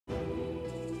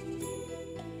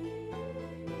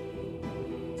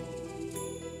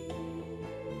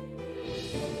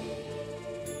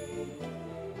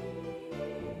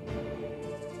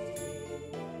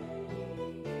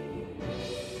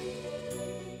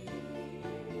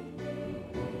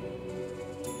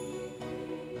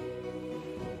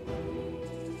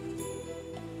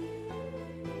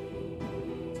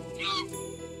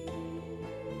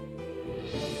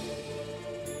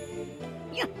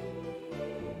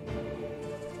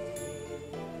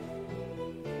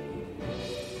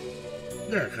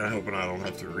Yeah, kinda hoping I don't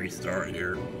have to restart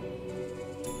here.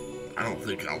 I don't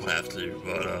think I'll have to,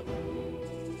 but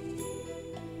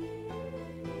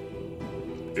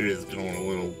it is going a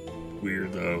little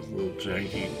weird though, a little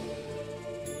janky.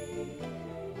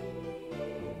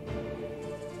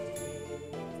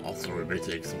 Also, it may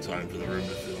take some time for the room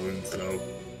to fill in, so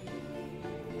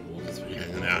we'll just be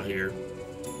hanging out here.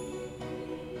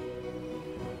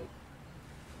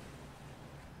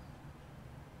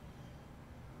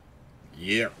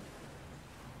 Yep.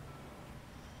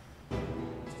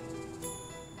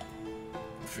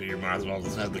 Figure might as well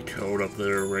just have the code up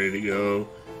there ready to go.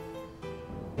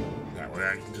 That way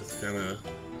I can just kinda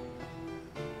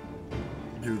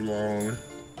do long.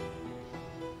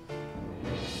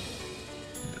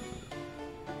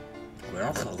 What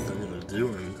else I was thinking of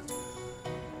doing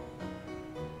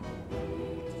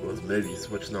was maybe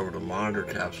switching over to monitor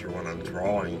capture when I'm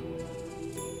drawing,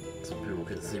 so people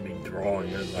can see me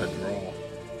drawing as I draw.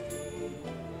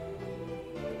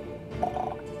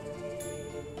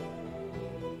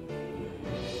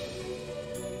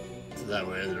 So that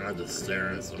way they're not just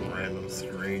staring at some random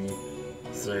screen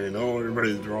saying, oh,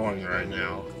 everybody's drawing right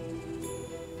now.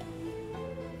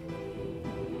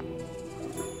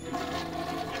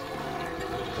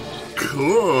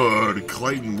 Good!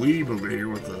 Clayton Lee over here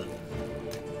with a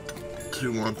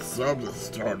 2-month sub to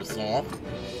start us off.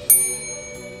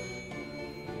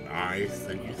 Nice,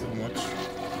 thank you so much.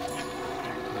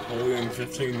 Napoleon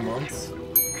 15 months.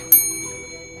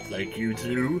 Thank you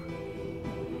too.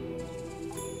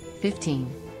 15.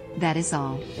 That is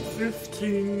all.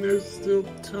 15, there's still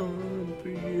time for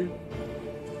you.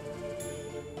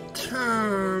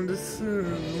 Time to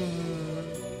sun.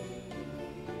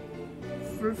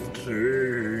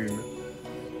 15.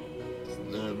 It's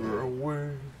never a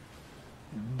way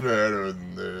better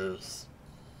than this.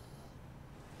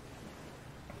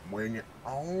 When you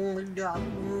only got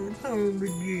 100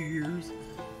 years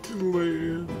to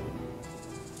live.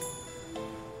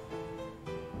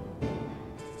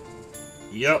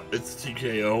 Yep, it's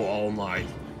T.K.O. all night.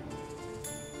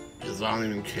 Because I don't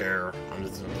even care. I'm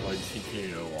just gonna play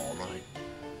T.K.O. all night.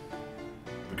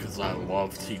 Because I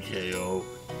love T.K.O.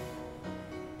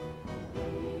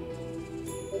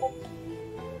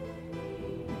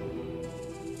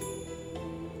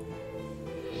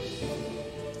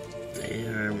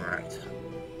 Damn right.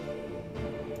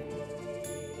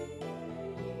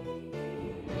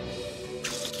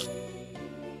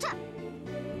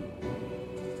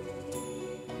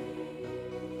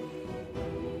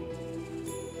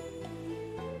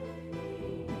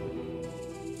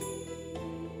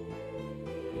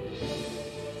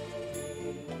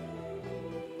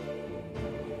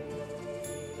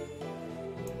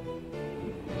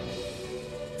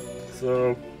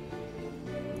 So,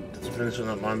 just finishing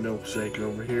up my milkshake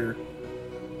over here.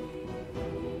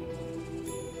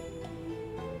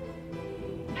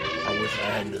 I wish I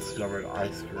had discovered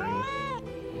ice cream.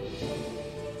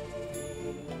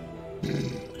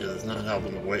 Because it's not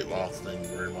helping the weight loss thing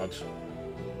very much.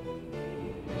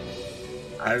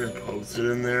 I haven't posted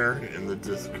in there in the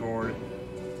Discord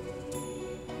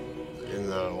in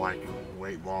the like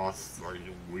weight loss, like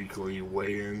weekly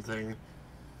weigh-in thing.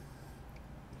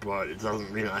 But it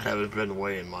doesn't mean I haven't been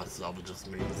weighing myself, it just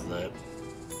means that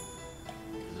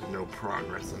there's no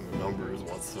progress in the numbers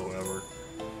whatsoever.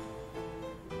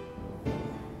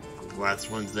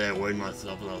 Last Wednesday I weighed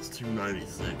myself and I was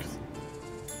 296.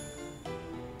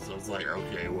 So it's like,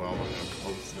 okay, well, I'm gonna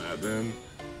post that then.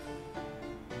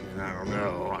 And I don't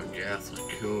know, I guess I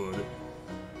could.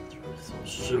 So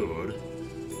should.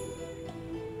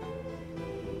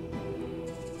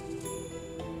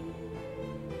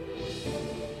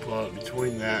 But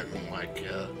between that and like,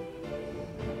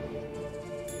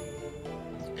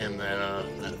 and that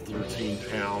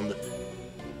 13-pound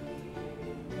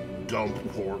dump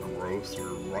pork roast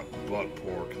or butt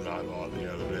pork that I bought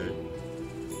the other day,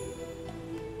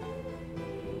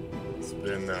 it's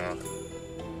been a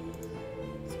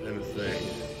thing.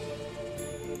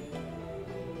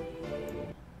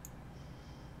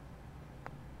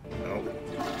 Oh,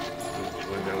 there's the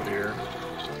window here.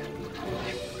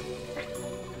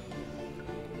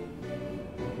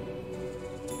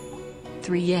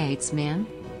 Three yates, man.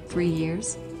 3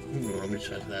 years? Let me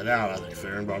check that out. I think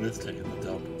Fahrenbot is taking the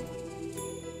dump.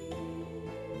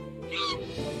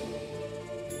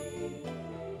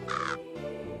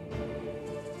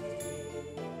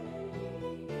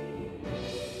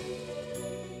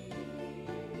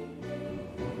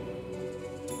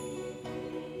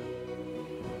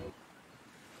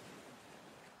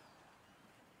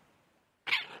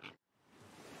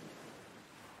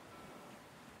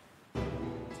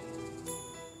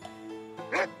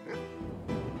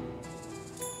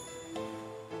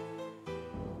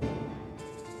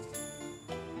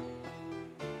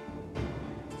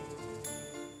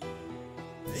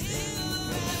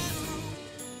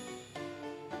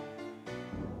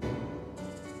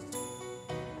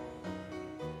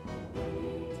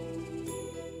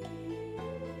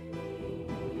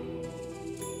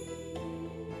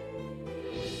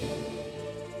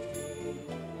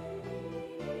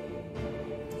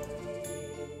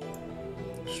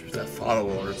 That photo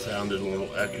alert sounded a little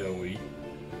echoey.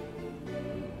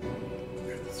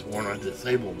 I sworn I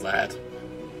disabled that.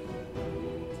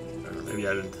 Or maybe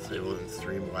I didn't disable it in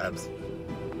Streamlabs.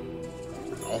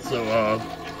 Also,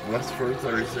 Westford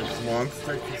 36 months,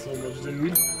 thank you so much,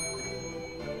 dude.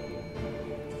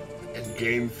 And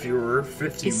Game Fuhrer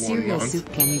 51 Is cereal months.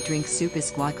 soup? Can you drink soup?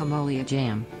 Is guacamole a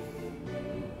jam?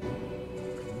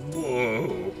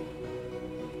 Whoa.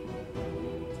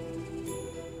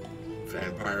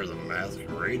 Vampire the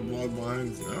Masquerade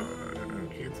Bloodlines? No,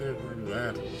 I can't say I've heard of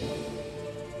that.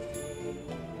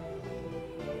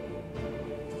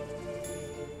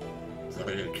 Is that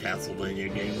like a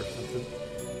Castlevania game or something?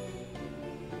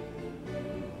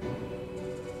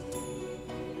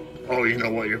 Oh, you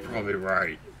know what? You're probably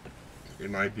right. It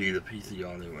might be the PC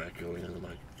audio echoing in the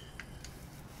mic.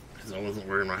 Because I wasn't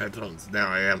wearing my headphones. Now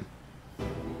I am.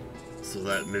 So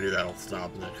that maybe that'll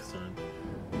stop next time.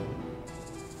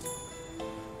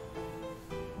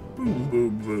 Boom,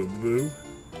 boom, boom, boom.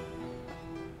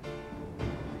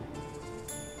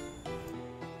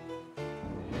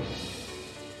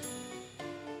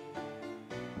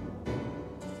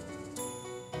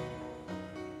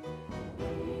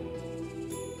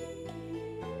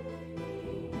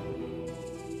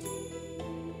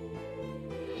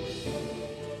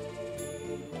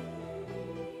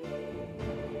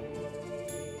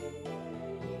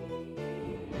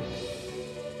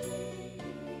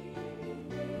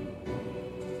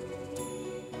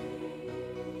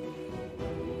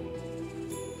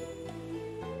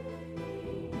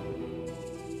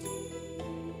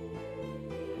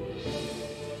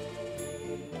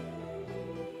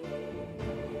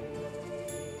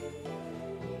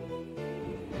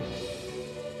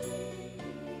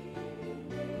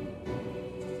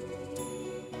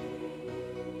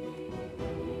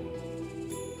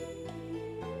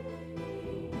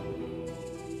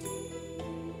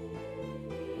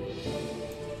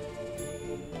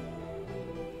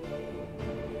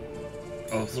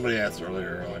 Oh, somebody asked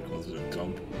earlier, like, was it a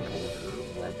dump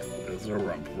or rump? Is it a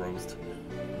rump roast?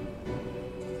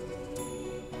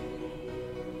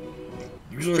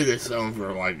 Usually they sell them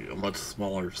for like a much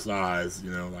smaller size,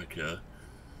 you know, like a,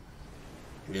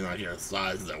 you know, like a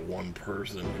size that one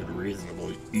person could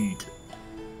reasonably eat.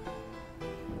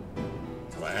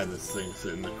 But I had this thing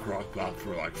sit in the crock pot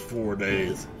for like 4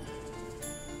 days.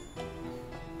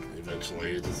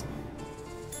 Eventually it just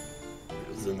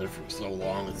was in there for so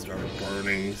long it started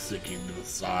burning, sticking to the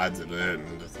sides of it, and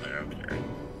I'm just like, okay,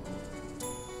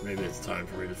 maybe it's time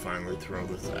for me to finally throw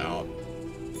this out.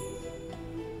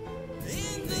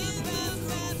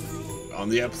 On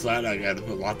the upside, I got to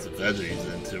put lots of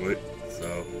veggies into it,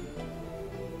 so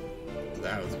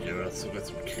that was good. I still got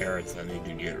some carrots I need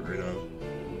to get rid of,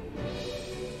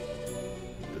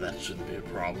 but that shouldn't be a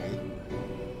problem.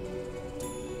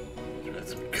 Got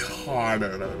some cod.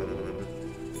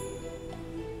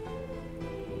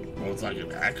 Well, it's like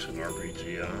an action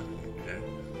RPG, huh? Okay.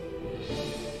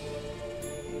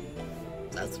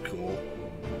 That's cool.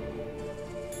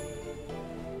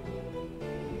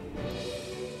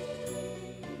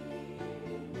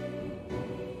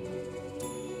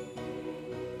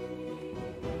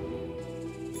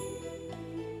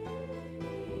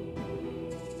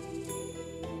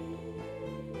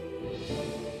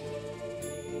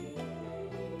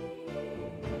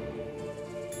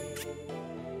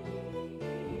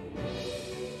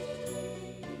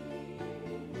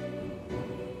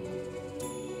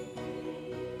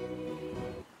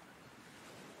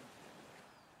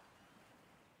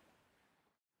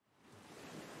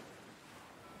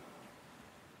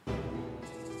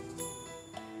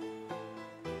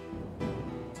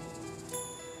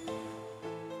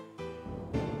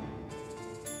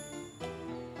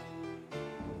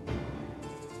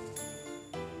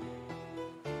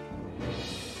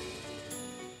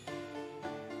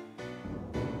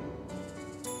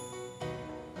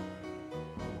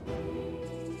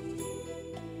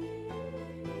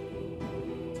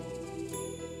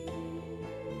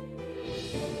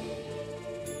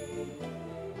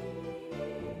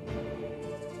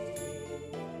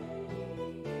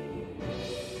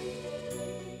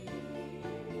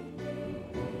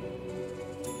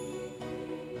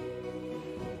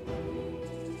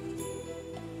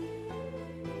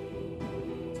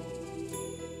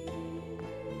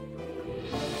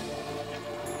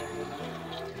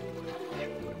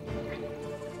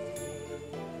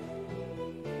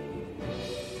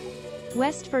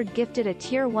 Westford gifted a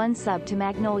Tier 1 sub to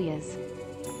Magnolias.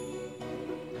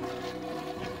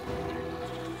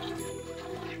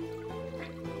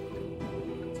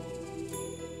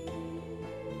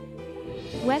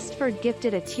 Westford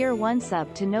gifted a Tier 1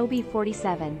 sub to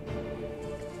Nobi47.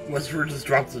 Westford just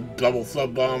dropped a double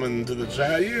sub bomb into the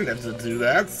chat. You didn't have to do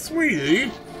that, sweetie.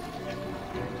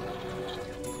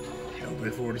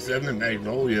 LB47 and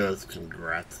Magnolias,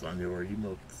 congrats on your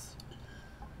emotes.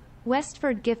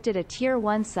 Westford gifted a tier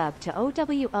 1 sub to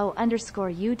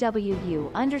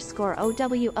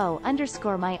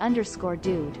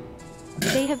OWO_UWU_OWO_my_dude.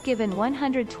 They have given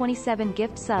 127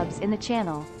 gift subs in the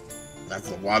channel.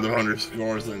 That's a lot of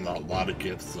underscores and a lot of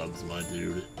gift subs, my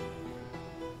dude.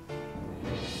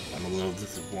 I'm a little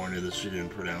disappointed that she didn't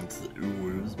pronounce the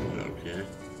ooh-woos, but okay.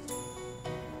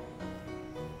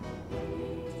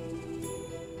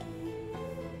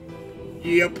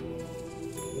 Yep.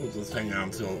 We'll just hang out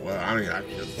until, well, I mean, I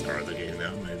could start the game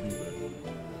now, maybe, but...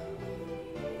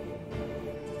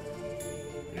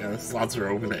 Yeah, the slots are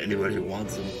open to anybody who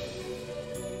wants them.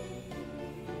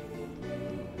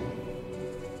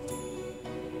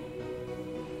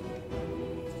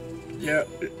 Yeah.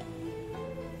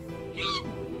 Just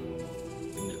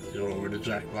go over to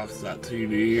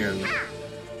Jackbox.tv and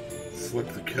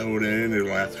slip the code in.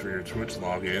 It'll ask for your Twitch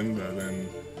login, but then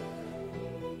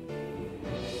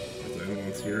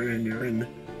once you're in, you're in.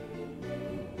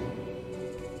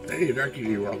 Hey,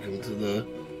 Becky, welcome to the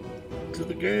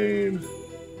game.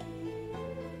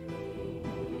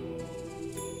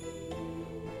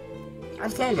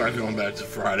 I've thought about going back to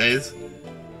Fridays.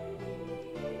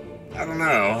 I don't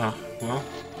know. Well,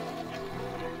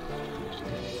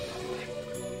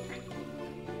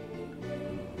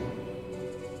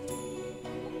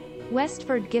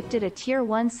 Westford gifted a tier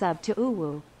 1 sub to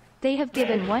Uwu. They have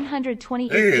given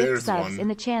 128 gift subs in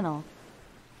the channel.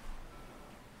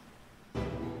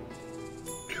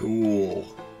 Cool.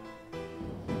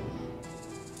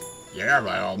 Yeah,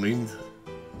 by all means.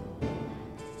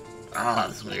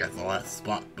 This one got the last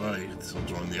spot, but you can still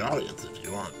join the audience if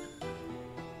you want.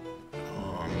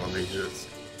 Let me just...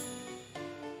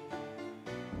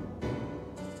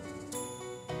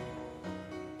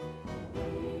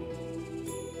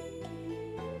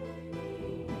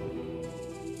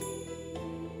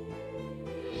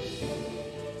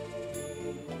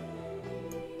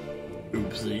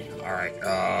 Oopsie. Alright,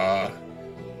 where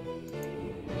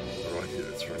do I do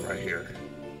this from? Right here.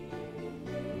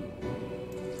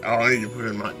 Oh, I need to put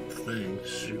in my thing.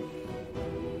 Shoot.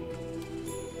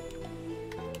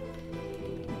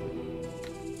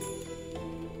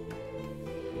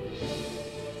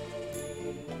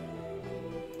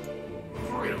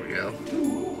 There we go.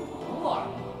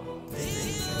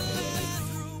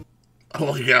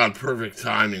 Oh my god, perfect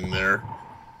timing there.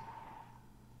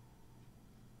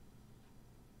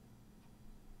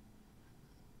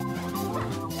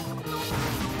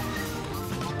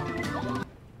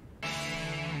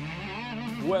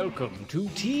 Welcome to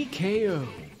T.K.O.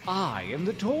 I am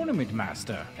the tournament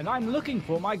master, and I'm looking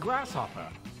for my grasshopper.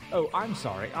 Oh, I'm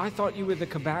sorry, I thought you were the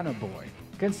cabana boy.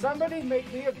 Can somebody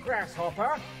make me a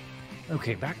grasshopper?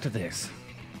 Okay, back to this.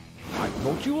 I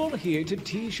brought you all here to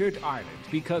T-Shirt Island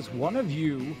because one of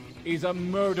you is a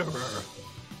murderer.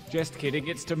 Just kidding,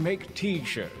 it's to make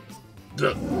T-shirts.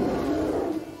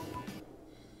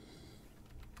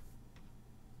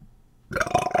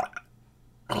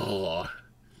 Oh.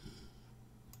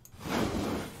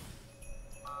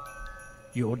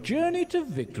 Your journey to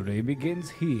victory begins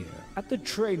here, at the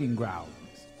training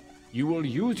grounds. You will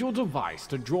use your device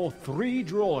to draw 3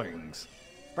 drawings.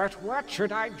 But what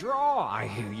should I draw, I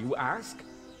hear you ask?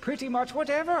 Pretty much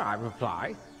whatever, I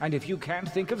reply. And if you can't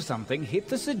think of something, hit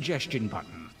the suggestion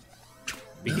button.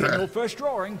 Begin your first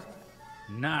drawing.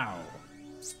 Now.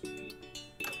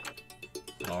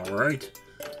 Alright.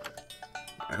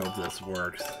 I hope this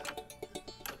works.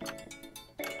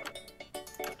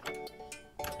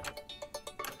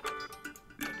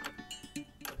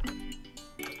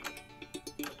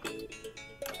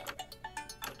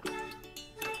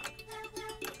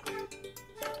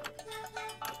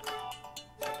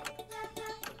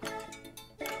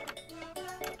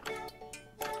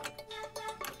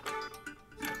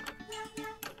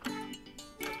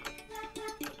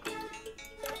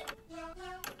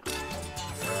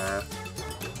 Uh,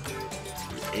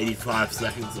 85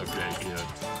 seconds, okay, good.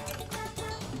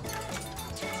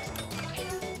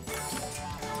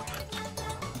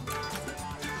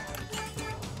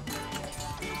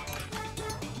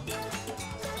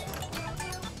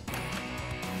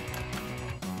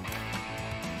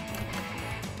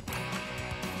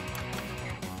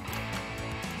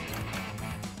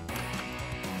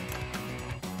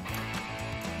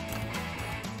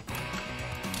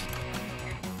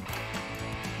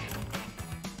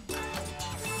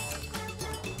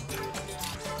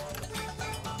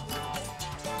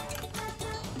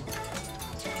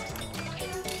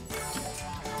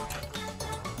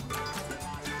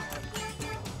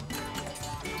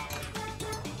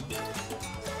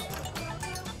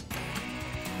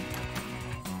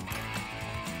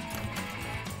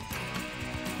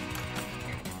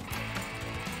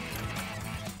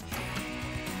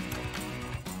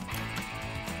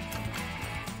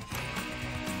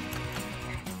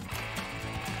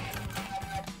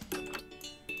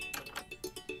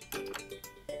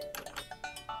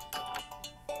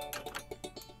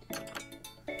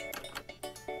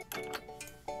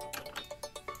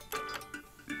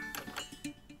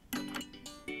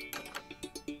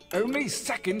 Only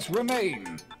seconds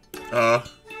remain.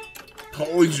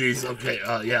 Holy jeez, okay,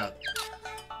 yeah.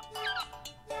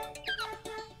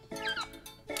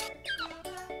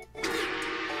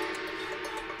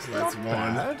 So that's Not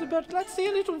one. bad, but let's see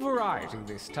a little variety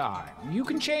this time. You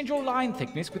can change your line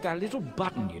thickness with that little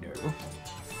button, you know.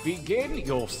 Begin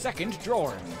your second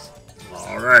drawings.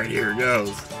 Alright, here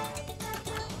goes.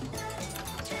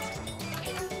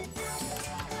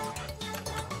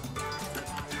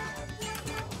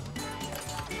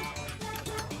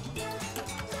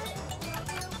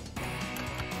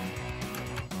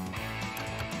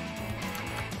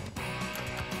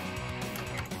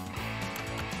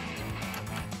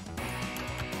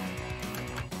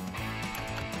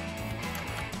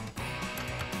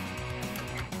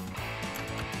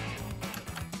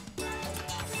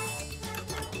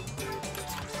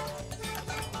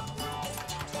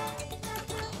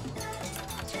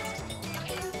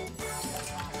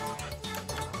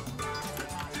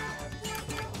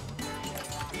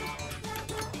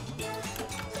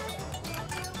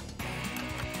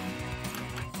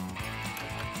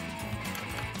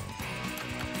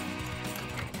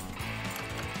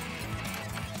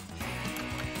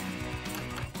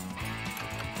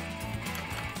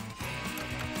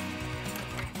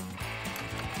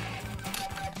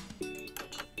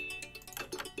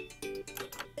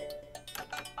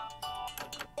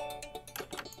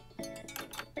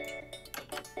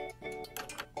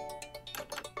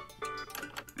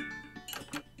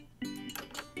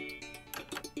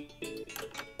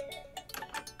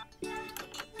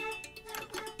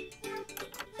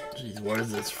 Jeez, what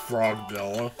is this, Frog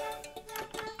Bella?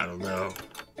 I don't know.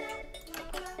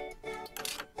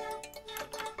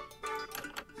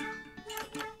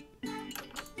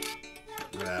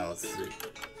 Now, let's see.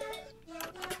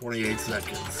 28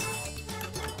 seconds.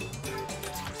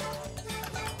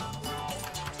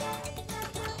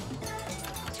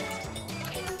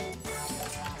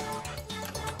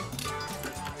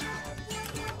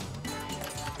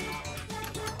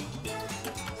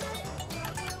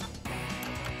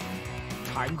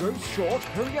 Time grows short.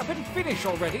 Hurry up and finish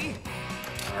already.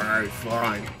 Alright,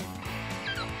 fine.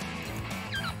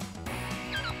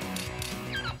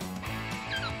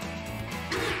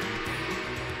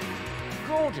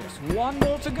 Gorgeous. One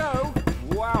more to go.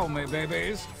 Wow me,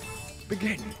 babies.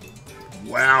 Begin.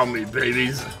 Wow me,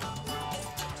 babies. A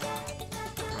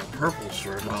purple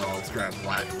shirt. Oh, let's grab a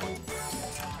black one.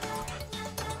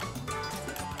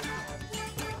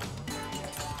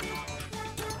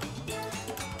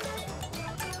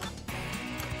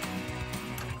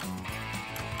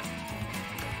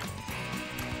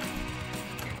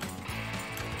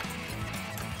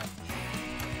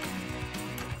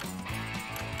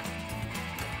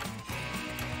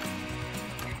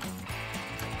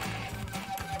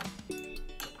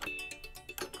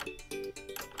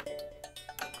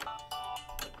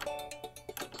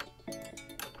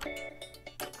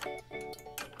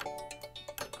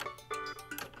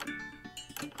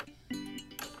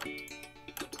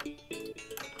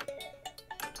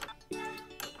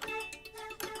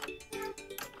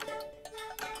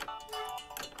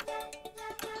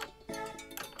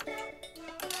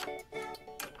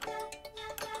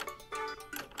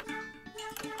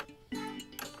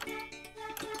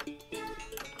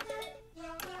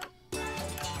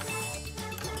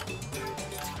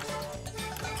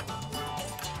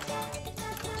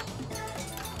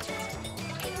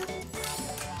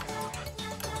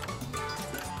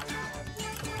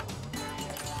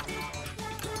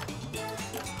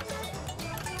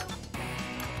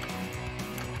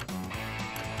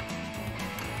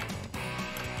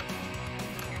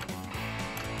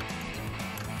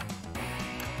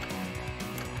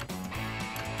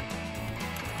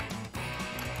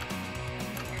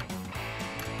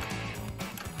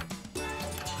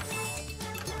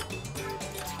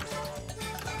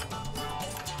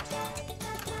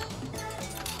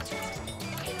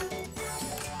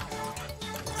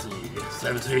 Let's see,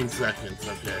 17 seconds,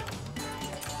 okay.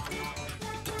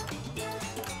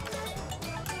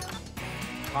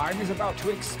 Time is about to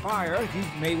expire. You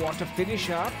may want to finish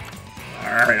up.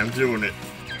 Alright, I'm doing it.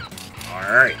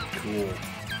 Alright, cool.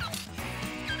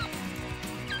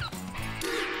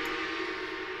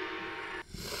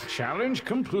 Challenge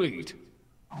complete.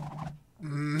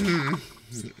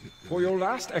 For your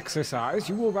last exercise,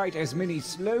 you will write as many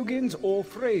slogans or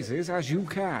phrases as you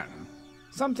can.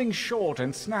 Something short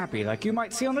and snappy like you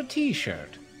might see on a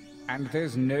t-shirt. And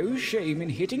there's no shame in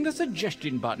hitting the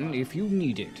suggestion button if you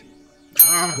need it.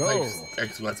 Go.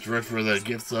 Thanks, West Drift, for the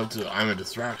gift sub to I'm a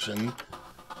Distraction.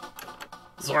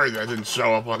 Sorry that didn't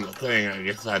show up on the thing. I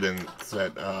guess I didn't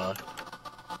set,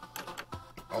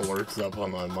 alerts up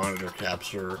on my monitor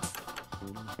capture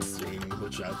scene,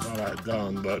 which I thought I had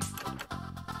done, but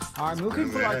I'm looking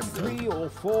for like 3 or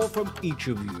 4 from each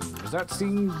of you. Does that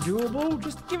seem doable?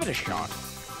 Just give it a shot.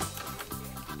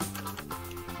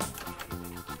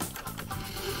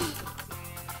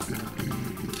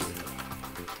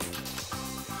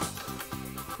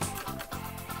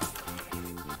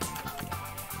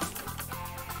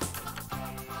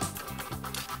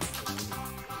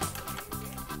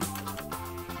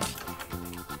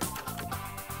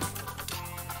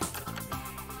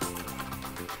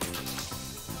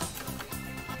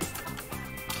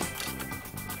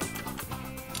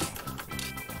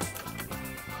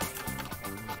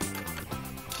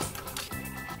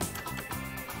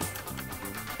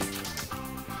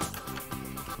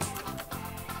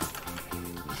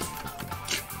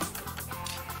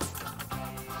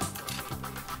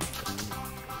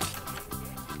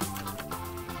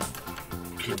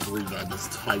 I can't believe I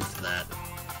just typed that.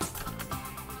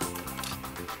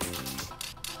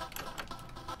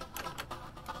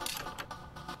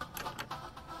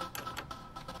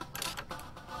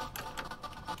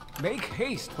 Make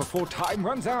haste before time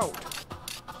runs out.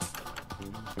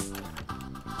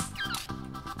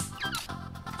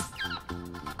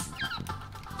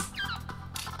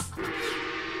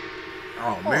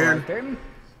 Oh man. All right, then.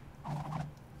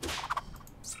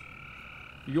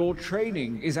 Your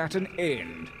training is at an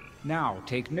end. Now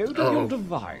take note of your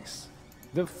device.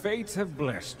 The fates have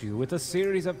blessed you with a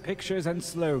series of pictures and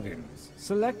slogans.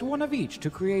 Select one of each to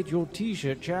create your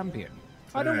t-shirt champion.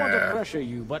 I don't want to pressure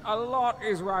you, but a lot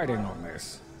is riding on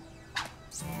this.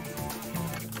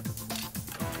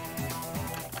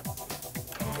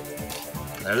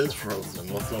 That is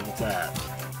frozen. What's up with that?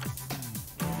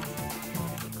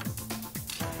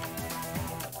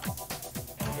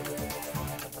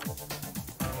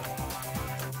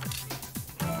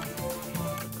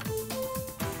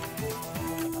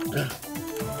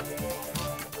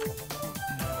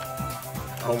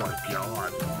 Oh my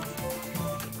god.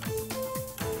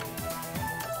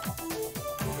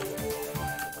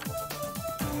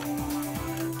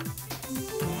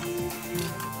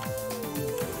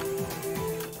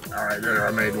 Alright, there,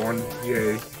 I made one.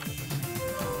 Yay.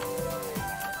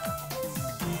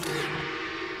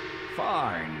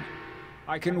 Fine.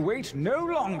 I can wait no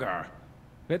longer.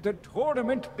 Let the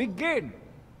tournament begin.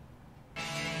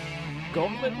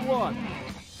 Gauntlet 1.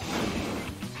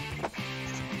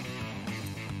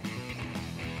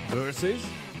 Versus...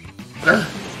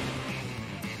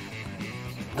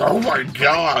 Oh my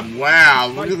god, wow,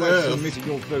 look at this. Submit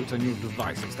your vote on your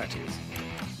devices, that is.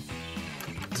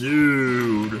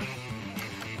 Dude.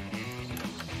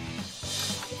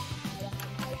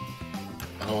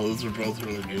 Oh, those are both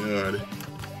really good.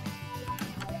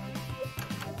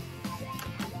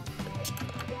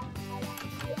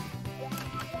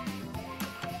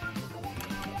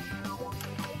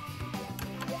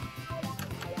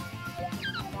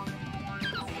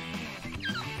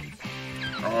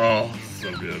 Oh,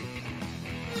 so good.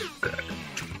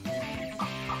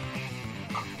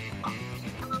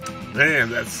 Man,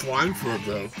 that slime foot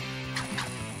though.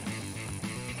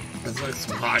 That's like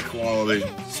some high quality.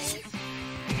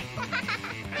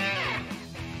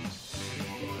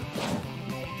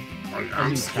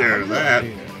 I'm scared of that.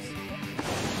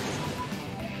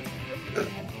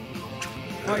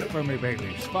 Fight for me,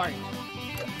 baby. Fight.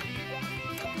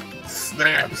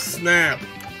 Snap, snap.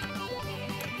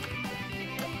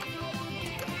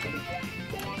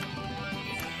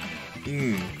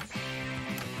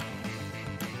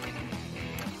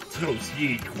 Those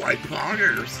ye quite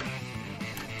poggers.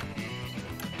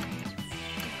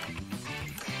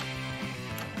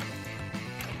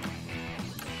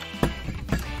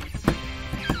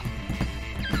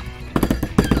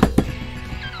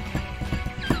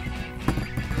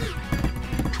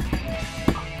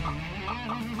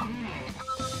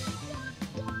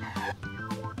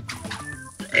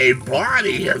 A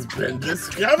body has been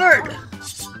discovered.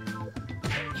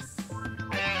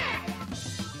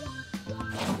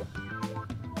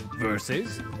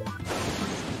 Versus...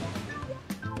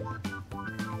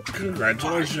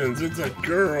 Congratulations, it's a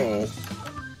girl.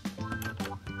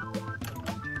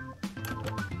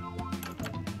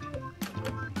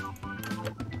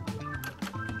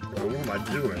 What am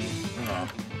I doing?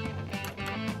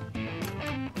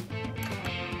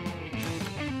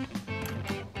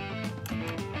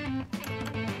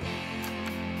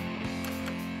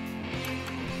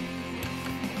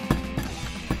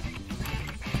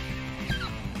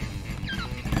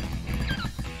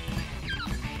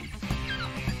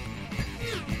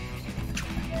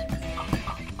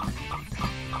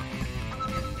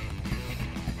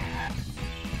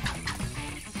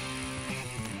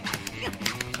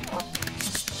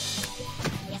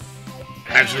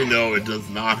 Actually, no, it does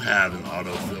not have an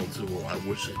autofill tool. I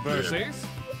wish it did. Versus.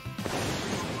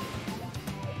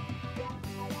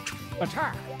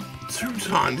 Attack. 2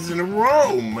 times in a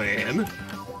row, man.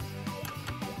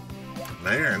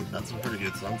 Man, that's a pretty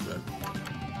good sunset.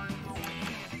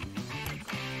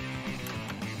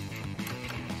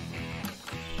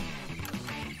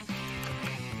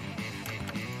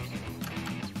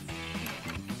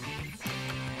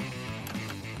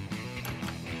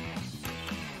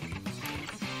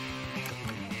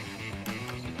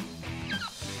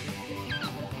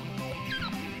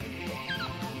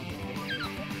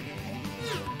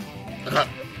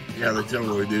 Yeah, they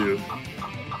totally do.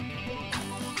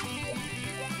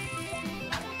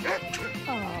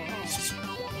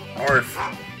 Arf.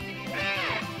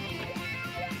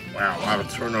 Wow, a lot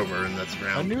of turnover in this A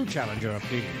round. new challenger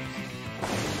appears.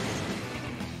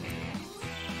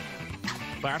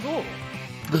 Battle.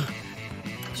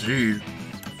 Jeez.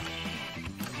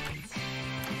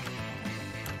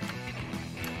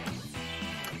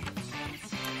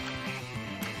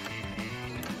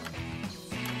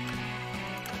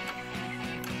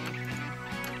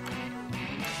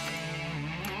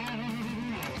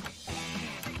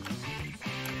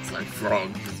 It's like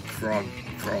frog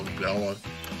Bella.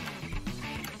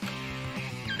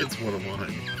 It's one of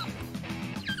mine.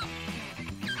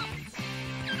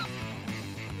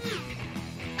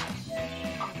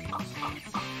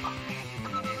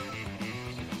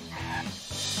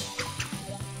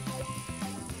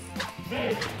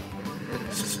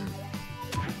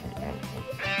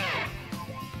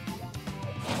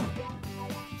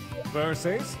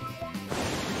 Versus.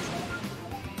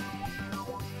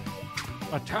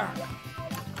 Attack.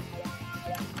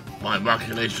 My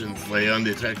machinations lay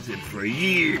undetected for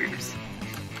years.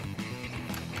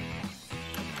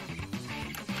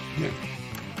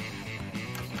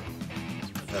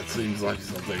 That seems like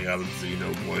something out of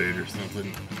Xenoblade or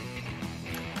something.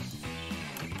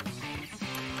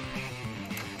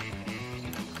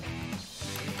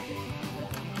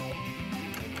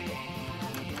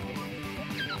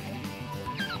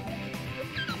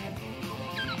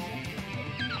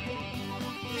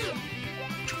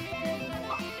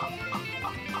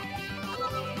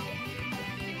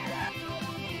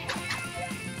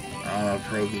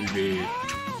 Probably be.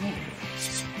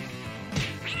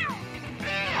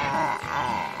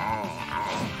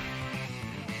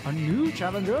 A new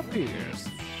challenger appears.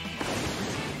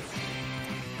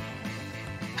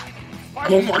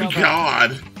 Oh my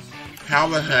god! How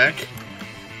the heck?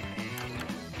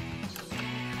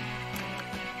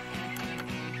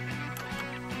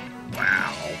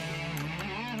 Wow.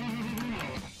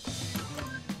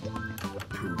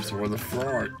 Poops or the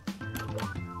front.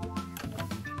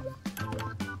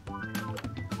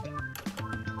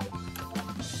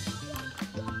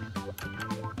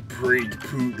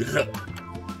 Pre-poot.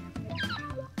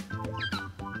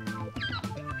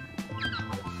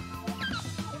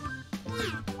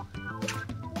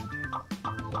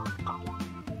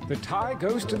 The tie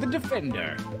goes to the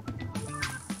defender.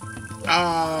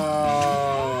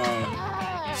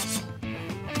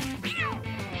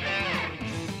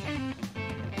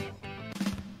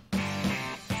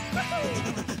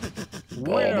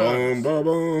 Boom, boom,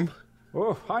 boom.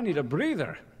 Oh, I need a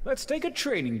breather. Let's take a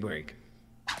training break.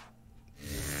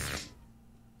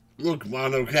 Look,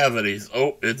 mono cavities.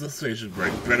 Oh, it's a station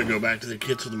break. Better go back to the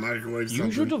kitchen to microwave something.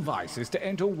 Use your devices to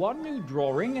enter one new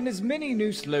drawing and as many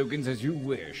new slogans as you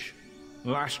wish.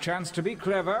 Last chance to be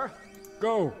clever.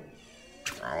 Go.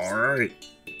 Alright.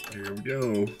 Here we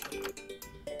go.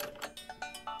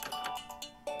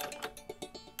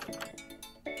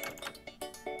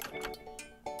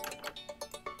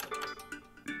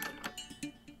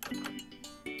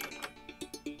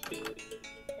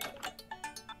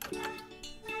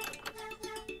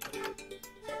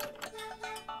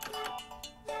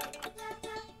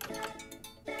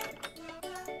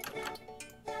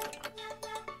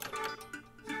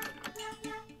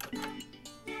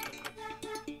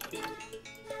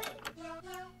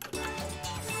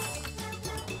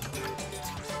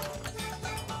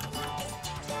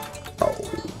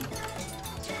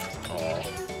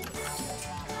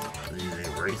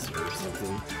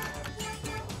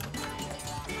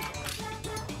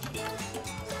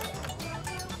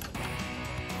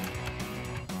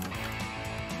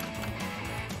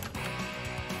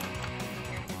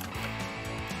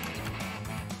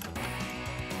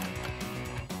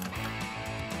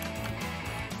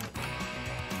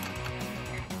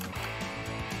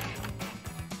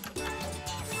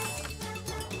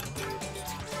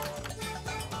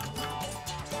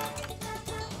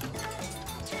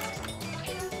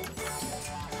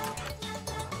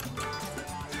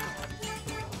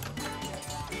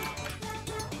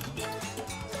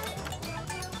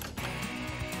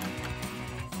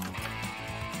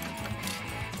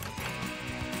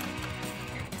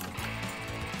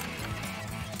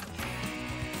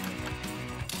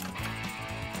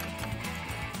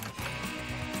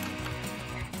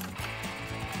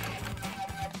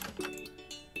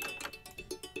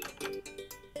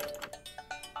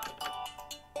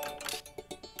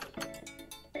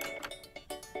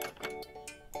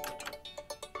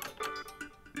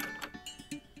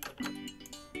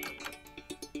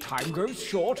 time grows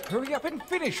short. Hurry up and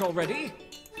finish already.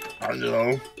 I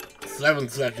know. 7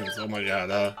 seconds. Oh my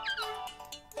god.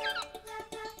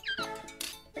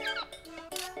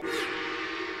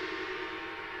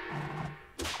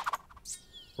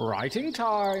 Writing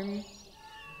time.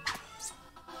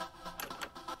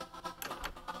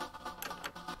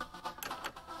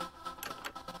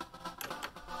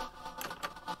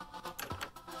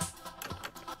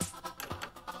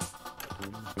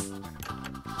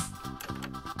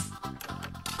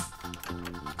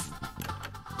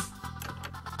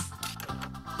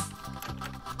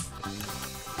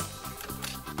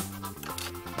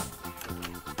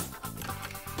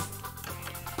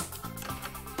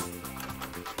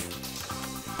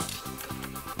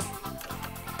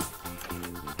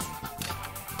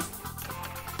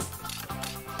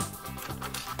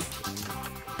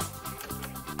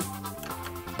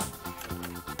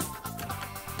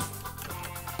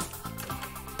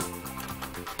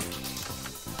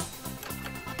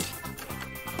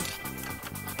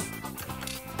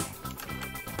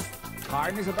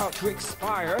 Time is about to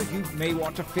expire. You may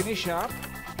want to finish up.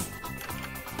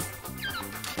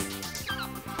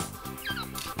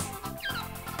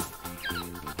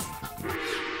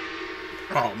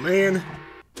 Oh man.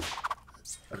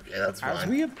 Okay, that's fine. As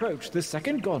we approach the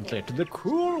second gauntlet, the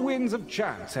cruel winds of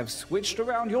chance have switched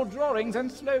around your drawings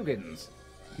and slogans.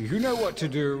 You know what to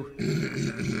do.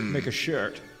 Make a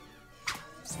shirt.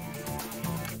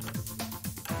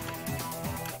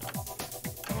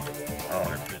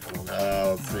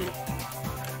 Let's see.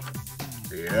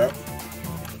 Yep.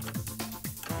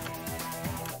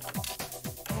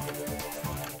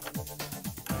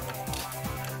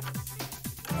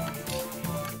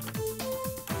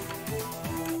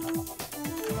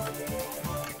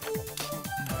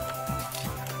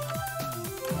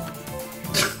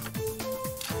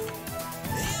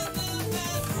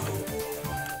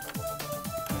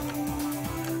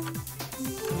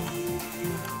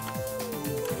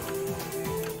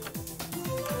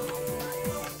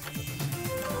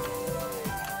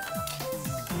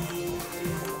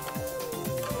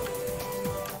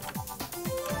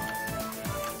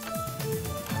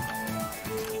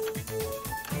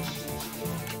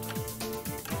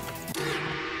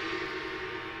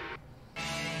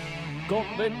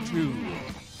 Gauntlet 2.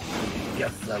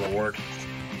 Yes, that'll work.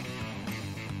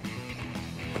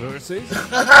 Versus...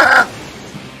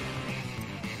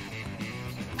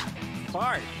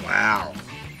 5. Wow.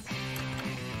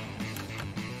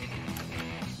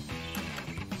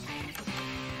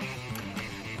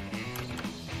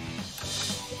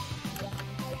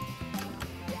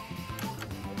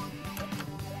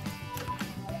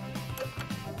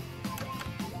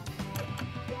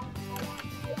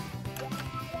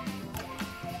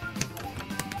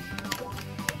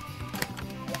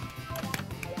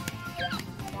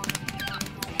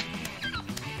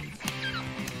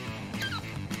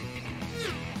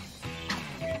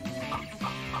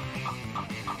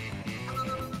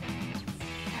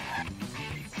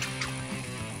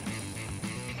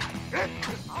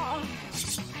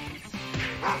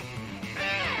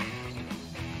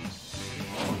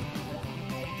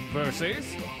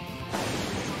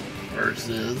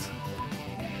 Versus.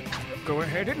 Go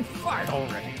ahead and fight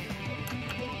already.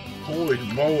 Holy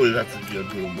moly, that's a good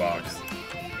boombox.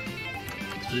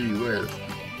 Gee whiz.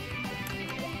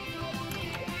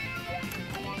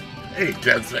 Hey,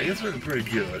 10 seconds been pretty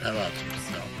good. How about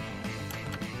yourself?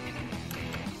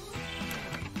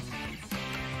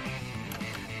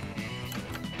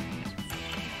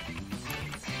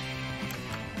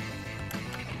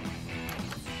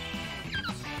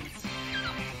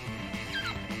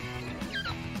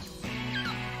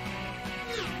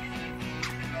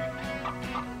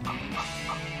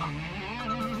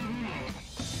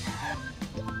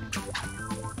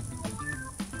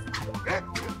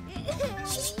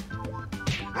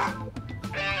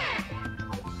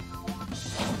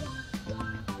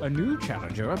 A new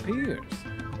challenger appears.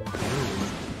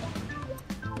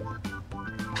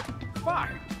 5.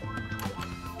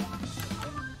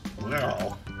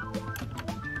 Well.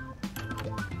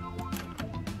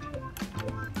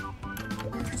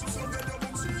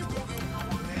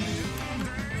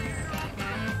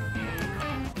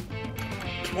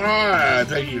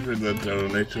 Thank you for the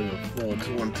donation of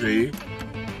 420.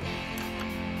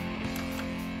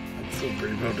 That's some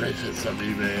pretty donations of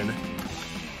you, man.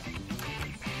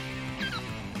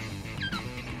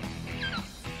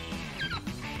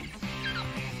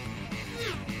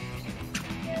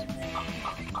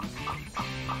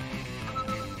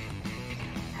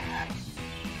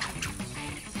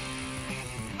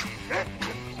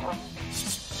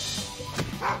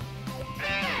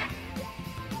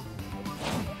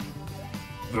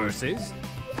 Versus...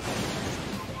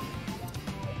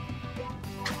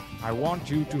 I want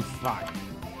you to fight.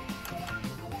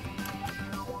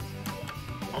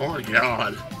 Oh my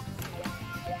god.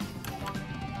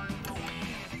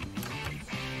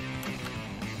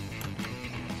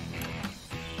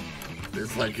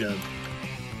 It's like a...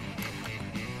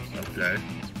 Okay.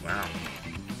 Wow.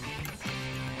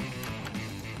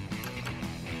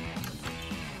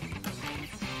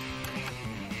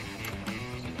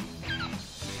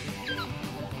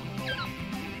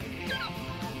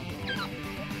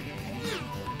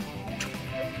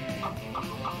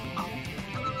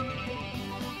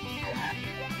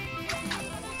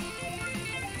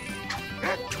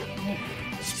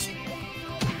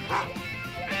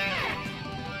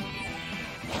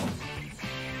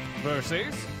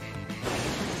 Versus...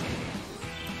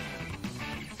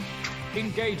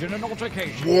 Engage in an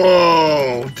altercation.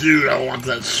 Whoa, dude, I want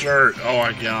that shirt. Oh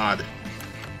my god.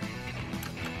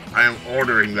 I am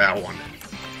ordering that one.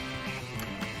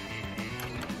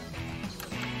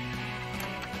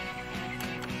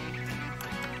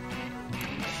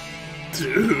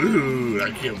 Dude,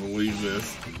 I can't believe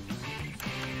this.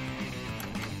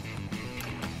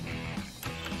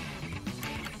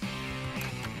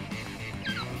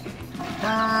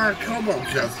 Combo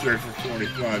Chester for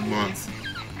 45 months.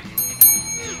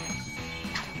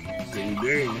 Ding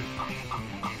ding.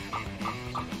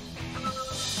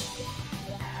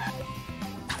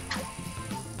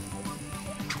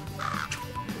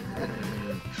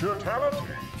 Fatality.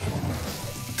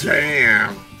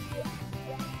 Damn.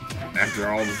 After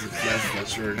all the success that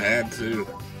shirt had too.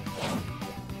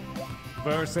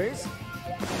 Versus...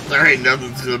 There ain't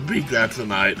nothing to beat that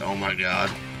tonight. Oh my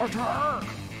god. Attack!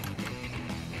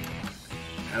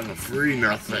 Have a free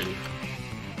nothing.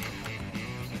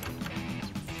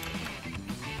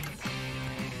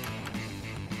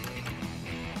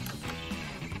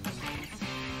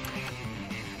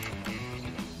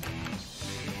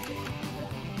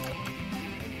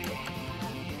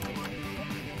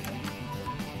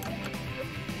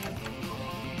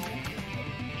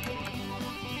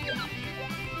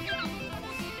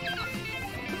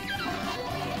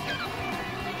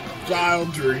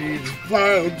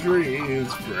 Wild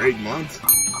dreams for 8 months.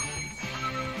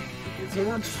 Thank you so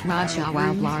much. Raja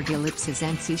Wild Large Ellipses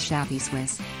NC Shabby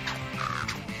Swiss.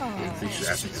 Nancy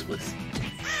Shabby Swiss.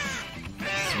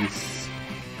 Swiss.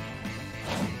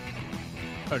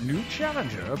 A new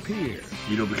challenger appears.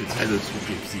 You know, because hello,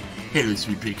 sweet Pixie. Hello,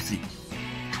 sweet Pixie.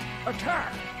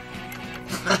 Attack!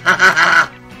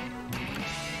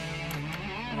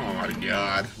 Oh my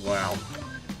god. Wow.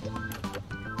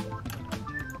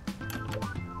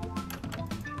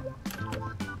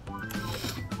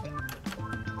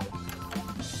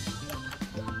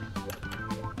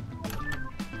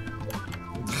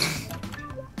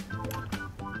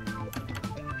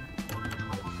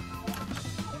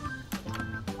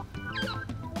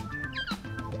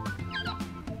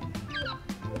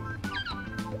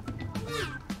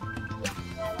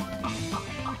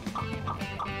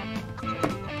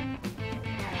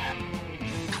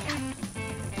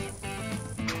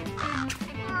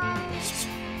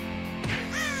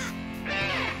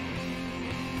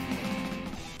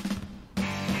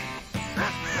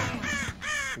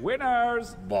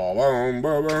 Winners! Ba-bum.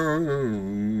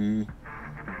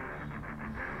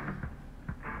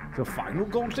 The final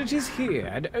gauntlet is here,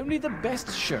 and only the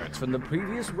best shirts from the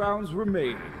previous rounds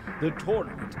remain. The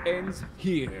tournament ends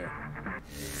here.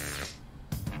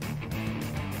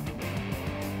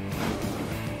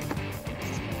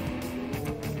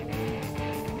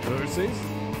 Versus...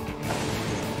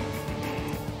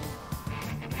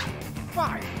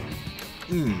 Fight!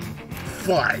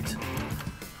 Fight.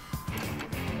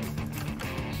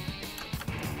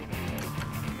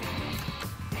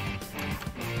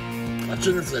 I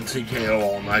should have said T.K.O.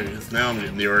 all night because now I'm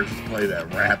getting the urge to play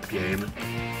that rap game.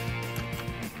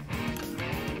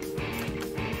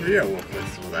 Yeah, we'll play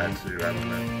some of that too, I don't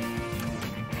know.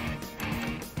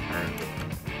 Alright.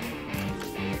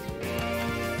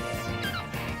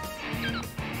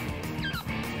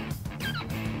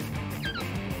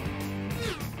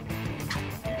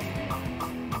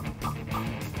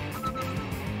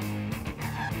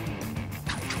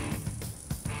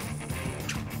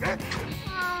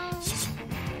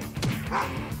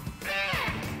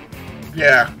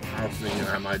 Yeah, I was thinking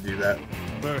I might do that.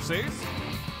 Versus...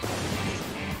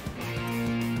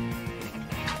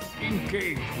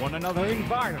 Engage one another in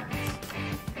violence.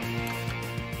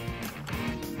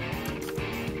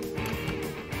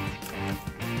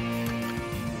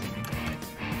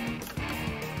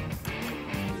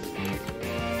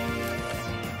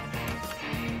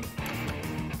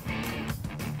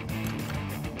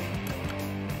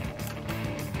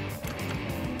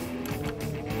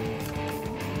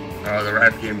 The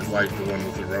rap game is like the one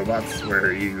with the robots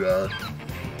where you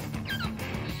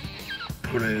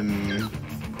put in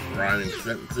rhyming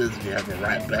sentences and you have a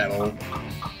rap battle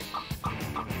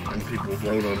and people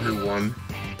vote on who won.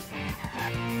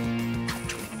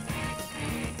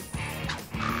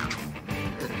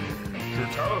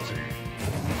 Fatality.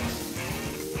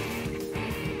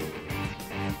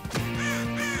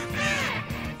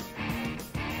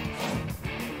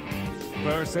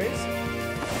 Versus.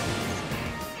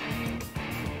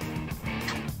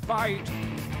 Fight.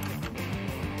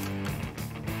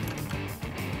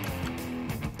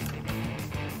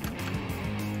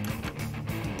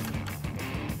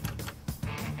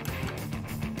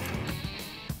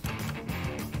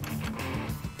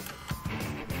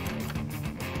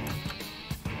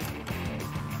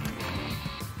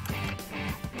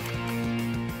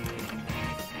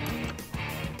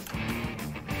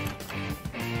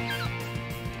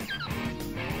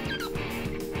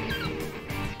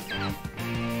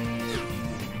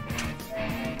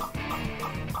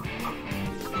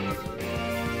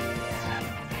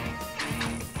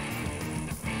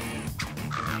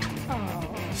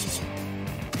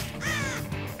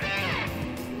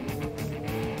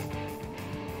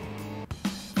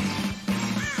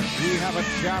 We have a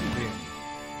champion.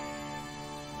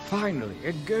 Finally,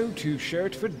 a go-to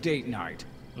shirt for date night.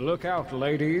 Look out,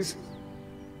 ladies.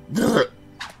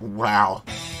 Wow.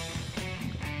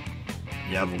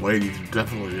 Yeah, the ladies are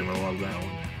definitely gonna love that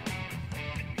one.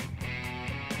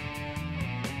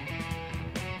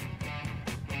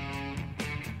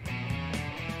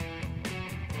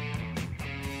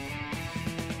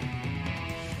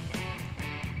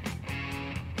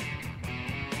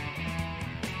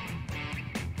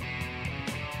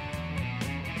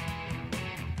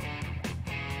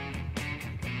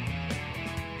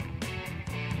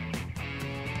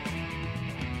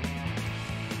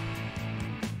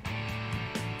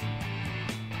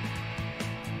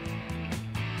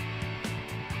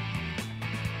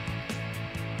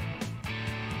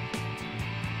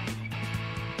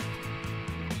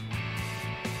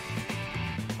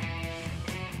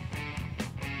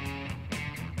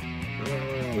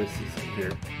 Let's see something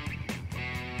here.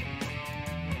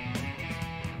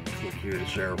 Click here to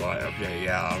share by. Okay,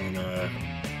 yeah, I'm gonna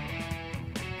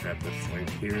grab this link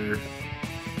here.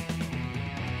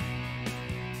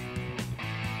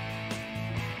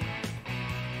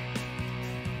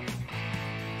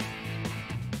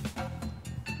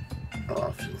 Oh,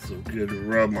 it feels so good to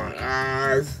rub my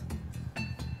eyes.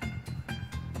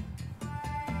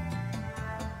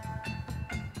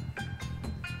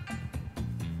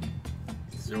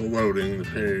 Still loading the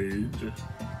page.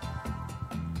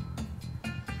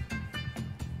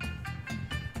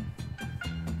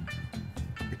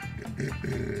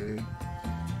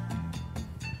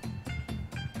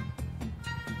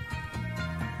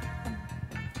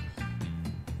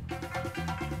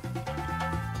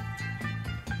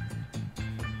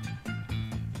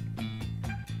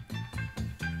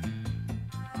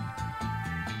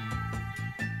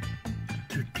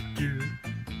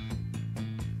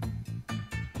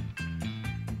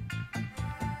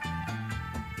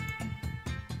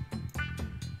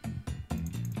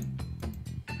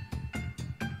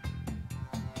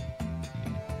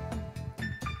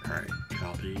 Alright,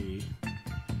 copy.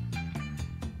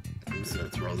 I'm just gonna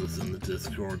throw this in the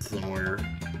Discord somewhere.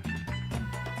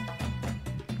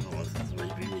 Unless it's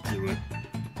leaving me to it.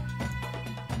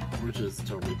 Which is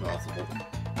totally possible.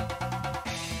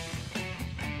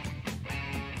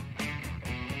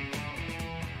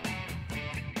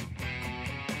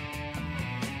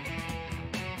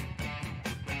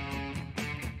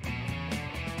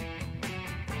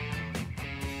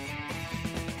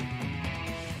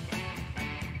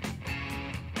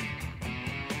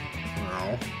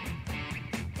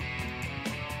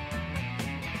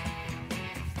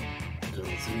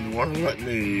 Doesn't seem to want to let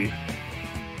me.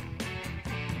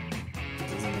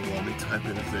 Doesn't let me type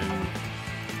anything.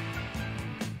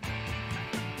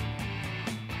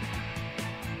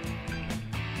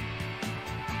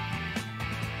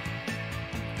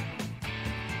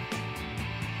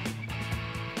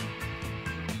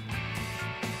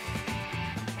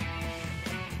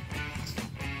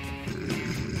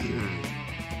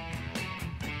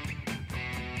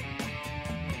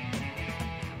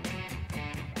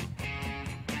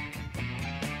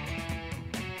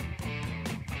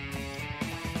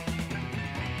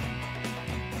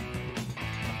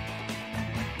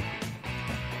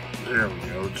 There we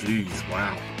go. Jeez,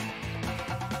 wow.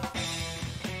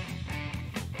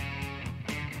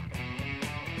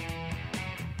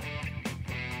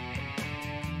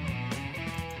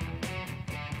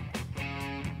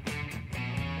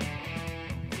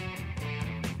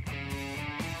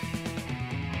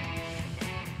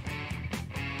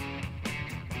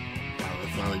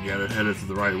 finally get it headed to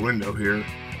the right window here.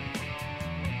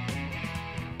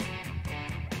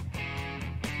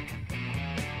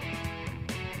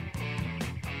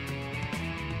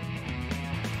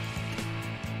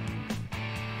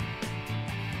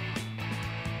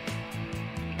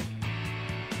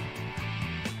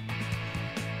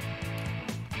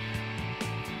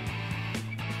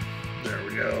 There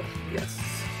we go. Yes.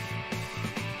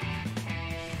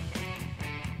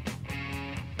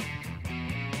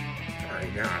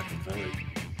 Alright, now I can finally...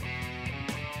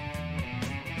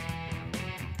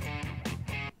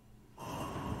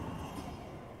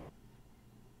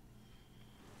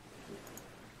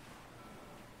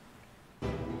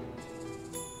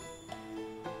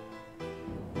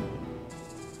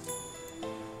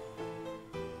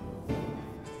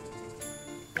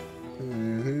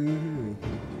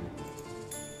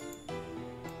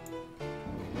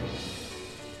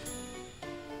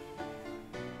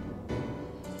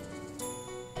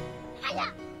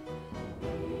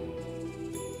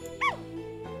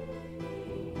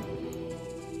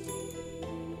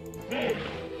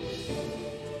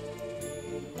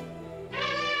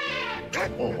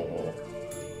 Oh.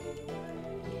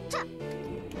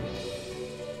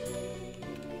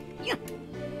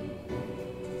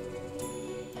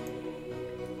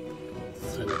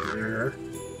 Sit there.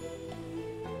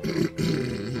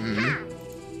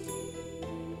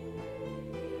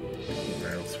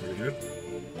 That's pretty good.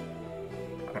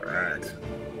 All right.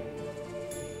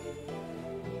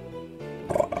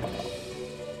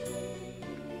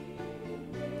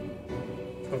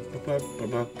 I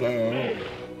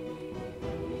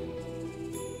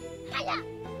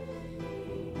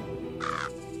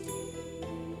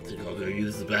think I'll go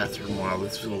use the bathroom while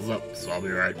this fills up, so I'll be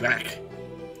right back.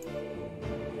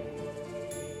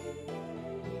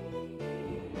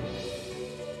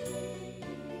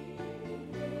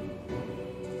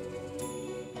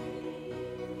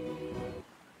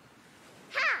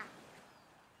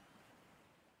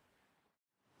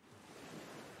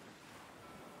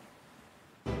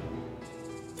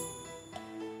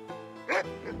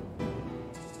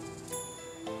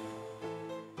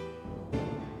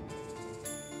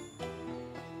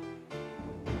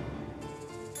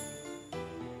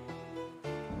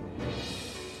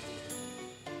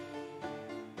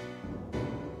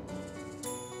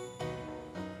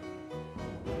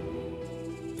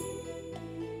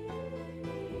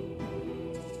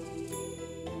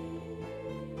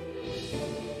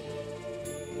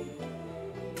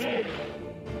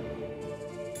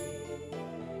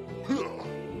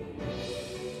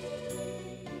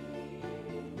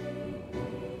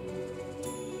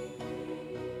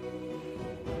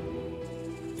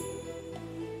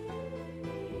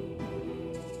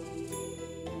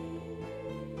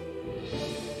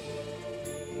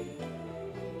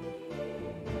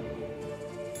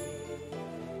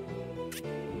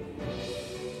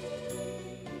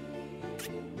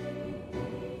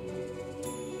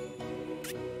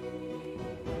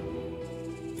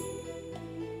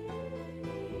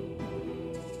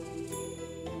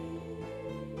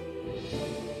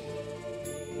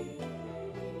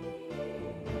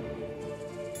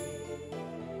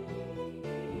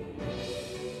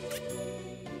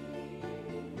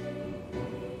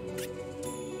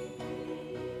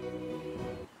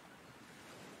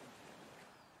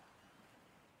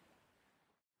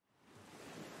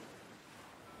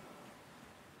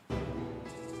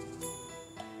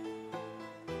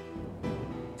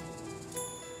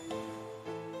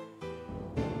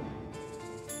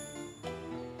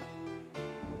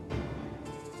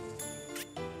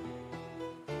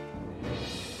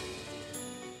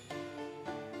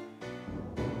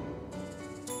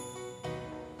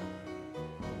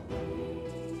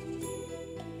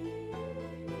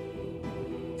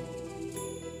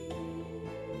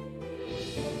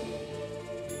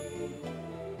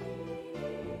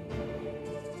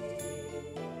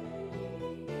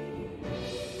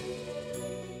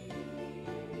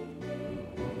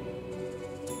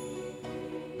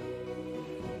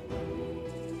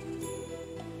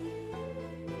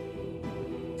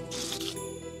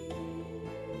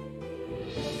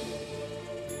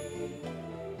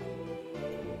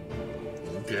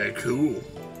 Okay, cool.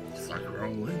 It's like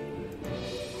rolling.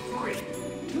 3,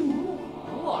 2,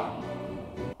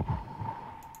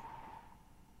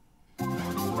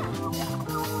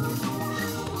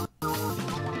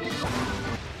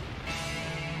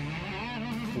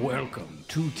 Welcome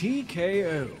to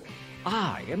T.K.O.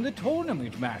 I am the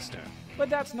tournament master. But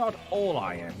that's not all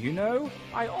I am, you know.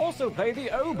 I also play the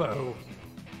oboe.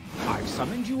 I've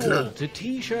summoned you all to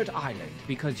T-Shirt Island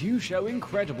because you show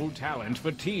incredible talent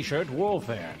for T-shirt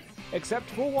warfare. except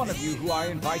for one of you who I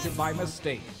invited by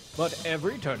mistake. But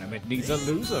every tournament needs a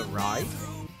loser, right?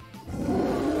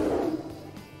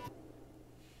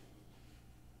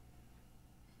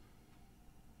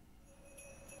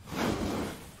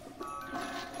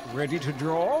 Ready to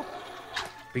draw?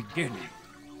 Begin.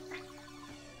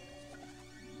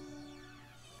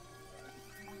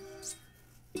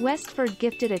 Westford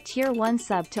gifted a Tier 1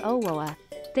 sub to Owoa.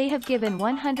 They have given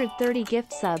 130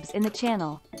 gift subs in the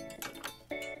channel.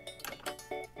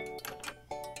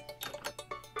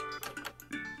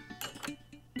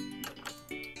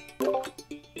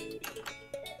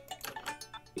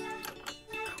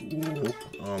 Cool.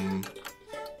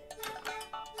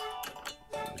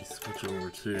 Let me switch over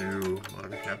to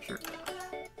Modern Capture.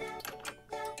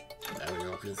 Now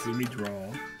y'all can see me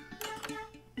draw.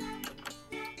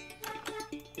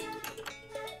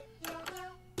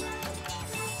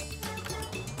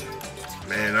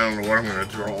 Man, I don't know what I'm gonna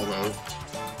draw though.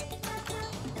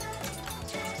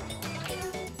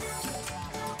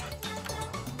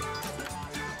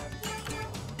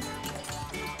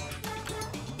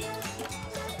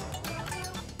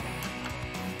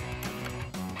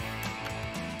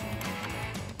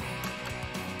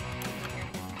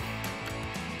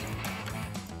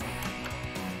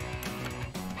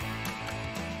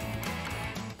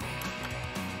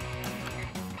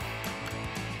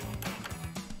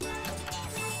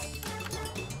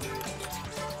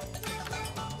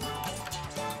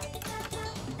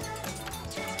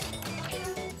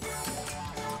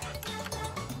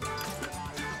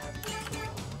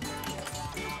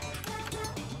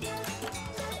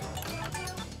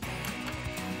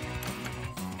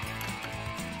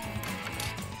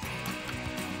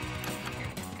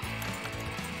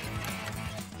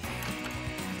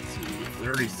 Let's see,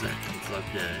 30 seconds,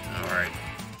 okay, alright.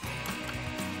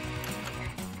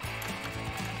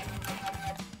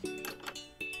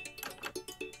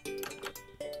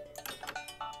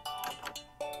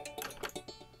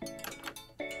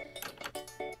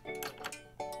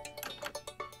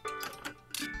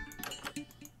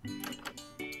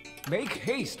 Make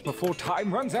haste before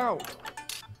time runs out.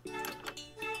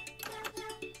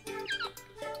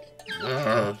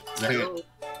 Dang it.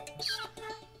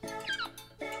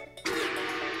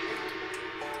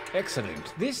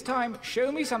 Excellent. This time,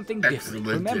 show me something different. Excellent.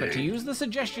 Remember to use the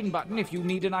suggestion button if you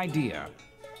need an idea.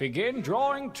 Begin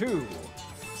drawing 2.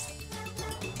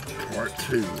 Part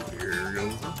 2, here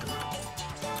goes nothing.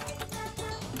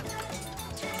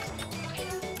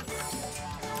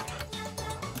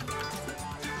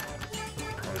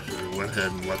 Probably should have went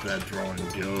ahead and let that drawing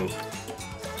go.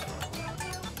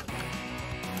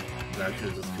 I could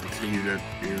have just continued it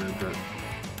here, but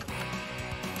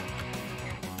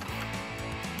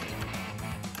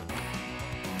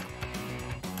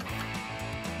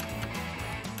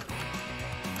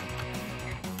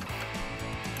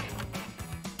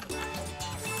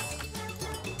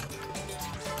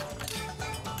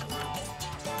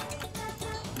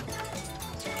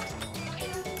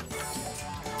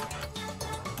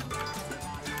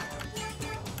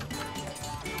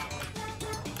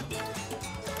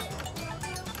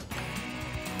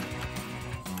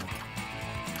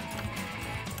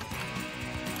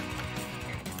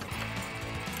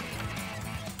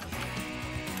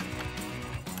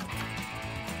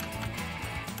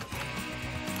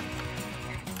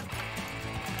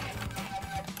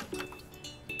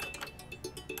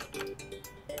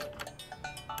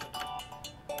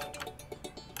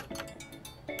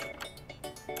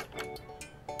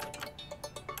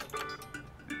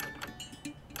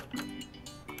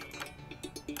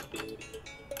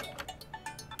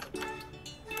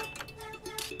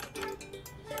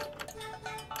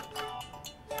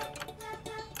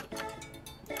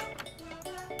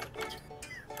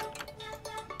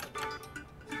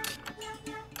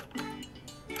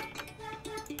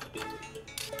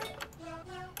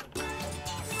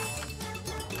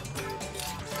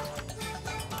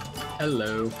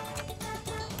Hello.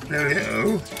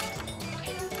 hello.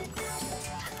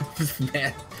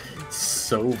 Man,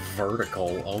 so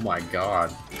vertical. Oh my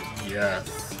god.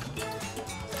 Yes.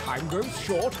 Time grows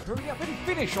short. Hurry up and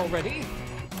finish already.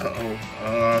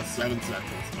 7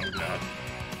 seconds. Oh god.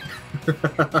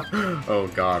 Oh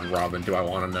god, Robin, do I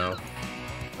want to know?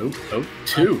 Oh,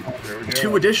 2. There we go. 2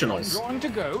 additionals. Drawing to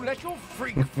go. Let your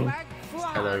freak flag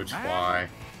fly. Hello, man. Twy.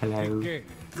 Hello. Begin.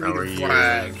 How are you?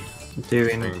 Flag.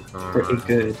 Doing pretty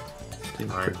good. Doing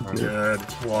pretty good. Good.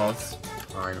 Plus.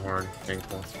 Einhorn,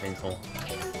 Finkel.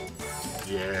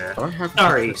 Yeah. Do I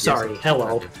have Sorry,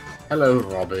 hello. Hello,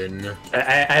 Robin.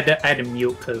 I had to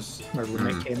mute because my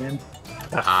roommate came in.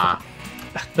 Ah.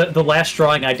 The last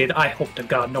drawing I did, I hope to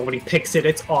God nobody picks it.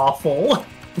 It's awful.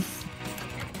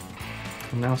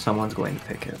 And now someone's going to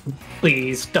pick it.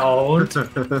 Please don't.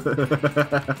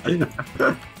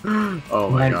 Oh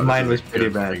my god. Mine was pretty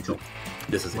bad. Finkel.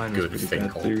 This is a good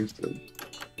Finkel.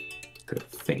 Good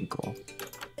Finkel.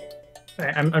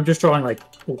 I'm just drawing like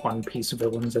one piece of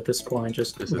villains at this point.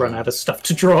 Just run out of stuff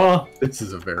to draw. This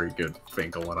is a very good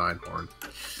Finkel and Einhorn.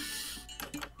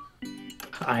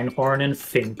 Einhorn and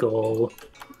Finkel.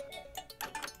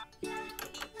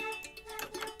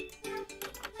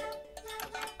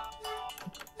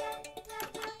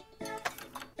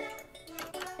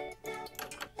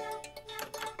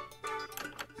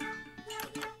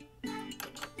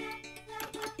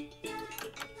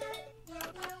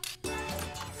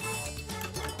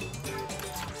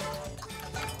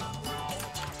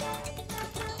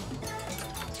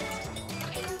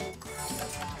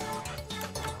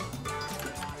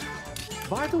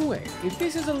 By the way, if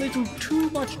this is a little too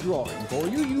much drawing for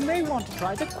you, you may want to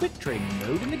try the quick training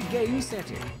mode in the game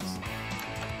settings.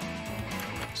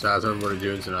 So how's everybody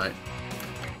doing tonight?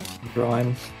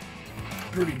 Drawing.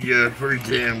 Pretty good, pretty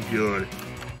damn good.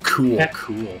 Cool,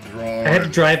 cool. Drawing. I had to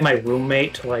drive my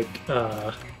roommate to like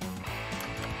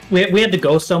we had to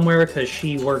go somewhere because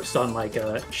she works on like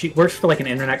she works for like an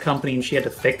internet company and she had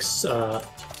to fix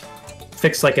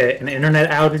like an internet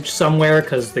outage somewhere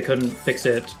because they couldn't fix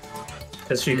it.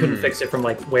 Because she couldn't fix it from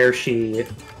like where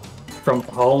from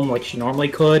home like she normally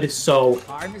could. So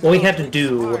what we had to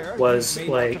do was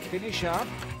like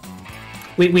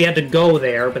we had to go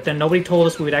there, but then nobody told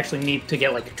us we would actually need to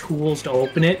get like tools to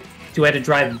open it. So we had to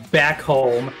drive back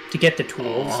home to get the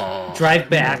tools, drive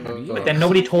back, but then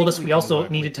nobody told us we also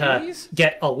needed to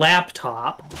get a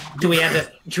laptop. So we had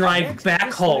to drive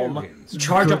back home,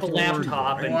 charge up a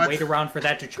laptop, and wait around for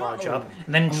that to charge up,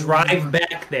 and then drive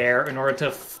back there in order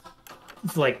to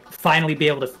like finally be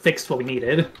able to fix what we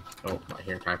needed. Oh, I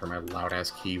hear time for my loud ass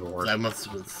keyboard. That must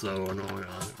have been so annoying.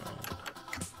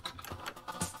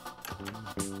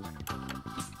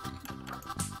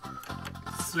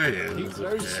 Keep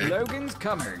those slogans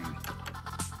coming.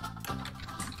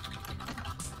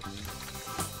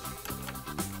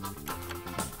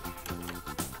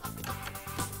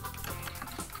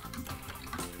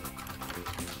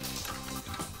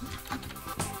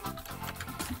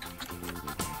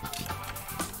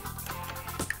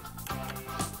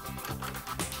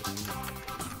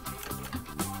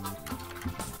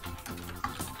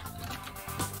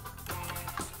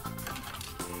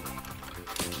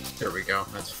 There we go.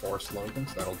 That's 4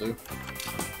 slogans. That'll do.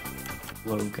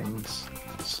 Slogans.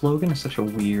 Slogan is such a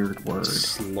weird word.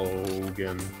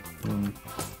 Slogan.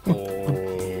 Oh,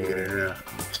 yeah.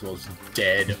 It's the most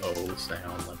dead O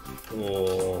sound. Like,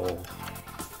 oh.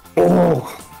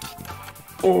 Oh!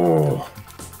 Oh!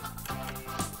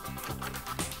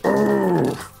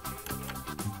 Oh!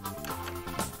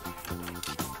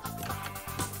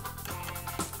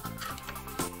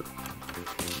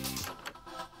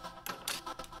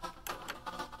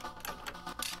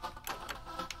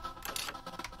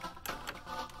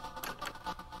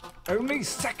 Only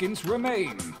seconds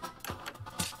remain.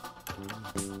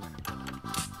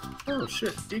 Oh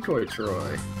shit, Decoy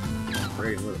Troy.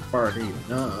 Ready for the party.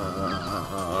 9.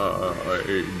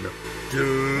 Hey,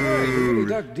 you really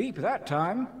dug deep that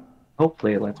time.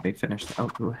 Hopefully it lets me finish the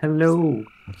outro. Hello!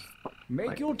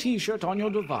 Make your t-shirt on your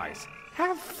device.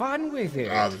 Have fun with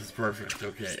it. Ah, this is perfect.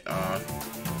 Okay,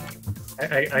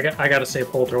 I gotta say,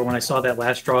 Polter, when I saw that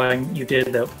last drawing you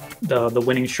did, the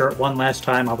winning shirt one last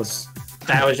time, I was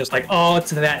just like, oh,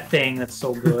 it's that thing that's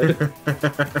so good.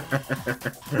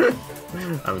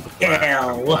 I'm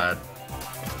glad.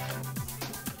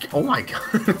 Oh my god.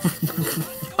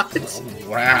 What? Oh,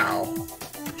 wow.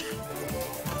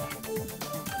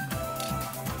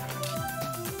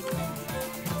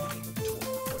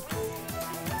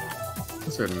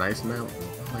 Those are a nice mountain.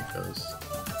 I like those.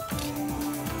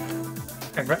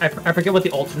 I forget what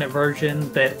the alternate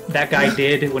version that guy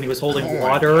did when he was holding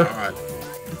water.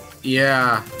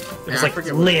 Yeah. It was like,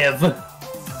 live. I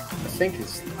think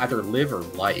it's either live or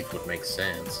life would make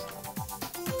sense.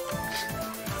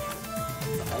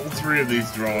 All 3 of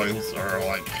these drawings are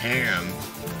like hands.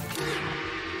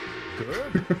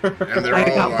 Good. And they're I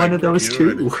all, got like, one of those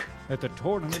good. too. Let the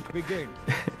tournament begin.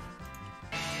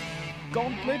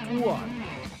 Gauntlet 1.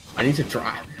 I need to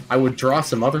draw. I would draw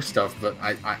some other stuff, but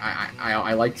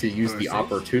I like to use the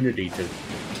opportunity to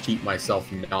keep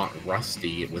myself not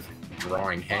rusty with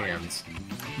drawing hands.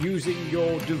 Using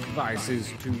your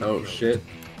devices to... Oh shit.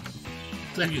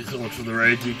 Thank you so much for the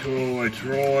raid, T.K.O.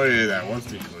 Troy. That was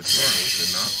T.K.O. Troy, was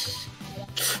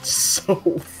it not? So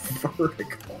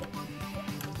vertical.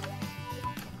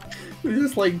 It's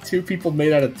just like 2 people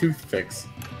made out of toothpicks.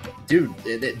 Dude,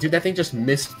 that thing just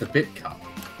missed the bit cup.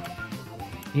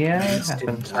 Yeah, it Missed it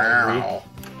happened. entirely. Wow.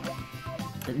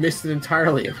 I missed it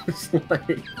entirely. It was like...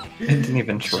 I didn't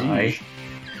even try.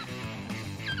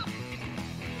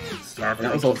 Star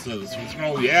That was Crunches.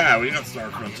 Oh yeah, we got Star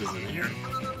Crunches in here.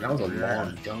 That was a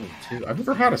long go, too. I've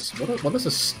never had a... What is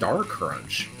a Star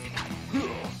Crunch?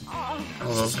 Oh,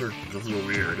 those are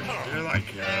weird. They're like,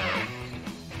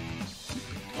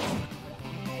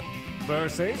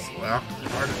 Versus well, they're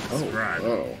hard to describe.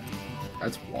 Oh,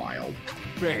 that's wild.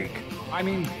 break. I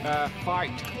mean,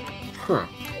 fight. Huh.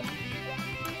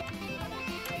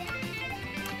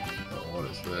 Oh, what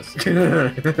is this?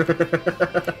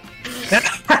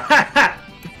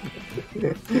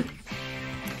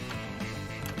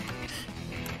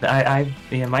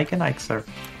 Yeah, Mike and Ike's are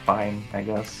fine, I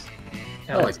guess.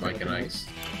 I like Mike and Ike's.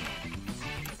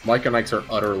 Mike and Ike's are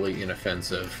utterly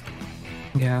inoffensive.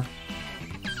 Yeah.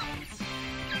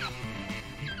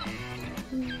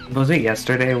 Was it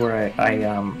yesterday where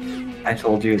I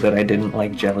told you that I didn't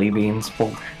like jelly beans?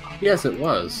 Well, Yes, it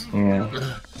was.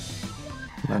 yeah.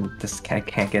 I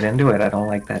can't get into it. I don't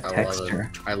like that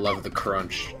texture. I love the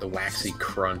crunch, the waxy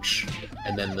crunch,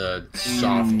 and then the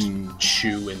soft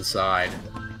chew inside.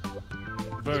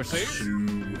 Versus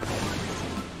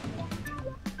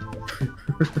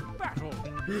battle.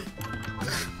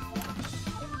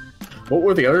 What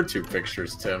were the other two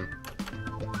pictures, Tim?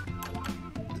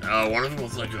 One of them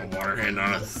was like a water hand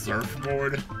on a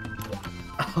surfboard.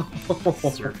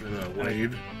 Surfing a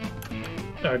wave.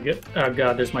 Oh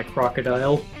god, there's my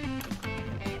crocodile.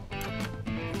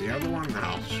 The other one?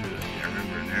 Oh, shoot. I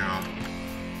remember it now.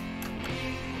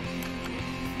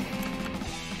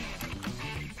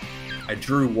 I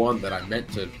drew one that I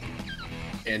meant to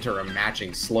enter a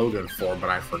matching slogan for, but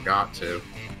I forgot to.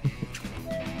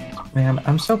 Man,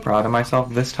 I'm so proud of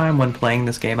myself. This time when playing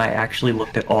this game, I actually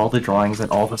looked at all the drawings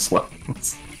and all the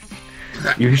slogans.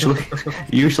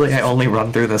 Usually I only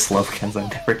run through the slogans. I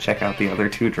never check out the other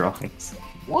two drawings.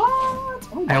 What?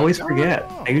 Oh I always God. forget.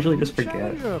 I usually just forget.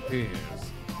 Challenger appears.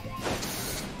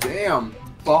 Damn,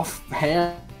 buff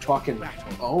hand fucking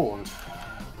owned.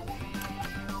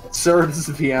 Sir, this is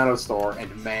a piano store,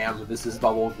 and ma'am, this is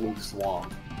Bubble Glue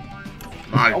Swamp.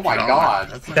 Oh my God.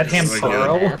 That's That ham really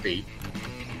pearl? good. Happy.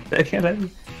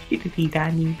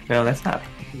 No, that's not.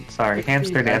 Sorry,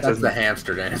 hamster dance That's is the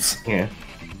hamster dance. Yeah,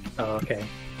 Oh, okay.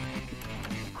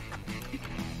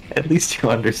 at least you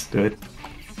understood.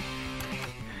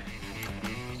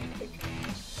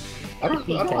 I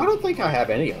don't think I have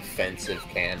any offensive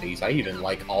candies. I even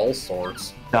like all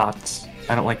sorts. Dots.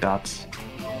 I don't like dots.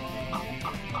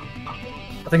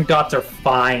 I think dots are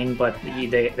fine, but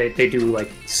they do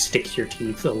like stick to your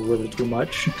teeth a little too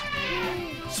much.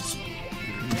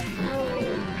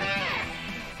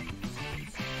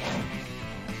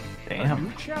 A Damn.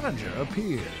 new challenger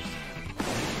appears.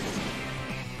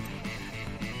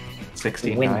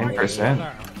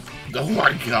 69%. Oh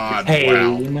my god. Wow.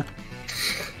 Pain.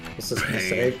 This is gonna Pain.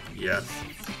 say. Yes.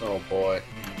 Oh boy.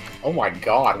 Oh my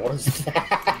God, what is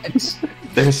that?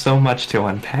 There's so much to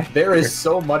unpack. There is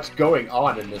so much going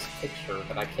on in this picture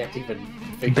that I can't even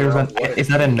figure There's out what is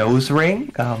that a nose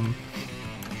ring?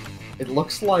 It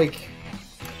looks like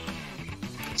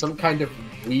some kind of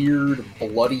weird,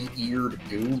 bloody-eared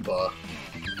Goomba.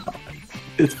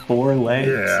 It's 4 legs.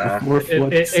 Yeah. 4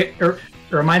 foot. It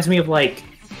reminds me of like.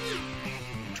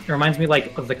 It reminds me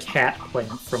like of the cat plant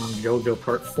from JoJo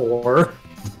Part 4.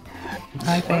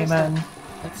 Hi, Payman.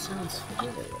 That sounds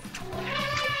familiar.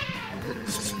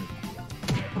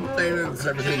 Hey, that's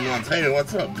everything you want. Hey,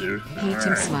 what's up, dude? Peach and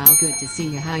Alright. Swell, good to see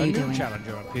you. How A you new doing?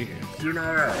 challenger appears. Doing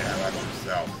alright. How about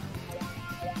yourself?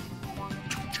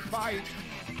 Fight.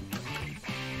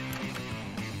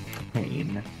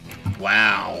 Pain.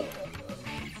 Wow.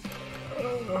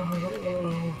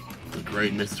 The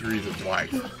great mysteries of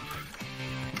life.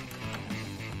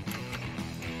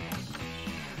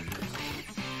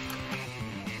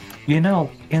 You know,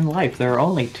 in life, there are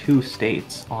only 2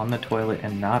 states, on the toilet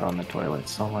and not on the toilet,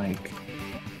 so like...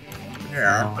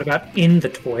 Yeah. What about in the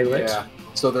toilet? Yeah.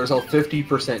 So there's a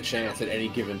 50% chance at any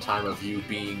given time of you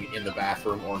being in the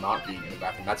bathroom or not being in the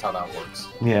bathroom. That's how that works.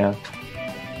 Yeah.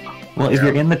 Well, if Yeah.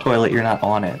 you're in the toilet, you're not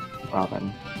on it,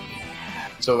 Robin.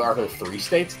 So are there 3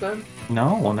 states then?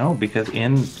 No, because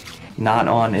not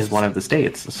on is one of the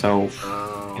states, so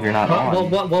if you're not on,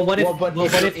 What if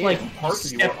in like parts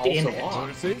of you are stepped in also it? on.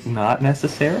 Versus not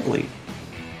necessarily.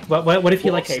 What if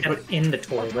you like Okay, stepped in the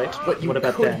toilet? But you What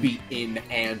about could then? be in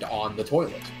and on the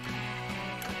toilet.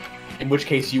 In which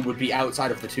case you would be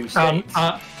outside of the 2 Oh states.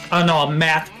 no, a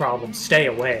math problem. Stay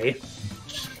away.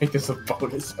 Make this a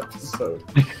bonus episode.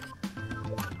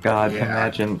 God, Yeah.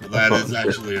 imagine. That is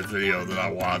actually a video that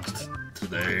I watched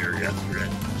today or yesterday.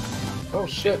 Oh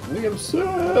shit, Liam Six!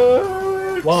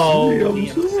 Whoa,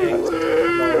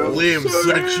 Liam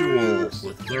Sexual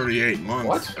with 38 months.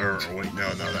 What? Or wait, no,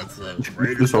 that's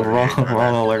There's a wrong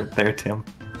alert there, Tim.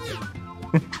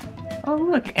 Oh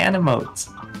look, Animotes.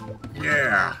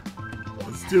 Yeah,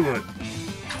 let's do it.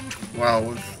 Wow, I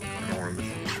don't want to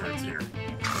miss any shirts here.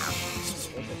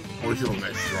 Always feel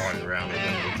nice drawing around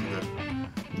it.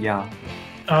 Yeah.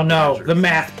 Oh no, the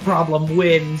math problem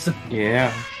wins.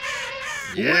 Yeah.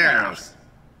 Yes.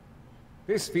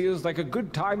 This feels like a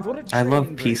good time for a I love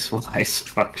train peaceful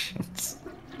instructions.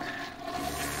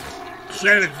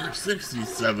 Shannon for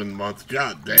 67 months.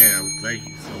 God damn. Thank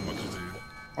you so much, dude.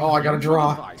 Oh, I gotta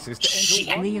draw.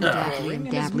 Liam dab, Liam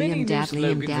dab, Liam dab,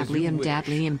 Liam dab, Liam dab,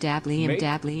 Liam dab, Liam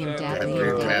dab, Liam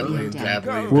dab, Liam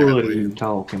dab, What are you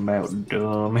talking about,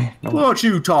 dummy? No, What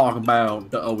you talking about?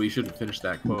 Oh, we shouldn't finish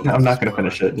that quote. I'm not gonna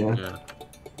finish it, yeah.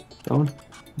 Don't.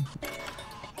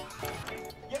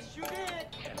 Yes, you did.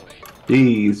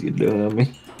 Jeez, you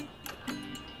dummy.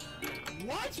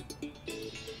 What?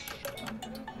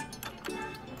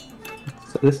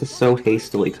 So this is so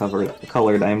hastily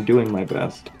colored, I'm doing my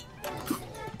best.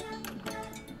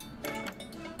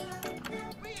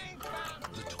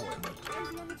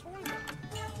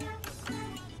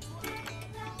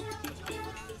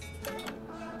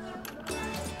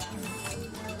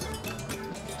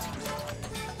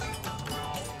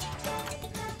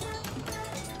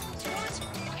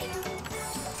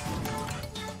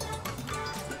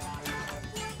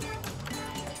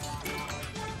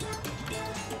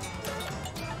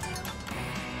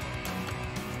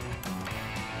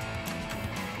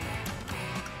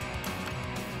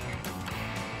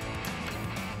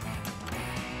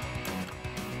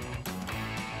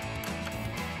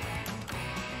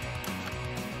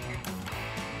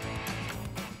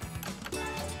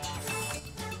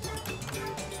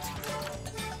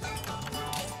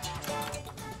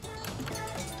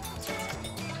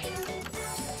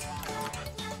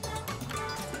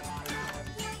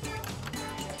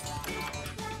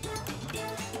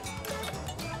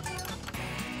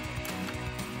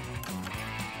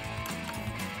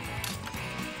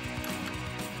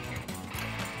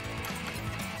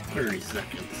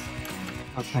 Seconds.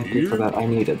 Oh, thank you for that. I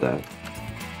needed that.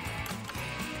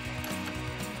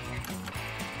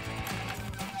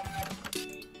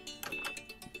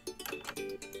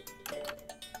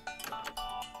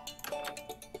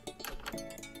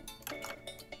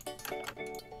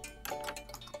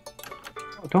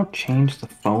 Oh, don't change the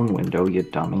phone window, you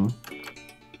dummy.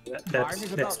 That's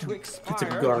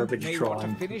a garbage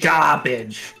drawing.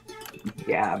 Garbage!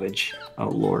 Garbage. Oh,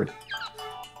 Lord.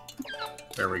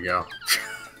 There we go.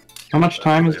 How much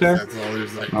time is there?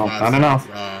 Oh, not enough.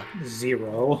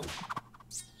 0.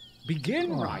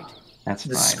 Begin right. That's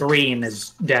the fine. screen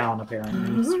is down,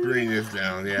 apparently. The screen is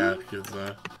down, yeah, because,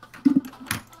 I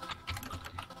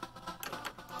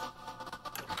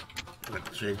have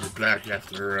to change it back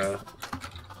after,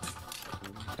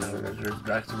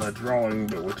 back to my drawing,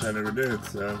 but which I never did,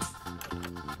 so.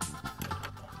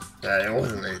 Yeah, it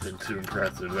wasn't anything too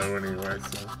impressive, though, anyway,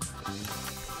 so.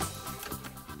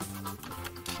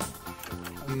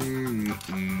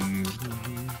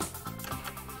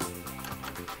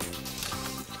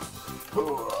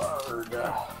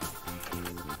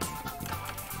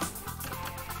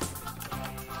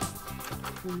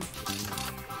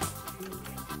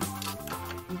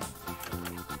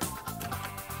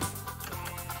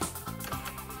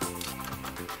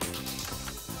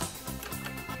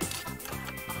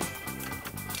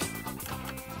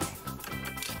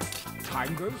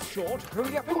 Time goes short.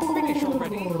 Hurry up and finish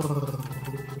already.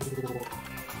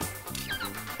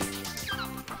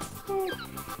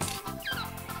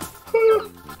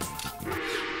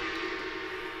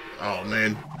 Oh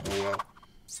man. Oh well.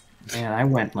 Man, I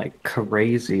went like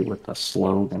crazy with the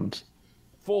slogans.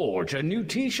 Forge a new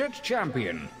t-shirt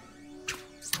champion.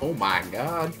 Oh my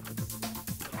god.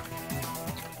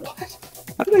 What?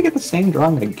 How did I get the same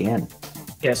drawing again?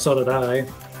 Yeah, so did I.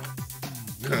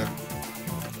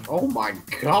 Oh my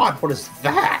god, what is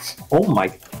that? Oh my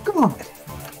god.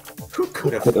 Who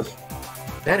could have?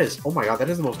 That is, oh my god, that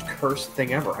is the most cursed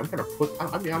thing ever. I'm gonna put,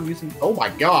 I'm using, oh my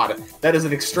god, that is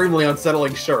an extremely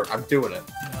unsettling shirt. I'm doing it.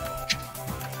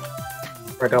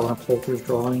 I don't want to pull through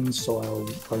drawings, so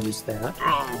I'll use that.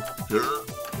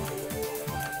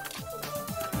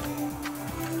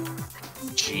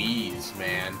 Jeez,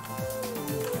 man.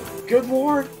 Good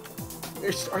lord.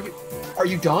 Are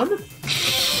you done?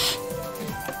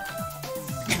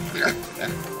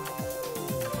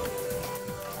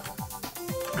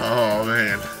 Oh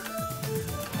man.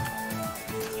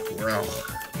 Well.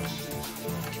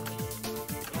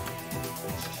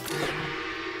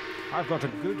 I've got a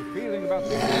good feeling about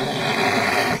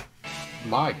this.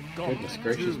 My goodness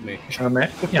gracious me. Oh man,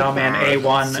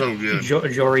 A1 So good.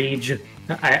 Jorij.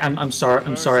 I'm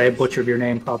sorry I butchered your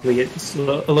name probably. It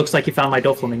looks like you found my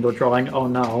Doflamingo drawing. Oh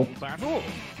no. That's all.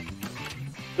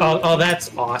 Oh,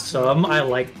 that's awesome. I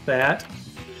like that.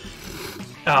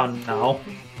 Oh no.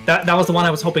 That was the one I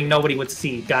was hoping nobody would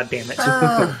see. God damn it.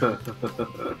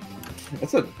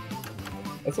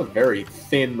 That's a very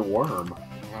thin worm.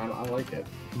 I like it.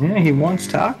 Yeah, he wants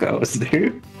tacos,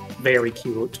 dude. Very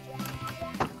cute.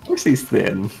 Of course he's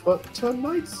thin. But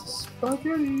tonight's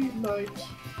spaghetti night.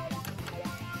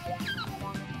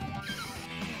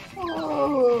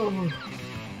 Oh.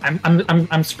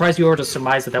 I'm surprised you were to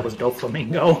surmise that was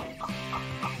Doflamingo.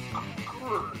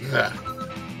 Yeah.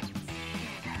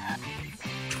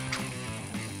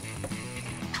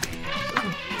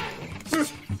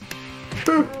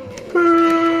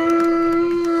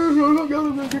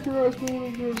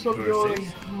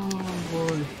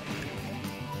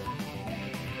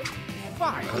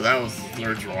 Fine. Oh, that was the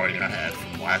third drawing I had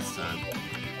from last time.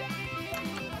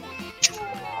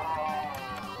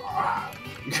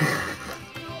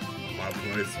 My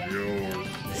place is yours.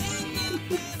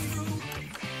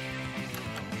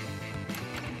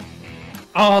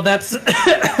 Oh, that's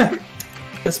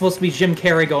that's supposed to be Jim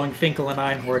Carrey going Finkel and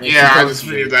Einhorn. Yeah, I just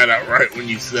figured that out right when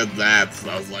you said that, so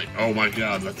I was like, oh my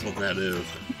god, that's what that is.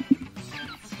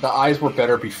 The eyes were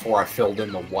better before I filled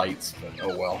in the whites, but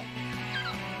oh well.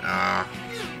 Ah.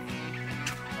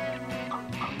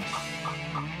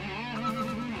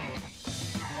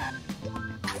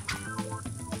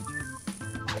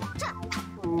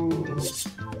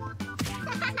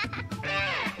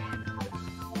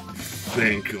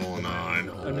 Finkel and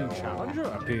Einhorn. A new challenger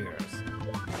appears.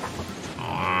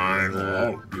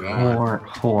 Oh god.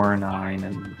 Four, 9,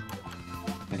 and...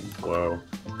 Whoa.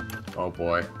 Oh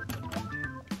boy.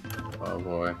 Oh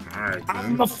boy. Alright I'm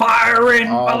then. the firing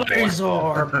Oh, boy.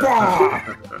 laser!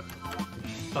 Bah!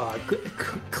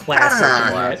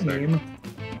 Classic Classic. meme.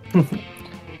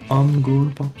 I'm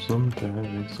gonna pop some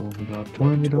tags, only got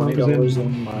 $20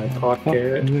 in my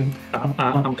pocket.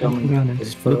 I'm coming.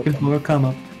 Looking for a come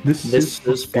up. This is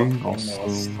fucking fucking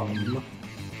awesome.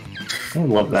 I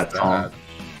love that song.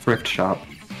 Thrift shop.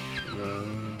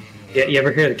 Yeah, you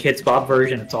ever hear the Kids Bob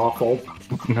version? It's awful.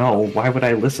 No, why would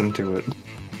I listen to it?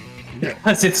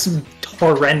 Because it's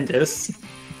horrendous.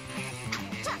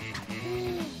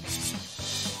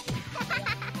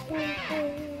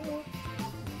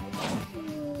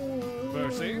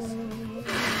 Versus.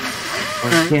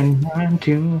 Working 9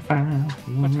 to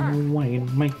 5, way to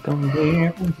make them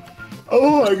weird.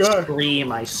 Oh my god.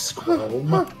 Scream, I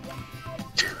scroll.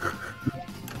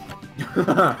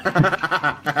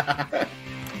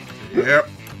 Yep.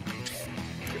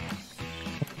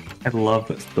 I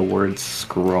love the word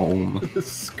scrome.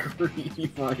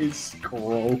 Scream, I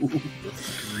scroll.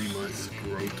 Scream my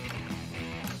scrote.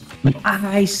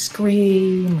 I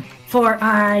scream for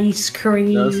ice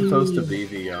cream. That was supposed to be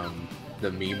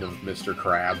the meme of Mr.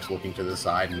 Krabs looking to the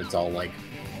side, and it's all like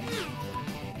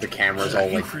the camera's all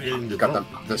like got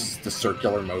the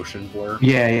circular motion blur.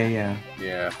 Yeah.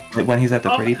 Yeah, Like when he's at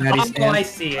the pretty patty stand. Oh, I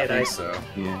see I it. think so.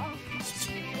 Yeah.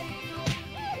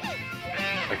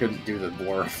 I couldn't do the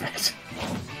blur effect.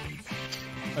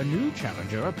 A new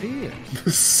challenger appears.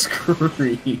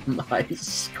 Scream, I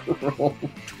scroll.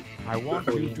 I want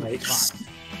you to Nice.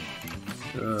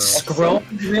 fight. Scroll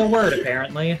is a real word,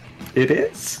 apparently. It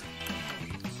is?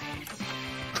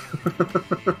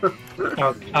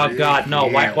 Oh god, no.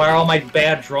 Why are all my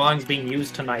bad drawings being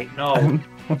used tonight? No.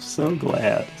 I'm so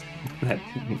glad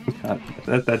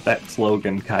that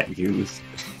slogan got used.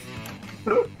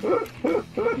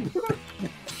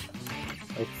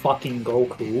 Like fucking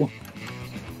Goku.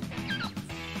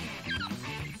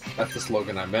 That's the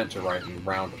slogan I meant to write in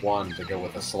round 1 to go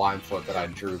with a slime foot that I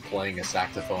drew playing a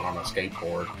saxophone on a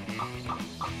skateboard.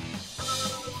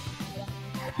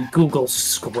 Google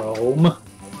Scrome.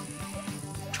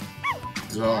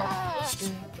 Duh.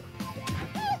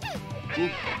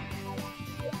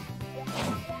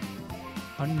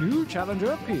 A new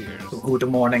challenger appears. Good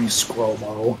morning,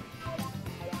 Scromo.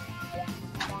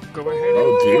 Go ahead.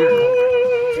 Oh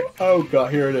dear. Oh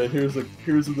god, here it is.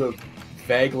 Here's the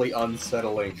vaguely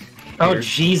unsettling. Oh Here's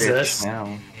Jesus! bitch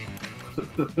now.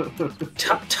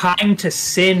 Time to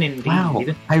sin, indeed. Wow,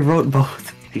 I wrote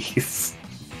both of these.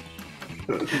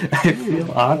 I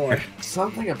feel awkward.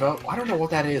 Something about I don't know what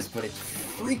that is, but it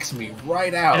freaks me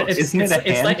right out. It's Isn't it a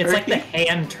like hand the turkey?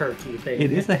 hand turkey thing.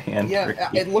 It is a hand Yeah,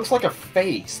 turkey. it looks like a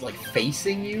face, like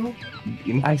facing you.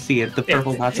 I see it. The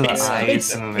purple dots of the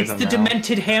eyes, and then It's there's the a mouth.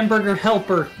 demented hamburger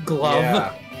helper glove.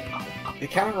 Yeah. It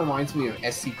kind of reminds me of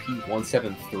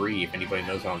SCP-173, if anybody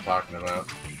knows what I'm talking about.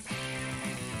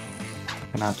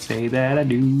 Cannot say that I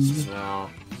do. No.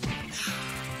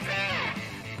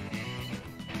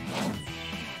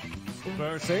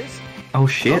 Versus. Oh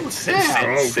shit! Oh,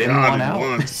 Sin God, one out.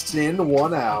 one. Sin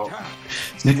one out.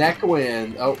 Neck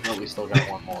win. Oh, no, we still got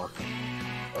one more.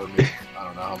 Or maybe, I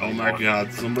don't know how Oh many my more.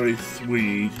 god, somebody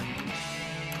sweet.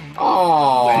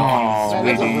 Oh, Thank you,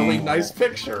 that's a sweetie. really nice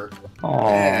picture. Oh,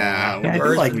 Yeah, I do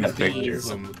birds like and that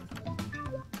bees. picture.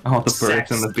 Oh, the birds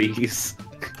Sex. and the bees.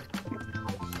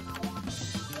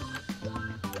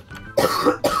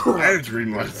 I had a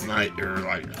dream last night, or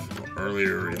like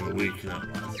earlier in the week, not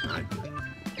last night.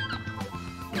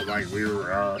 But like we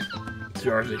were,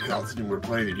 TRC Constantine, we were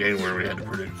playing a game where we had to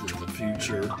predict the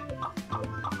future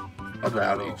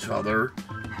about each other.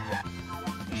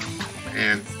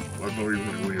 And we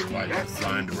were like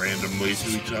assigned randomly to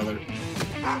each other.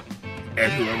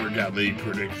 And whoever got me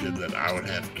predicted that I would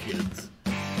have kids.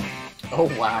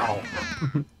 Oh, wow.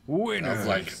 Winners. I was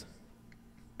like,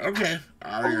 okay,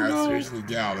 I seriously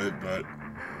doubt it, but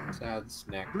Sad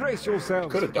snack. Brace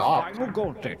yourselves Could for the adopt. final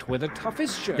gauntlet with the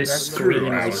toughest shirt. This That's true,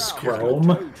 screen I is was Chrome.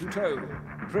 Toe-to-toe.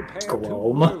 Prepare to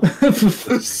Chrome. blow.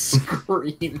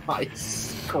 Scream my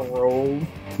scroll.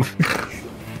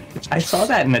 I saw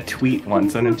that in a tweet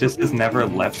once, and it just has never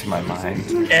left my mind.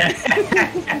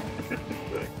 It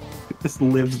just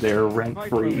lives there rent Fight,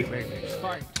 free. babies,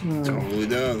 fight. totally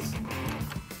does.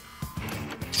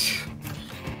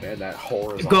 Man, that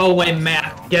horizontal. Go away,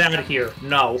 Matt. Get out of here.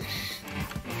 No.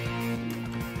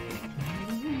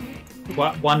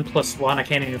 What? 1 plus 1? I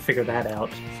can't even figure that out.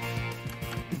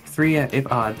 3 if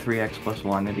odd, 3x plus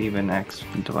 1, and even x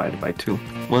divided by 2.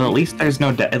 Well, at least there's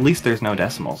no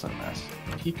decimals in this.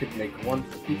 He could make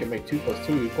 2 plus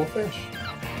 2 equal fish.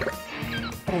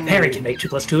 Harry can make 2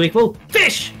 plus 2 equal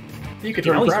fish! He could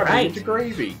You know turn he's gravity right. into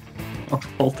gravy. Oh,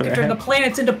 Walter, I Turn the have,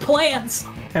 planets into plants!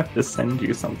 have to send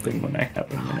you something when I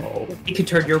have a minute. He can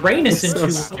turn Uranus It's so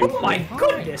into... stupid. Oh my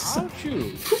goodness! Aren't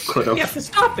you? We have to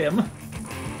stop him!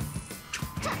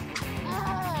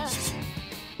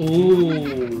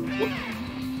 Ooh.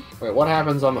 Wait, what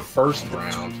happens on the first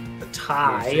round? A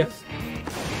tie.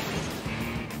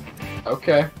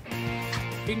 Okay.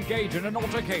 Engage in an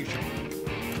altercation.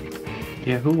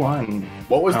 Yeah, who won?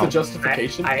 What was Oh. the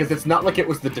justification? I- Because it's not like it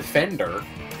was the defender.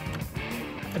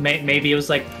 Maybe it was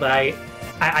like... I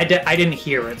didn't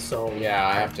hear it, so... Yeah,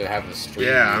 I have to have the stream.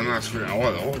 Yeah, I'm not sure. I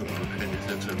wasn't paying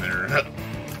attention there. I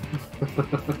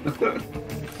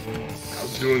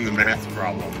was doing the math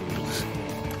problem.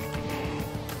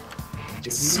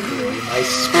 Nice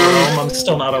scroll. I'm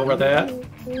still not over that.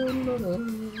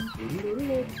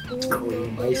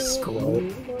 Nice scroll.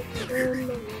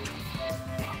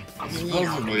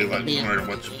 Supposedly, like, no matter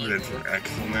what you put in for X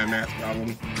on that math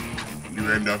problem,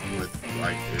 you end up with,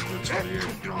 like, eventually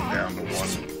it going down to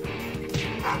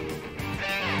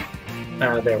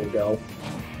 1. There we go.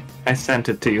 I sent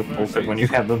it to you, Walter, when you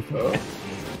have them.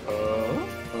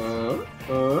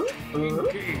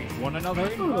 Engage one another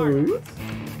in violence.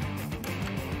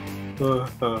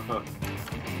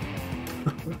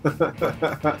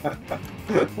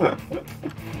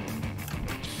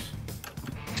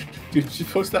 Dude, you should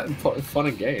post that in Fun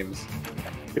and Games.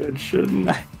 Good, shouldn't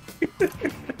I?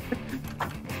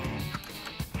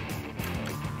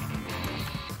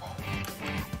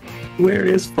 Where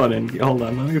is fun and hold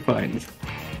on, let me find it.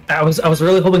 I was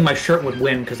really hoping my shirt would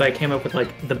win because I came up with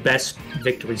like the best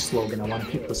victory slogan. I wanted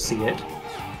people to see it.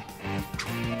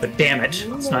 But damn it,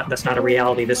 that's not a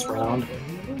reality this round.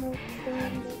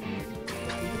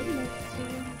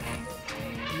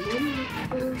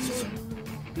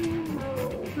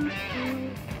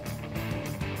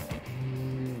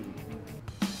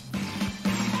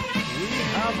 We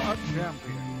have a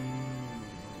champion.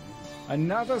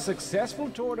 Another successful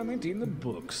tournament in the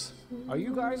books. Are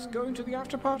you guys going to the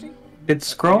after party? Did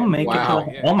Scrum make Wow.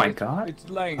 it to... Oh my god. It's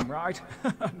lame, right?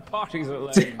 Parties are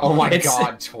lame. Oh my It's-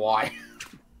 god, Twy.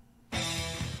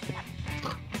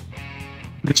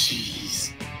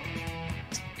 Jeez.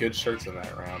 Good shirts in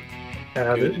that round.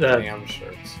 Good damn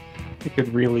shirts. I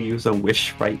could really use a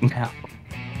wish right now.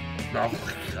 Oh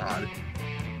my god.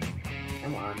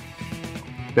 Come on.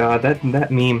 God,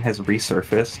 that meme has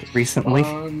resurfaced recently.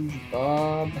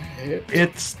 SpongeBob hit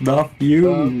It's the the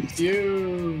fuse.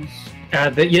 fuse. You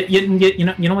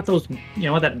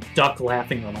know what that duck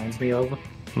laughing reminds me of?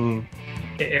 Hmm.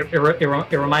 It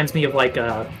reminds me of like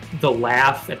the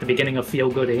laugh at the beginning of Feel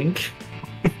Good Inc.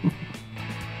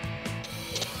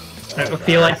 I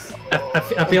feel like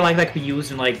that could be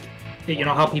used in like, you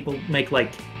know how people make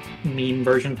like meme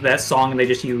versions of that song and they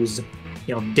just use,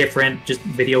 you know, different just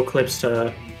video clips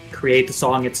to create the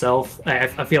song itself. I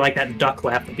feel like that duck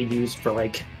laugh would be used for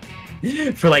like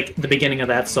the beginning of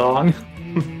that song.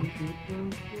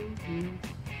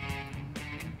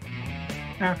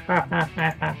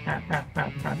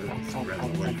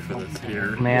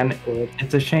 Man,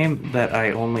 it's a shame that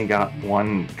I only got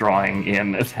one drawing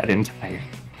in that entire.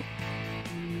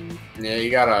 Yeah, you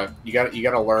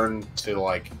gotta learn to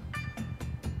like.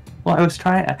 Well, I was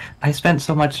trying. I spent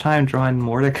so much time drawing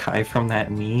Mordecai from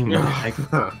that meme.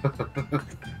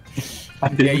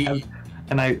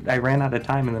 And I ran out of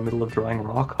time in the middle of drawing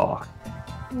Rockhawk.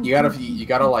 You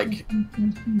gotta like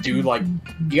do like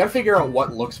you gotta figure out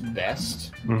what looks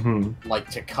best, like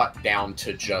to cut down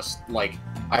to just like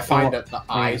I find that the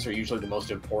eyes are usually the most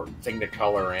important thing to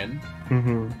color in.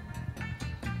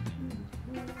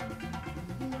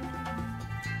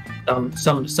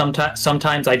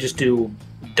 Sometimes I just do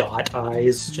dot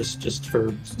eyes just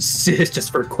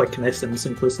for quickness and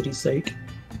simplicity's sake.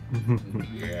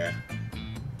 Yeah,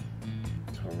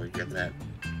 totally get that.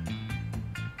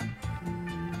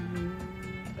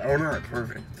 Oh no,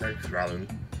 perfect. Thanks, Robin.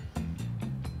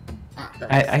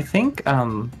 I think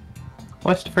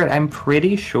what's the I'm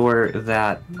pretty sure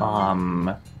that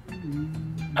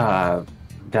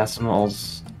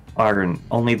decimals are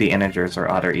only the integers are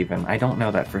odd or even. I don't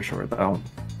know that for sure though.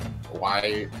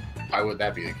 Why would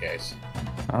that be the case?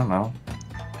 I don't know.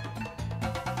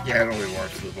 Yeah, it only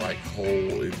works with like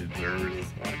whole integers.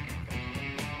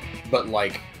 But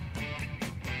like,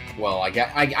 well,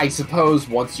 I suppose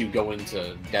once you go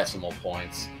into decimal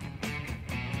points,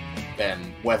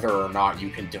 then whether or not you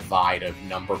can divide a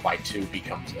number by 2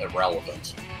 becomes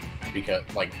irrelevant. Because,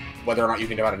 like, whether or not you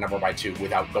can divide a number by 2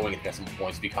 without going into decimal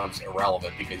points becomes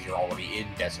irrelevant because you're already in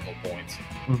decimal points.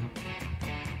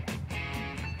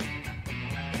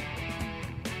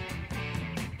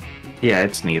 Yeah,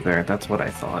 it's neither. That's what I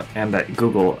thought. And that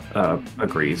Google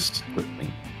agrees with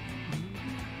me.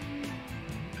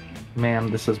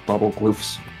 Man, this is Bubble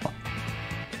Gloof's.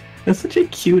 It's such a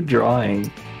cute drawing.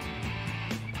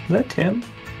 Is that Tim?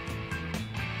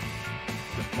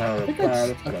 I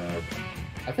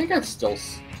think I'd still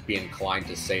be inclined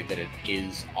to say that it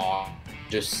is odd.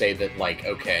 Just say that, like,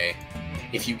 okay,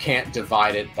 if you can't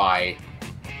divide it by...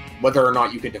 Whether or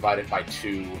not you could divide it by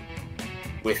 2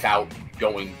 without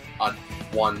going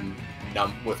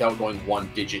without going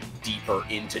one digit deeper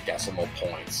into decimal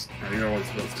points. I know it's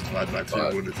supposed to divide by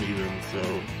 2 when it's even, so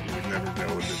you would never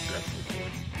go into decimal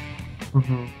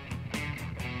points.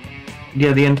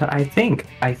 Yeah, I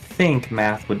think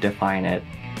math would define it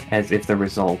as if the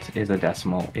result is a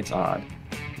decimal, it's odd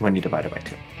when you divide it by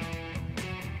 2.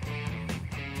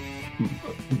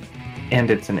 And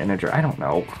it's an integer. I don't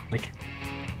know. Like,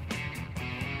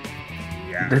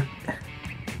 yeah.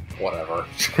 Whatever.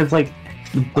 Because like,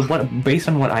 based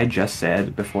on what I just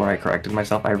said before I corrected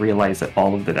myself, I realized that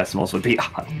all of the decimals would be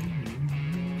odd.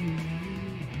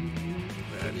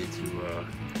 I need to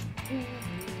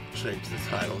change the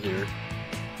title here.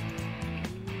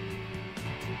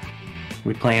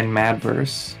 We playing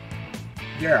Madverse?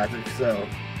 Yeah, I think so.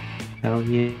 Hell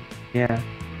yeah. Yeah.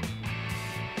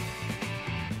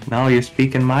 No, you're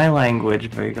speaking my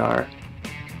language, Vagar.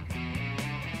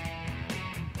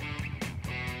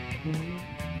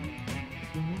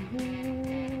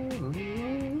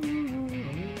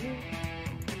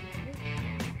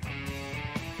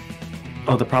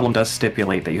 Oh, the problem does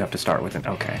stipulate that you have to start with an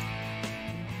okay.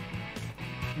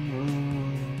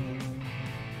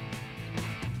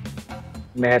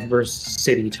 Mad vs.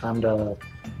 City, time to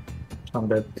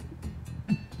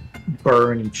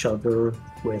burn each other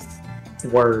with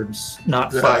words,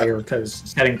 not fire, because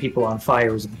setting people on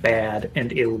fire is bad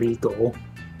and illegal.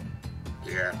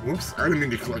 Yeah, whoops, I didn't mean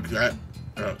to click that.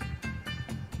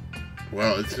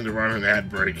 Well, it's gonna run an ad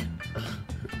break.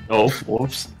 Oh,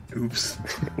 whoops. Oops.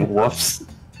 Whoops.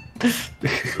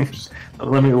 Oops.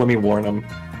 Let me warn him.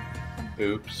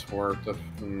 Oops, worth of...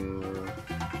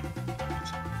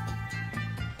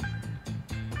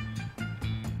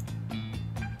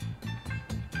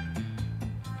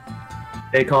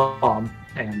 Stay calm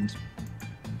and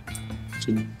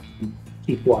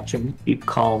keep watching. Keep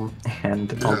calm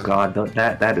and oh god,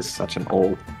 that is such an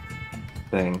old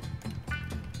thing.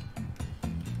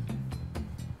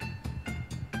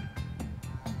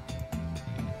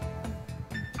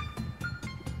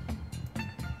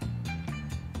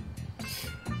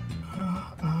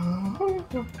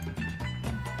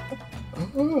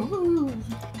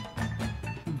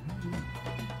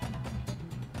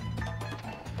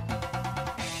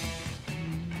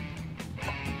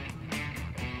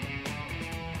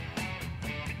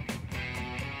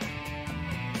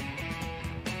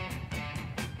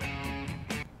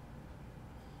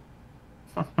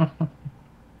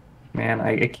 Man,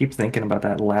 I keep thinking about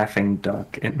that laughing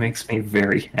duck. It makes me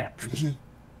very happy.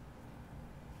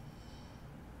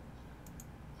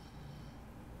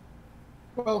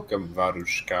 Welcome,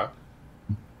 Varushka.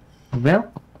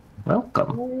 Well,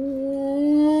 welcome.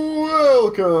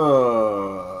 Welcome.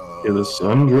 To the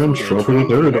sun-drenched tropical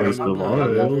paradise of I'm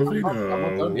not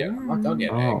done yet. I'm not done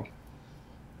yet, Oh. Egg.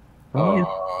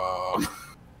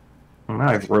 Well, now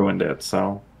I've ruined it,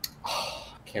 so...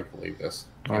 I can't believe this.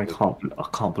 I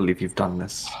can't believe you've done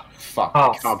this. Fuck,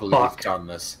 Oh, I can't believe fuck. you've done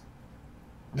this.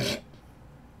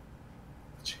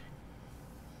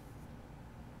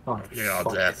 Oh, Yeah, fuck.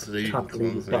 Audacity. Can't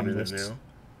believe Close you've done anything this. new.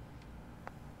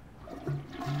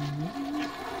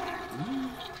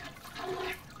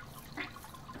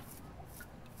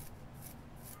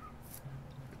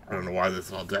 I don't know why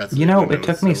this Audacity. You know, window it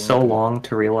took is me so long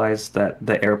to realize that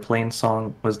the airplane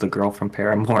song was the girl from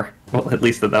Paramore. Well, at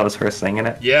least that was her singing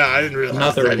it. Yeah, I didn't realize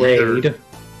Another that either. raid.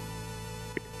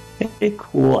 Hey,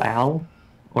 cool Al.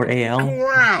 Or AL.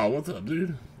 Wow, what's up,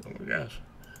 dude? Oh my gosh.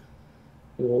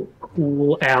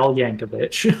 Cool Al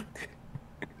Yankovic.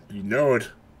 You know it.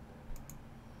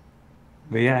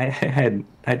 But yeah,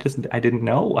 I didn't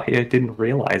know. I didn't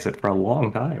realize it for a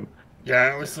long time. Yeah,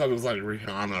 I always thought it was like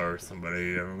Rihanna or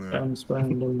somebody. I don't know. I'm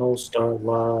spending most our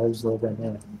lives living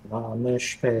in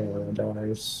Amish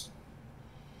paradise.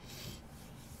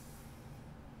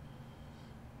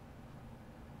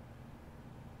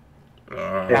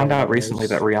 Found out recently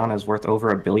that Rihanna is worth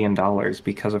over $1 billion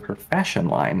because of her fashion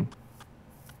line.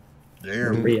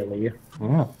 Damn. Really?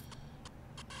 Yeah.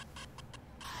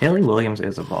 Haley Williams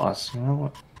is a boss. You know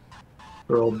what?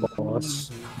 Girl boss.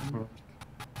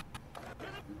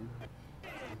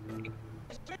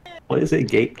 What is it?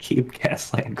 Gatekeep,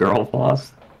 gaslight, girl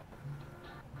boss?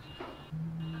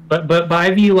 But I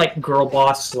view like girl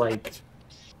boss like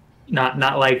not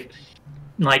like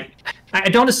I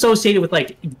don't associate it with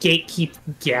like gatekeep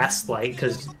gaslight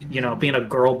because you know being a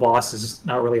girl boss is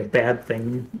not really a bad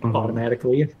thing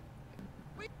automatically.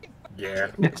 Yeah.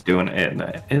 It's doing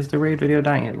it. Is the raid video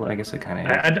dying? Well, I guess it kind of.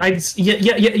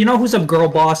 Yeah, you know who's a girl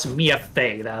boss? Mia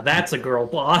Fey. Now that's a girl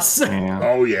boss. Yeah.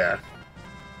 Oh yeah.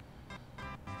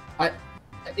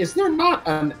 Is there not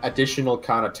an additional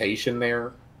connotation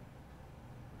there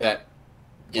that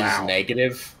is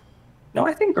negative? No,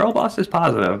 I think girl boss is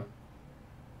positive.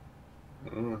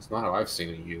 That's not how I've seen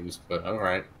it used, but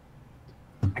alright.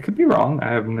 I could be wrong.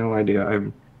 I have no idea.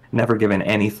 I've never given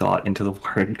any thought into the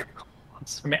word girl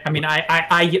boss. I mean,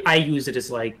 I use it as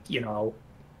like you know,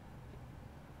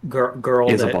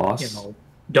 girl Is that a boss. you know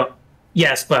don't.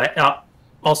 Yes, but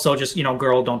also just you know,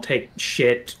 girl don't take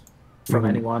shit from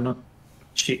anyone.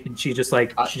 She just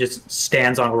like she just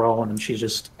stands on her own and she's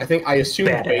just. I think I assumed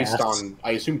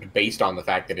badass. based on the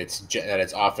fact that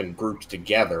it's often grouped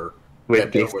together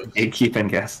With that gatekeep and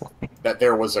gaslight. that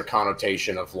there was a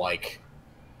connotation of like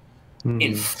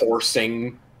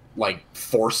enforcing, like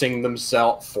forcing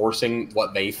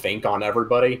what they think on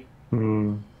everybody. I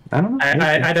don't know.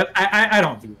 I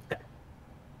don't view that.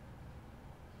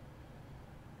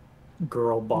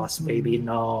 Girl boss baby,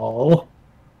 no.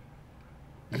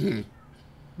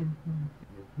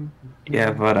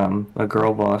 Yeah, but a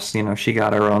girl boss, you know, she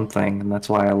got her own thing, and that's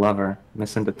why I love her.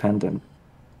 Miss Independent.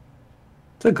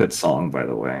 It's a good song, by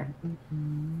the way.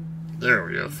 There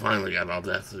we go. Finally got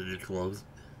Audacity to close.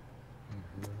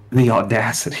 The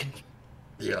audacity.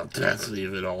 The audacity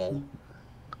of it all.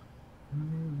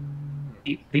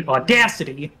 The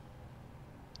audacity.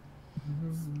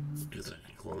 Guess I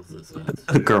can close this.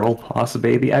 A girl boss,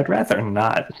 baby. I'd rather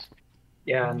not.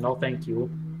 Yeah, no, thank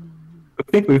you. I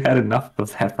think we've had enough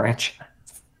of that franchise.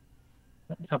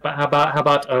 How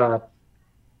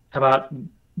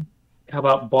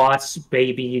about boss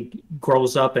baby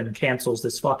grows up and cancels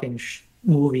this fucking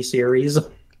movie series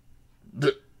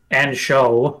and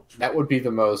show? That would be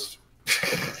the most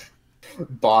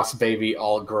boss baby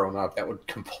all grown up. That would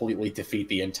completely defeat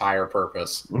the entire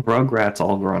purpose. Rugrats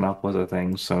all grown up was a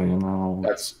thing, so you know.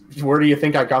 That's where do you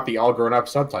think I got the all grown up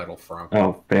subtitle from?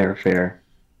 Oh, fair.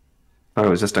 Thought it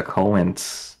was just a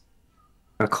coincidence.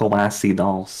 A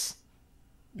coincidence.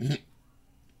 A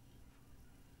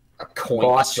coin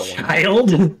Boss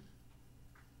child.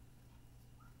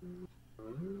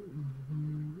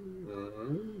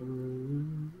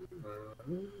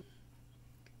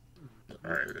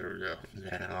 Alright, there we go.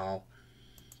 Now.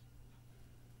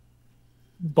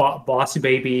 Boss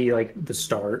baby, like the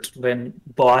start, then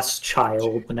boss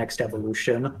child, the next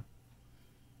evolution,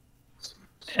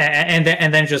 and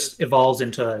then just evolves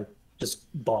into just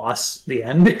boss, the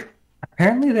end.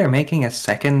 Apparently, they're making a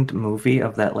second movie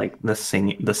of that, like the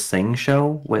Sing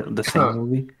show with the Sing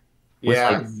movie.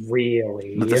 Yeah. Like,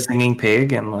 really? with the singing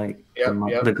pig and like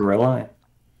the gorilla.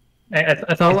 I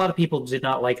thought a lot of people did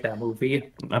not like that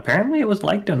movie. Apparently, it was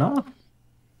liked enough.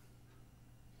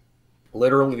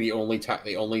 Literally, the only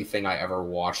thing I ever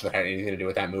watched that had anything to do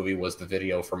with that movie was the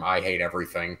video from I Hate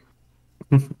Everything.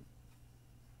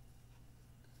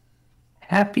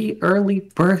 Happy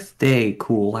early birthday,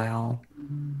 Cool Al.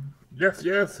 Yes,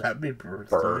 yes, happy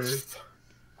birthday.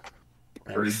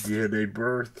 Happy day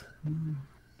birth.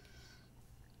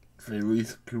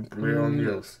 Feliz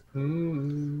cumpleaños.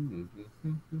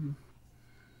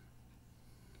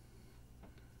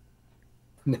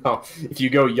 No, if you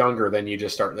go younger, then you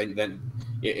just start. Then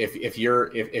if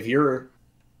you're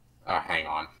hang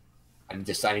on, I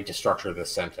need to structure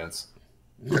this sentence.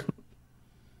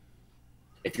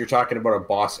 If you're talking about a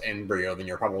boss embryo, then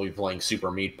you're probably playing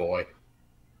Super Meat Boy.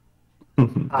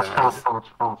 Nice.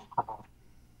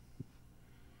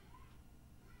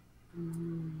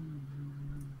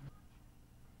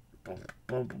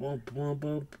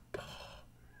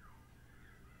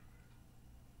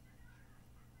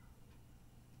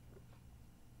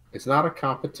 It's not a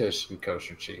competition,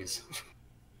 kosher cheese.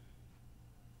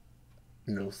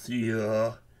 No, see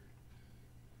ya.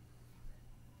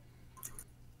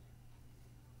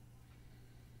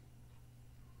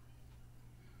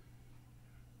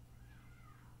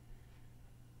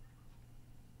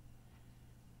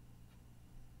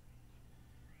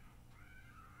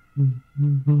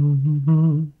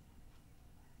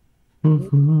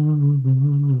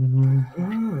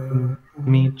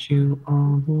 Meet you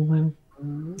all the way.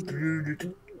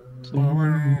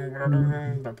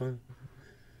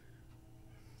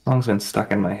 Song's been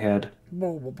stuck in my head.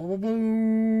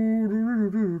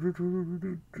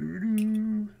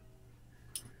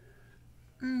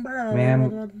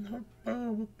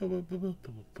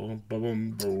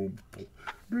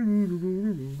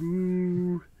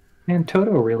 Man,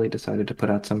 Toto really decided to put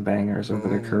out some bangers over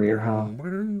their career, huh?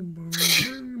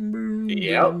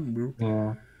 Yep.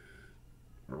 Yeah.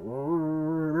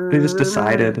 They just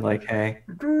decided, like, hey,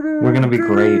 we're gonna be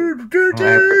great. I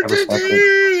respect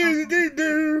it.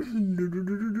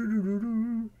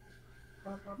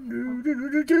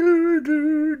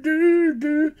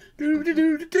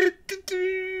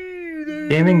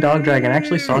 Gaming Dog Dragon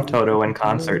actually saw Toto in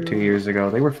concert 2 years ago.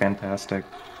 They were fantastic.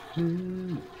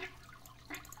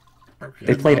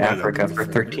 They played Africa for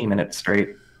 13 minutes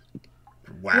straight.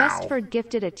 Wow. Westford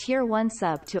gifted a tier 1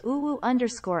 sub to uwu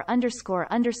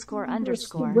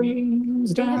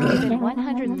 _______. They have given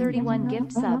 131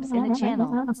 gift subs in the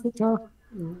channel.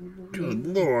 Good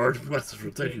lord,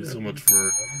 Westford, thank you so much for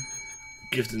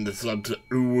gifting the sub to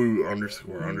uwu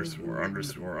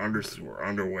 _____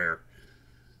 underwear.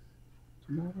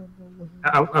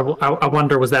 I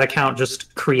wonder, was that account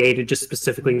just created just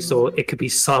specifically so it could be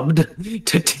subbed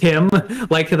to Tim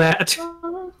like that?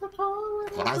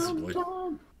 Possibly.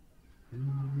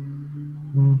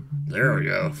 There we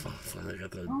go. Finally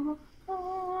got the...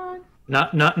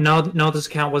 No, this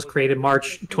account was created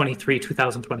March 23,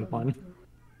 2021.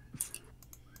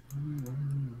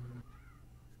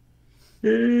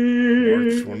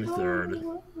 March 23rd.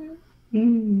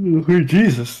 Oh,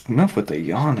 Jesus, enough with the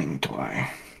yawning toy.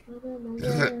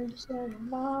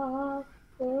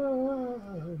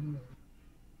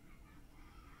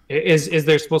 Is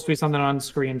there supposed to be something on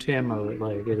screen, Tim, or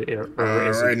like, is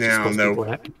right it now, supposed to be no.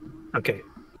 black? Okay.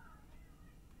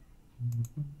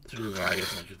 I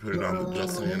guess I could put it on the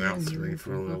just hanging out screen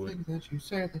for a little bit. That you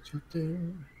said that you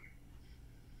did.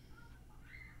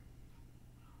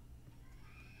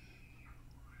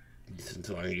 Just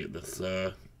until I can get this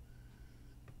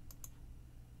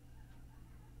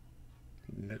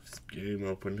next game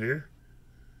open here.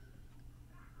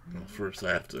 Well, first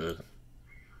I have to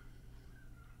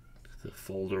get the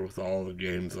folder with all the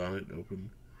games on it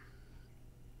open,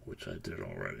 which I did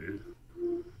already.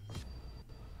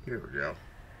 Here we go.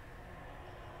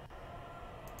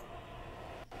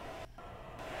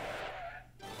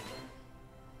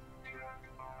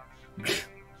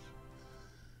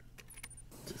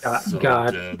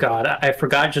 God, I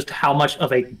forgot just how much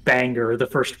of a banger the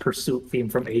first Pursuit theme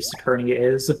from Ace Attorney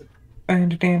is.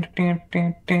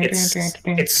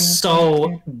 It's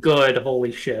so good,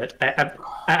 holy shit.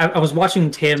 I was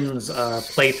watching Tim's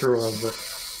playthrough of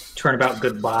Turnabout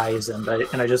Goodbyes, and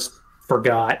I just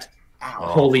forgot.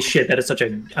 Holy shit, that is such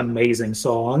an amazing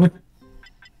song.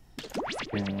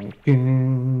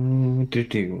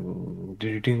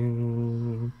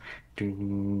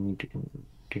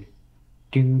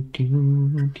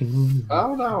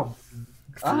 Oh no!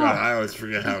 I always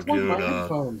forget how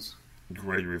good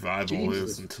Great Revival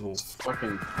is until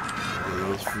fucking one of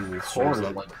those fools cord shows is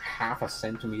up. like half a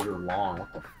centimeter long.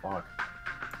 What the fuck?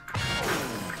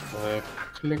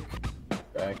 Click.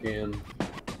 Back in.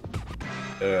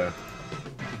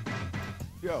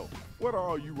 Yo, what are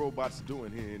all you robots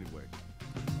doing here anyway?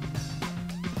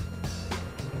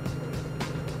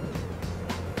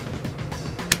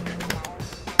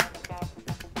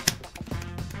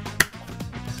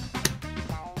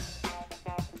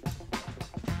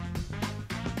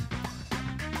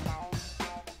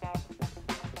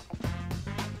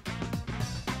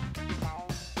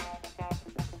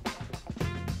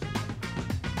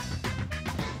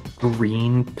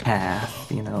 Green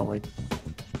Path, you know, like...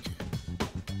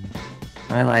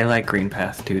 I like Green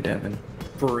Path too, Devin.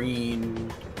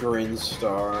 Green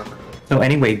Star. So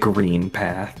anyway, Green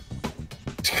Path.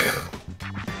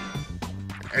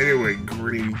 Anyway,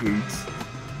 Green Boots.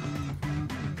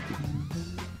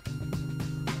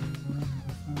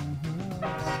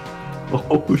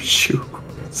 Oh,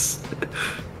 shoes.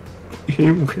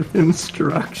 Game with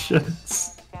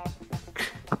instructions.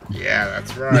 Yeah,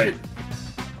 that's right.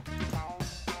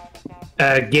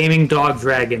 Gaming Dog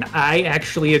Dragon. I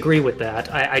actually agree with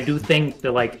that. I do think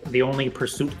that like the only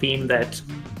pursuit theme that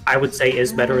I would say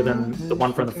is better than the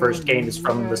one from the first game is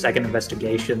from the second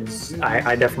Investigations.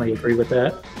 I definitely agree with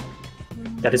that.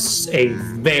 That is a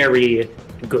very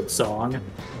good song.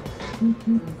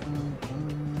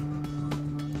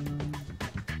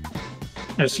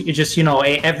 It's just, you know,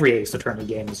 every Ace Attorney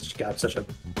game has just got such a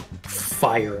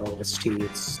fire OST.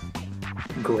 It's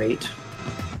great.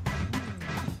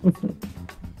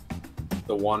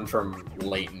 The one from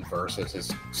Leighton Versus is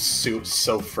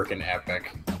so freaking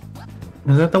epic.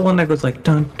 Is that the one that goes like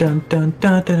dun dun dun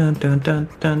dun dun dun dun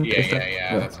dun?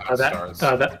 Yeah. That's how it starts.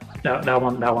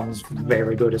 That one's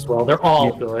very good as well. They're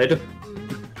all good.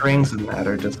 Strings in that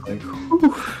are just like.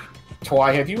 Whew.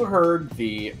 Twy, have you heard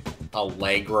the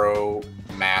Allegro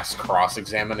mass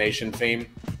cross-examination theme?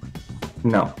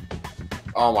 No.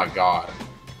 Oh my god.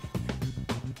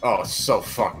 Oh, it's so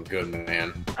fucking good,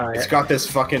 man. It's Yeah. got this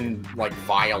fucking, like,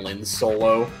 violin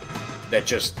solo that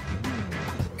just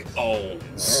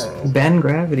owns. Ben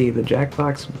Gravity, the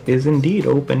Jackbox is indeed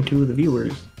open to the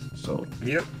viewers. So,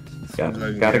 Yep.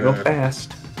 gotta go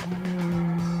fast.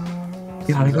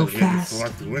 Gotta go fast.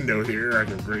 Select the window here. I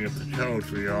can bring up the code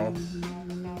for y'all.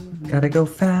 Gotta go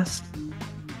fast.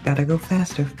 Gotta go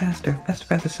faster, faster, faster,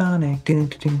 faster, Sonic. Dun,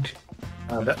 dun,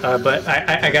 dun. But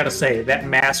I gotta say, that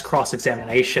mass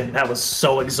cross-examination, that was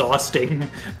so exhausting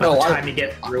by the time you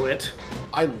get through it.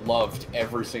 I loved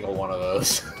every single one of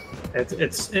those.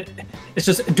 It's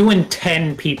just doing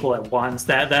 10 people at once.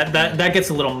 That gets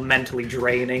a little mentally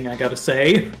draining, I gotta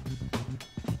say.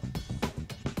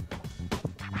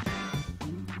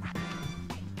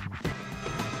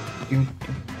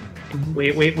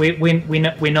 We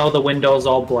know the window's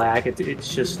all black.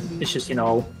 It's just you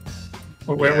know,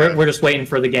 we're just waiting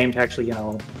for the game to actually, you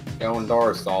know, Going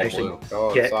doors, all blue.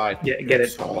 Go outside. Get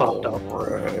it popped up.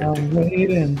 I'm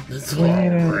waiting,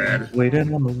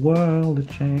 waiting on the world to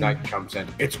change. Night comes in.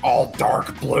 It's all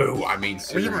dark blue. I mean,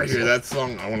 Every time I seriously. hear that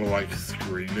song, I want to like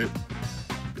scream it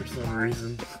for some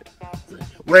reason.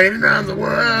 Waiting on the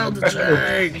world to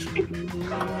change.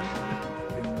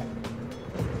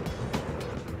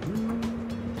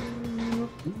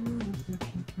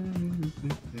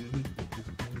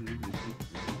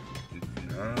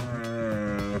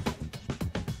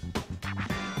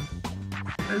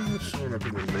 Why is it showing up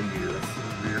in the menu? That's so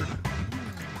weird.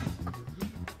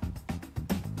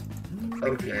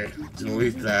 Okay,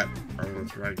 delete that. I'm gonna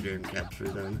try game capture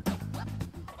then.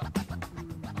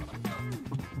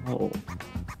 Oh.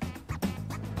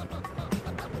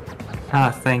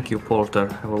 Ah, thank you, Porter.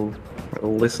 I will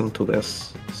listen to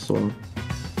this soon.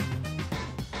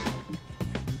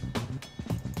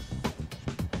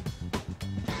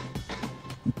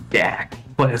 Yeah,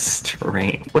 what a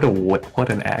strange, what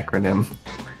an acronym.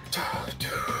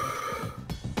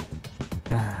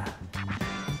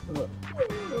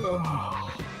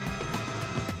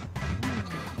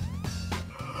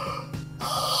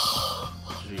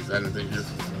 Jeez, I didn't think this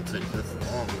was gonna take this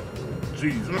long.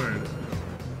 Jeez, man.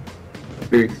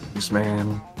 Jeez,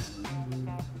 man.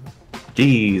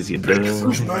 Jeez, you do.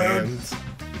 Man.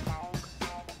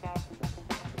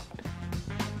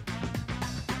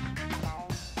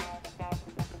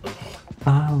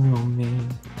 Follow me,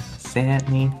 set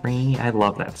me free. I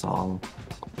love that song.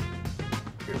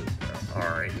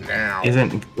 Alright, now.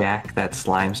 Isn't Yak that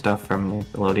slime stuff from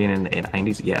Nickelodeon in the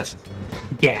 90s? Yes.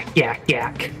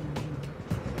 Yak.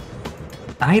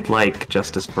 I'd like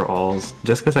Justice for Alls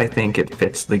just because I think it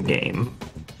fits the game.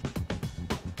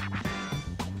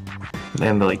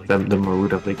 and like the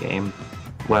mood of the game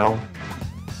well.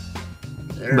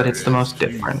 There But it's it the is. most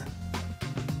different.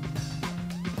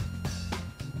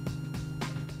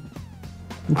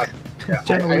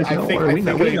 Generally, I don't think, worry, I we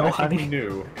know, think, we know, I think we honey.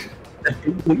 knew.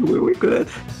 We're good.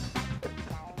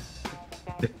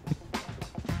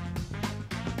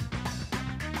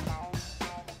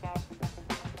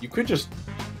 You could just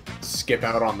skip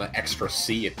out on the extra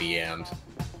C at the end.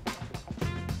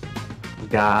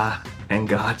 Ga and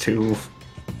Ga too.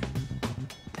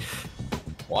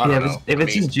 Well, I don't know. If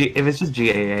it's just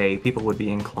GAA, people would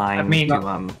be inclined I mean, to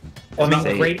Well, I mean,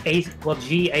 say- grade A, well,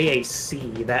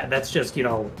 GAAC. That's just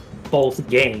both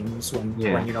games. When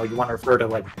you want to refer to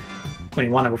like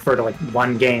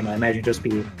one game, I imagine just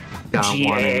be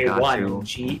GAA1,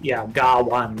 GA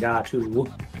 1, GA 2.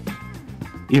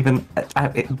 Even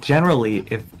generally,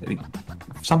 if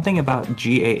something about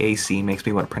GAAC makes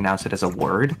me want to pronounce it as a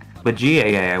word, but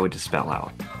GAA I would just spell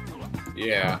out.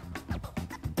 Yeah.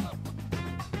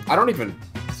 I don't even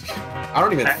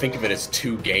think of it as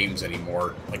two games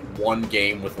anymore. Like one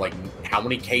game with like how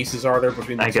many cases are there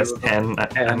between the I two guess of them?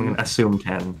 10. I'm gonna assume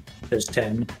 10. There's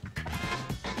 10.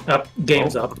 Up,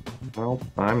 game's up. Well,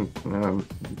 I'm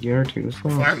year or two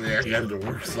slow. Finally, I got to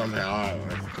work somehow.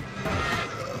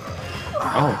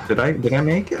 Oh, did I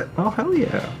make it? Oh hell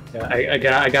yeah!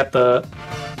 Yeah, I got the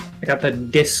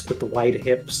disc with the wide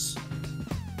hips.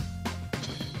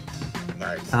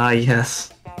 Nice. Ah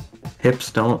yes,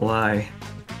 hips don't lie.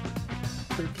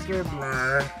 Picture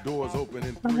blur. Doors open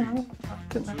in 3,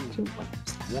 2,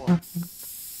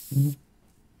 1.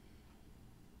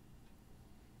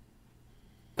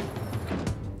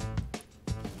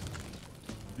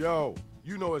 Yo,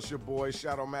 you know it's your boy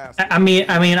Shadow Master. I mean,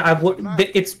 I would.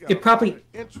 It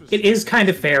is kind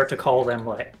of fair to call them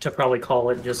probably call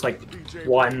it just like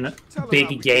one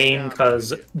big game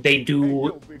because they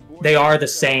are the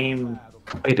same.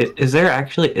 Wait, is there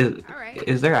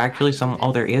actually some?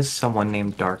 Oh, there is someone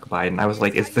named Dark Biden. I was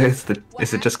like, is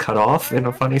it just cut off in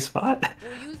a funny spot?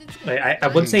 I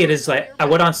would say it is I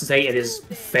would honestly say it is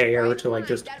fair to like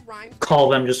just call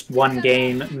them just one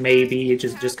game, maybe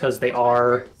just because they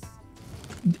are.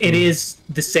 It is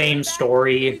the same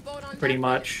story, pretty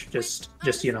much. Just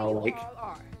like.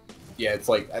 Yeah, it's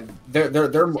like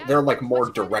they're like more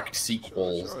direct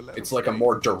sequels. It's like a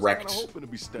more direct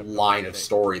line of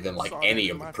story than like any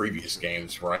of the previous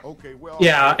games, right?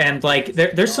 Yeah, and like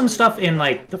there's some stuff in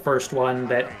like the first one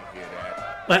that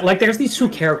like there's these two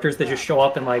characters that just show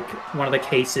up in like one of the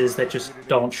cases that just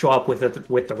don't show up with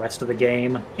the rest of the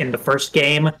game in the first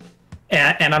game.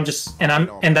 And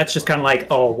that's just kind of like,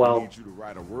 oh well,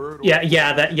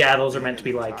 yeah, those are meant to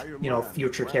be like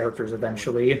future characters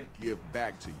eventually. Give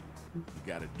back to you. You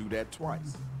gotta do that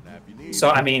twice. Now, if you need So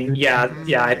I mean, yeah,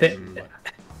 I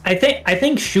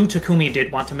think Shu Takumi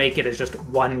did want to make it as just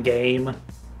one game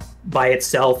by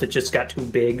itself. It just got too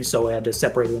big, so I had to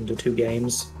separate it into two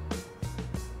games.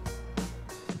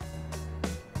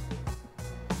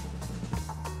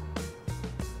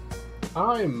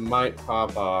 I might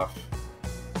pop off.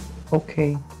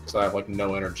 Okay. So I have like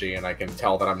no energy, and I can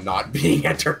tell that I'm not being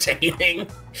entertaining.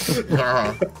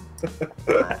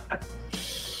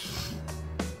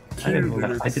 I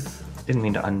didn't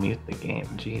mean to unmute the game.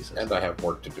 Jesus. And I have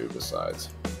work to do besides.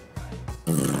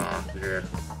 Yeah.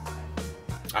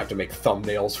 I have to make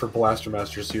thumbnails for Blaster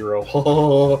Master Zero.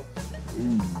 Ooh,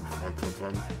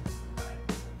 fun.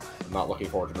 I'm not looking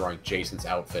forward to drawing Jason's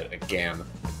outfit again.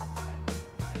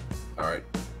 Alright,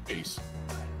 peace.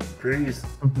 Peace.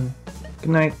 Good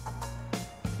night.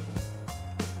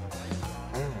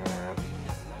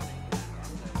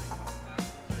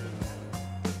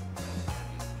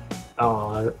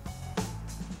 Oh,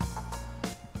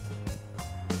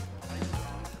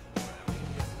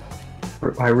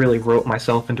 I really wrote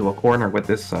myself into a corner with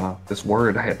this this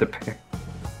word I had to pick.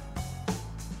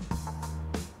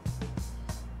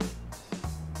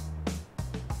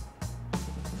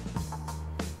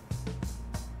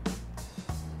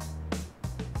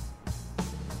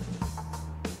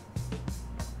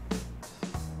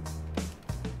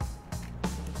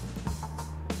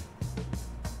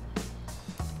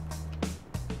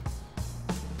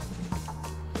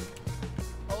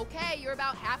 Okay, you're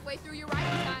about halfway through your writing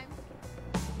time.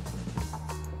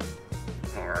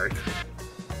 Alright.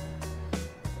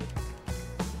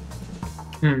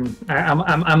 I'm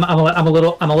a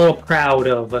little proud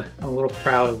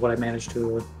of what I managed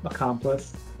to accomplish.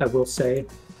 I will say.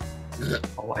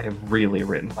 Oh, I have really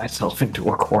written myself into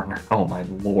a corner. Oh my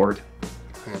lord.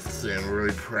 I must say I'm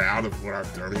really proud of what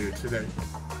I've done here today.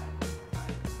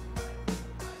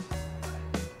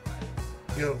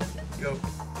 Yo.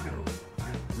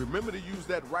 Remember to use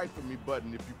that right for me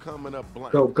button if you're coming up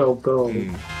blank. Go, go, go.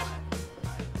 17.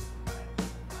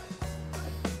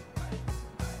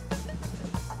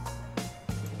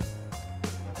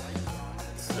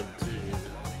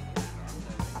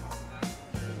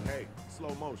 Hey,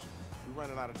 slow motion. We're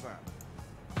running out of time.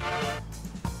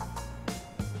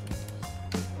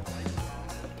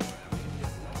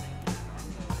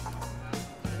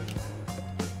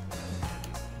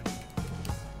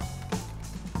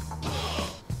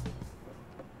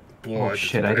 Oh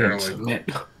shit, I didn't submit.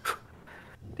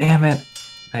 Damn it.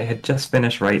 I had just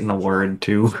finished writing the word,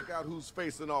 too. Check out who's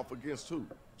facing off against who.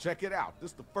 Check it out.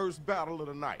 This is the first battle of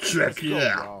the night. Check it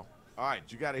out. Y'all. All right,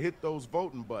 you got to hit those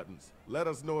voting buttons. Let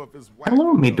us know if it's whack.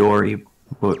 Hello, Midori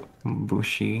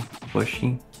Bushy.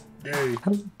 Hey.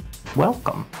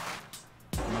 Welcome.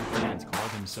 My friends call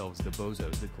themselves the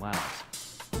Bozos the Clowns.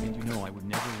 And you know I would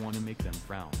never want to make them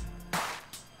frown.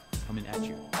 Coming at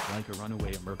you, like a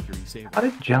runaway Mercury saber. How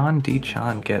did John D.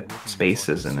 Chan get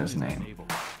spaces in his name?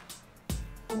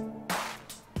 Right,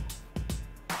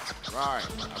 I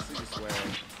see the swag.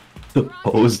 The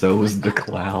Bozos the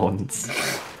Clowns.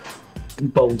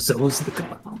 Bozos the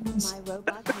Clowns. My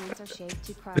robot hands are shaped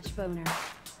to crotch boner.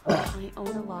 I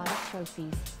own a lot of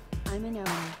trophies. I'm an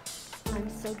owner. I'm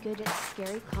so good at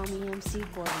scary, call me MC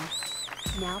Gordon.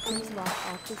 Now please walk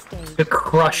off the stage. The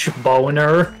crush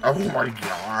boner. Oh my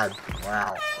god.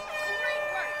 Wow.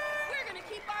 We're gonna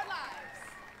keep our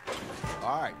lives.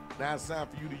 All right, now it's time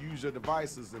for you to use your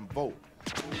devices and vote.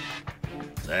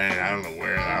 Dang, I don't know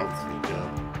where that was gonna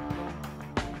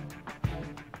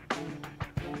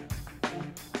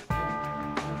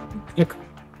go.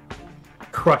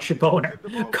 Crush boner.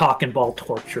 Cock and ball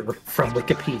torture from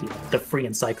Wikipedia, the free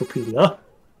encyclopedia.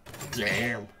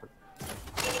 Damn.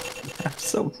 I'm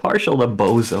so partial to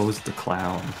Bozos the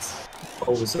Clowns.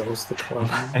 Bozos the Clowns.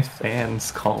 My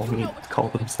fans call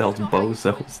themselves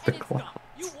Bozos the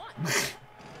Clowns.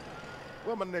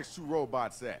 Where my next two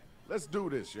robots at? Let's do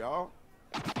this, y'all.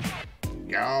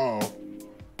 Yo.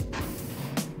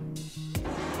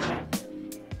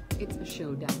 It's a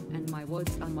showdown, and my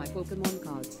words are my Pokemon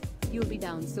cards. You'll be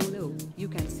down so low, you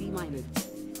can see my lips.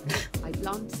 I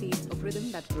plant seeds of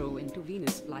rhythm that grow into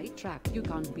Venus flytrap. You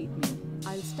can't beat me.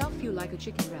 I'll stuff you like a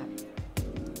chicken wrap.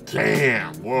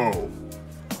 Damn, whoa.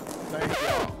 Thank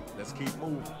y'all. Let's keep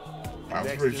moving.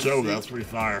 That's pretty show, that's pretty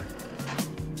fire.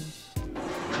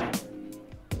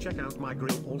 Check out my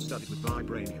grill all studded with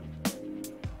vibranium.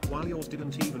 While yours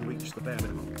didn't even reach the bare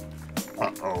minimum.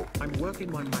 Uh-oh. I'm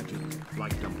working my magic,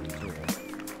 like Dumbledore.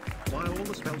 While all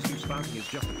the spells you spouting is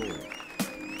just a ball.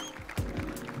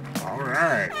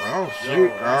 Alright, well,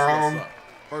 shoot,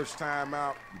 First time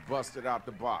out, you busted out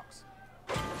the box.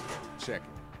 Check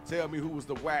it. Tell me who was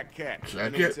the whack cat. Check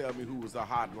and then it. Tell me who was the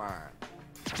hotline.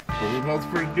 Well, we both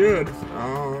pretty good.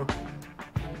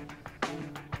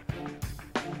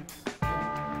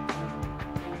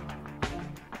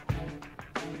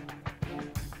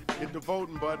 Hit the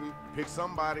voting button. Pick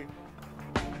somebody.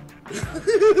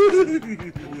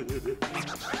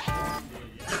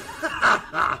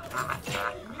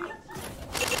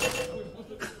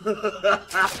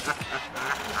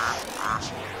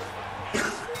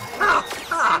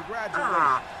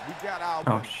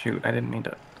 Oh shoot, I didn't mean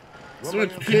to.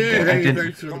 Switch kid, hey,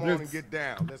 thanks for the Come on and bits. get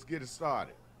down. Let's get it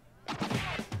started.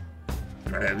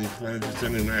 Alright, any plans to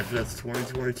send in FS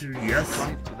 2022? Yes.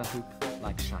 Drive to the hoop,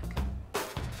 like Shaq.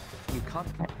 You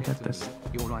can't compare to this. me,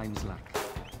 your rhymes lack.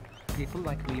 People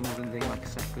like me more than they like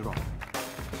Sephiroth.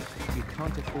 You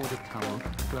can't afford a towel,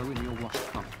 throw in your wash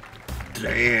cup.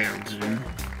 Damn, dude.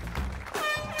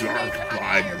 Dark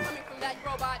Biden. Coming from that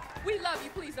robot. We love you,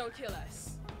 please don't kill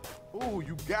us. Ooh,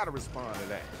 you gotta respond to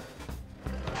that.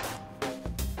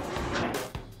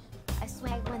 I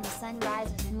swag when the sun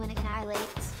rises and when it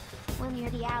annihilates. When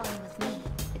you're the ally with me,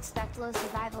 expect low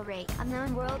survival rate. I'm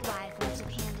known worldwide from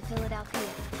Japan to Philadelphia.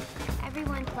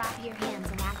 Everyone clap your hands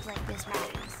and act like this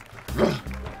matters.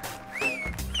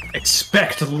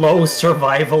 Expect low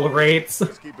survival rates.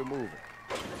 Let's keep it moving.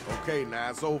 Okay, now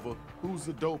it's over. Who's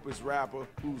the dopest rapper?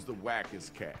 Who's the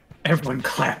wackest cat? Everyone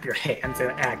clap your hands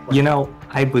and act like... You know,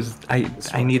 I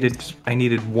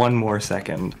needed one more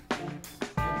second.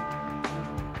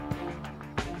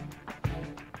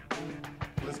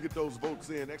 Let's get those votes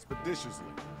in expeditiously.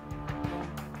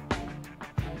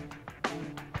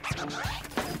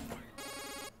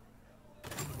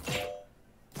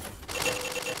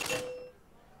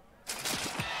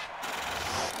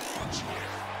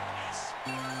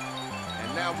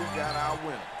 And now we got our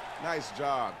winner. Nice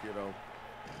job, kiddo.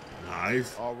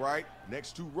 Nice. All right,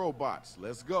 next two robots.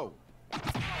 Let's go.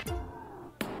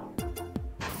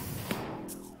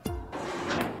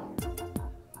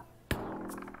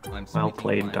 I'm Well speaking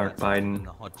played, my Dark Latin Biden. and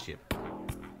the hot chip.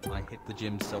 I hit the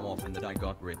gym so often that I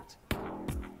got ripped.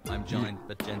 I'm giant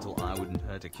but gentle, I wouldn't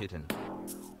hurt a kitten.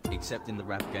 Except in the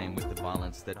rap game with the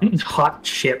violence that Hot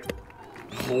chip.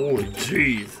 Holy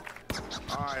jeez.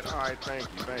 Alright, thank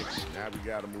you. Now we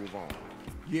gotta move on.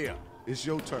 Yeah, it's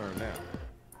your turn now.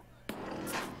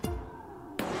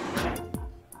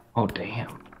 Oh,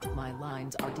 damn. My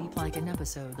lines are deep like an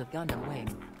episode of Gundam Wing.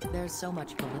 There's so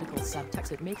much political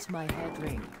subtext it makes my head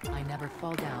ring. I never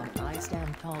fall down, I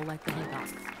stand tall like the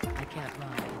hiccup. I can't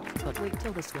ride, but wait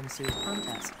till the swimsuit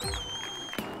contest.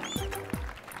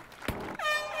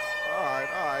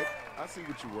 Alright. I see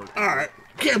what you're working. Alright,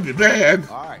 can't be bad.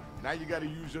 Alright, now you gotta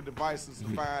use your devices to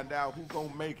find out who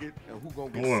gonna make it and who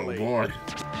gonna get Boy, slayed. boy.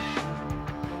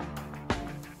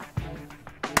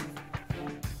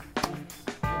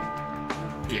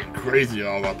 Getting crazy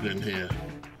all up in here.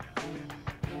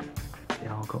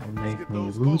 Y'all gonna make me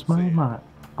lose my mind.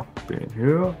 Up in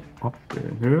here, up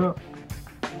in here.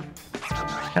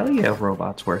 Hell yeah,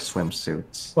 robots wear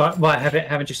swimsuits. What?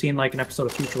 Haven't you seen like an episode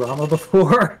of Futurama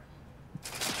before?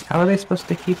 How are they supposed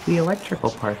to keep the electrical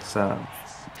parts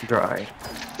dry?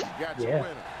 You got your winner.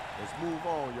 Let's move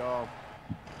on, y'all.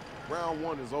 Round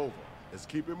 1 is over. Let's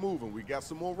keep it moving. We got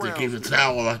some more They rounds. gave the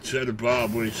towel like Cheddar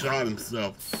Bob when he shot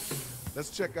himself. Let's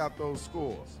check out those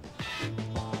scores.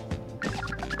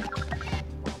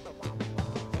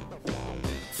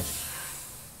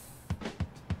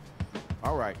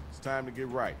 All right, it's time to get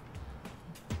right.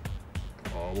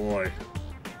 Oh boy.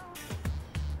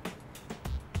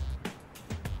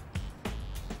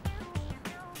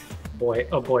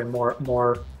 Oh boy, more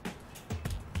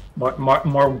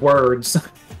words.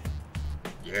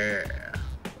 Yeah.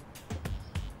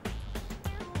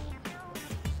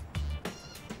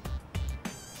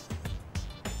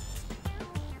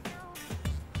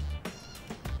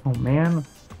 Oh man.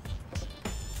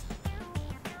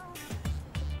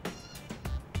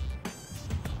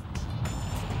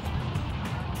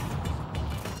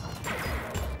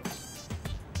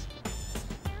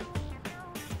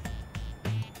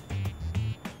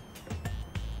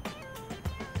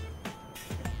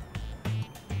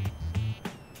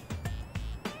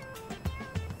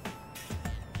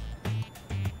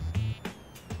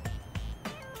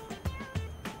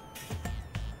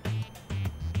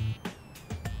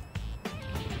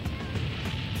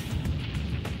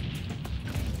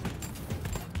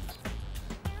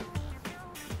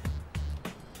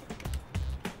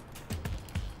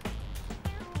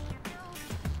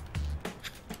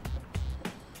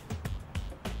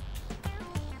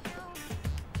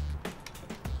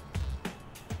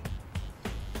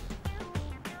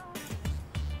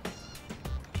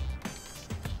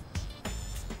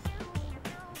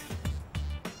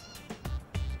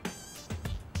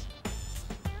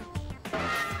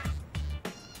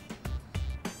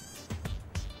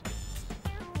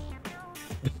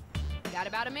 Got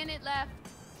about a minute left.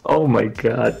 Oh my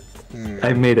god.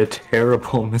 I made a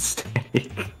terrible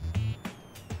mistake.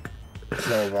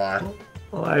 So bad.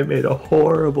 Oh, I made a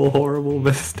horrible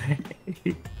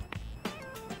mistake.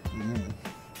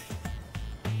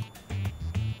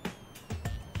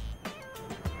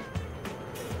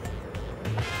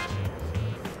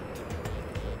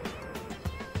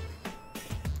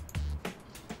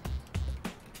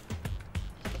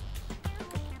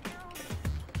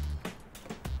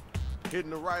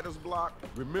 Hitting the writer's block.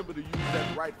 Remember to use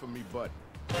that right for me button.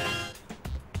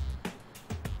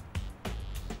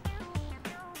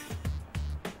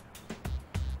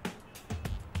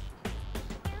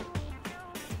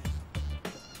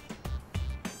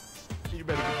 You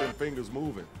better get them fingers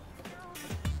moving.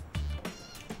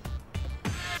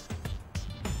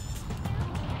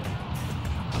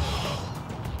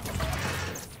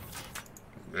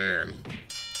 Man.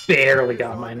 Barely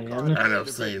got mine in. I know,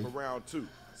 same. For round 2.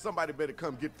 Somebody better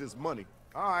come get this money.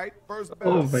 All right, first bet.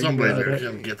 Oh my Somebody god. better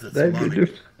come get this That money.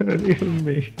 didn't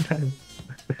make sense.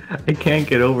 I can't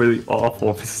get over the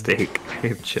awful mistake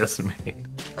I've just made.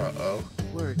 Uh-oh.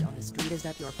 Word on the street is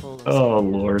that you're full of Oh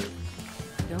lord.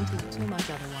 Don't eat too much,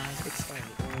 otherwise it's fake.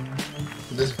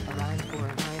 This A rhyme for a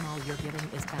rhyme, all you're getting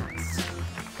is facts.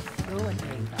 Go and pay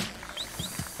them.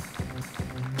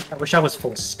 I wish I was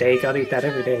full of steak. I'd eat that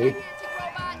every day.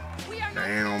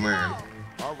 man, oh man.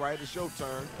 All right, it's your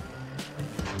turn.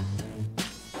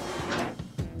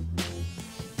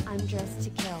 I'm dressed to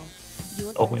kill.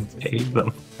 You Oh, and pay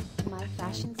them. My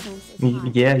fashion sense is high.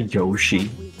 Yeah, Yoshi.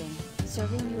 Weaving,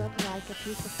 serving you up like a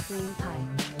piece of cream pie.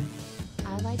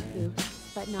 I like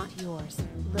boobs, but not yours,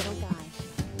 little guy.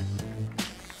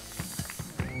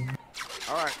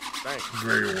 All right, thanks.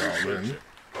 Very well then.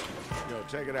 Yo,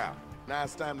 check it out. Now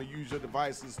it's time to use your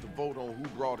devices to vote on who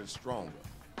brought it stronger.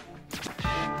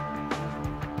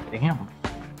 Damn.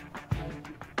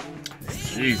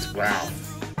 Jeez, wow.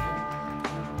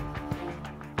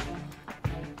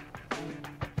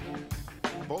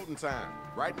 Voting time,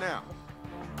 right now.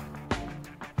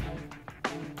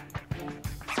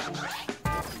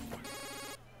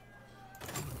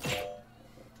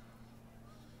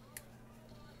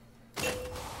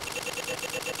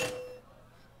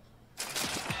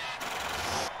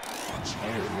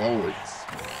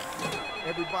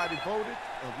 Everybody voted,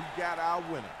 and we got our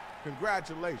winner.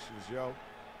 Congratulations, yo.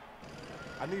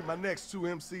 I need my next two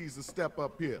MCs to step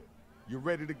up here. You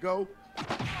ready to go?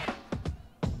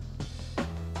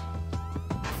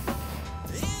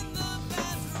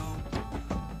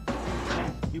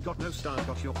 You got no style,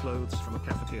 got your clothes from a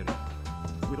cafeteria.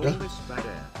 With all this bad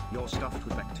air, you're stuffed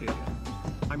with bacteria.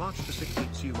 I march to sick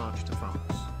beats, you march to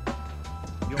farts.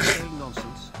 You're saying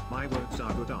nonsense, my words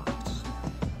are good arts.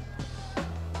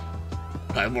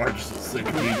 I march to sick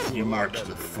beats, you march to I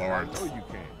know farts. you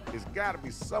can. It's gotta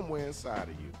be somewhere inside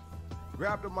of you.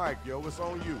 Grab the mic, yo, it's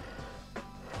on you.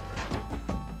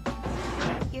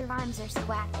 Your rhymes are so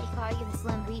whack, they call you the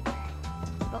Slim Reaper.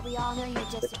 But we all know you're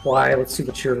just That's why. Let's see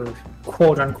what your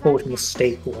quote-unquote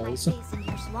mistake was.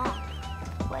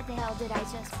 What the hell did I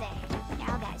just say?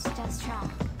 Now that's just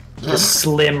wrong. The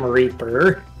Slim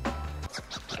Reaper.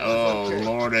 Oh, okay.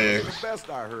 lordy. It was the best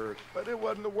I heard, but it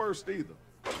wasn't the worst either.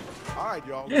 All right,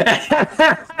 y'all. Let's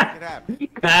make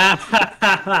it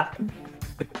happen.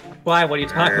 Why? What are you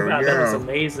talking There we about? That was go.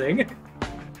 amazing.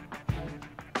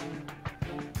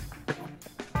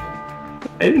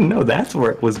 I didn't know that's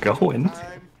where it was going.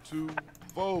 Time to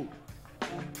vote.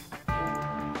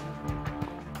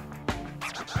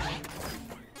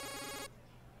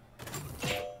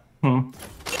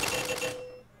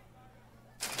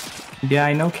 Yeah,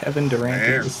 I know Kevin Durant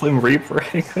is the Slim Reaper.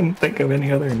 I couldn't think of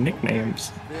any other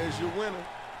nicknames. There's your winner.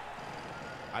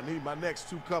 I need my next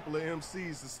two couple of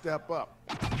MCs to step up.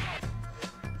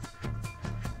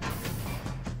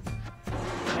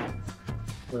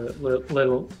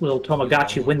 Little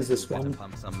Tamagotchi wins this one.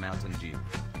 Pump some Mountain Dew.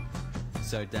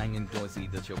 So dang endorsey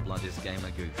that your blood is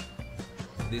gamer goo.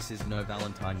 This is no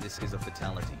Valentine, this is a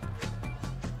fatality.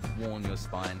 Warn your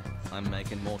spine, I'm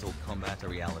making Mortal Kombat a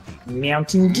reality.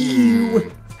 Mountain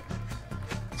Dew.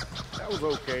 That was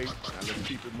okay. Now let's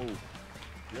keep it moving.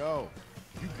 Yo,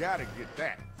 you gotta get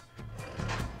that.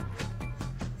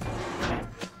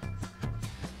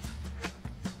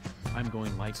 I'm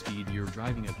going light speed, you're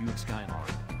driving a Buick Skylark.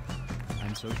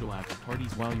 I'm social at the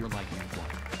parties while you're liking one.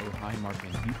 Oh hi Mark,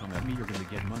 and if you come at me you're gonna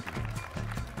get monkey.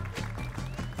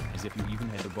 As if you even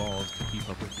had the balls to keep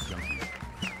up with the junkie.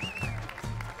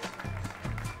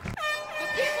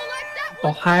 Oh,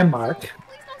 hi, Mark.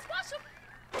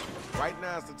 Right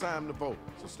now is the time to vote,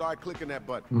 so start clicking that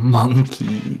button.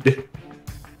 Monkeyed.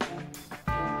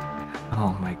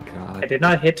 Oh my god. I did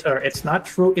not hit her. It's not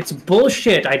true. It's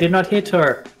bullshit. I did not hit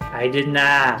her. I did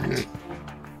not.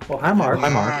 Oh, hi, Mark. Hi,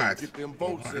 Mark. Get them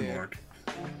votes in.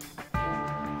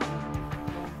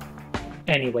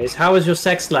 Anyways, how is your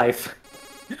sex life?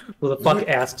 Who the fuck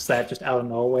asks that just out of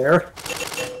nowhere?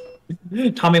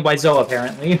 Tommy Wiseau,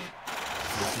 apparently.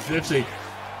 50-50.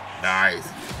 Nice.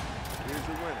 Here's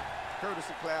your winner.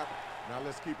 Courtesy clap. Now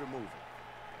let's keep it moving.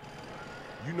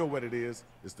 You know what it is.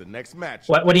 It's the next match.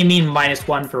 What do you mean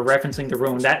 -1 for referencing the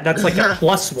room? That's like a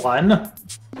 +1.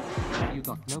 You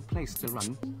got no place to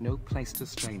run, no place to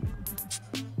strain.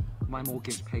 My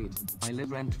mortgage paid. I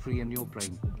live rent-free in your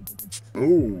brain.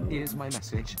 Ooh. Here's my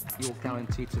message. You're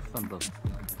guaranteed to fumble.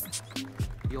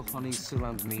 Your honeys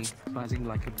surround me, buzzing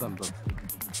like a bumble.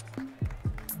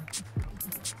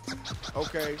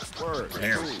 Okay, word.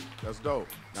 Damn. Cool. That's dope.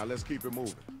 Now let's keep it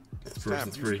moving. It's First time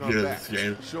is for you pretty to come good back. this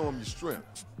game. Show them your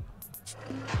strength.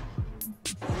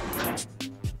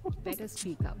 Better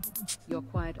speak up. You're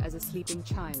quiet as a sleeping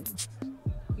child.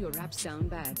 Your rap sound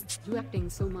bad. You acting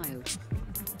so mild.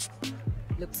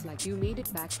 Looks like you made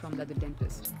it back from the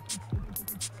dentist.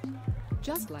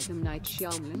 Just like M. Night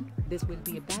Shyamalan, this will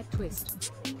be a bad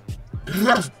twist. You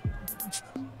gotta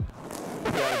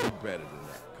do better than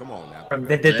that. Come on now. From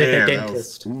the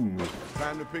dentist.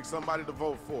 Time to pick somebody to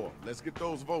vote for. Let's get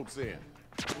those votes in.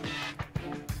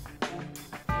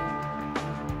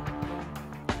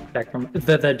 Back from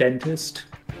the dentist.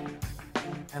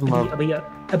 I love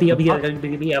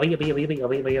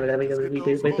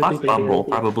Bumble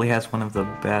probably has one of the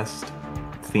best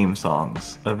theme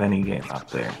songs of any game out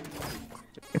there.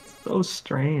 It's so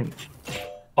strange.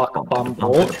 Fuck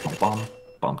Bumble.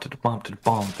 Bump to the bump to the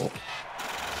Bumble.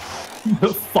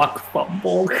 Fuck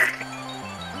Bumble. Well,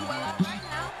 right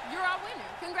now, you're our winner.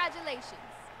 Congratulations.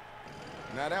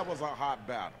 Now that was a hot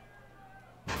battle.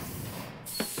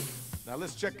 Now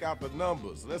let's check out the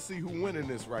numbers. Let's see who's winning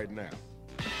this right now.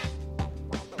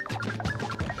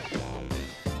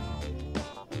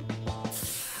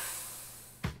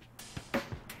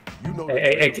 You know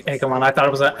Hey, come on! I thought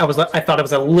it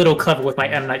was a little clever with my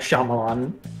M. Night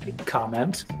Shyamalan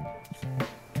comment.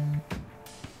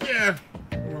 Yeah,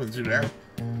 we'll do that.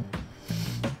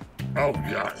 Oh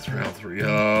god, it's round 3.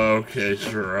 Okay,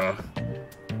 sure.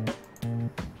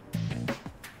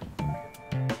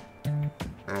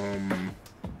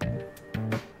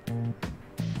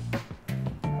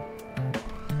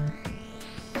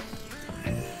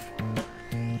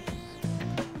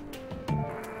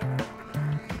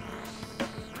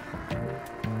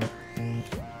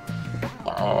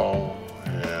 Oh,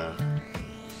 yeah.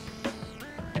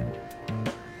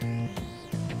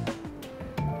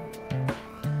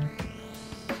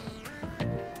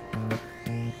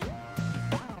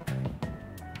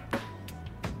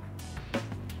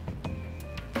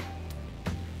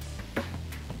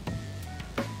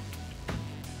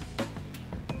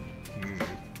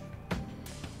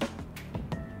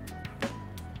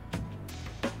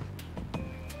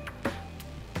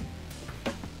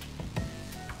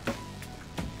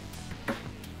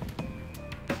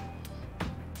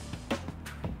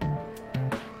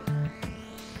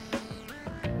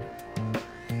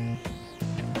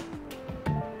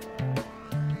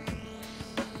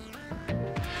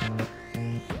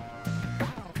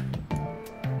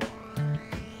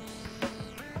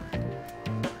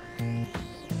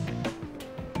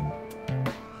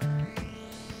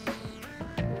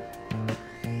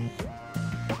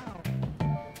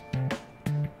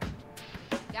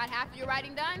 Got half of your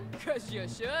writing done? Cause you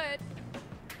should.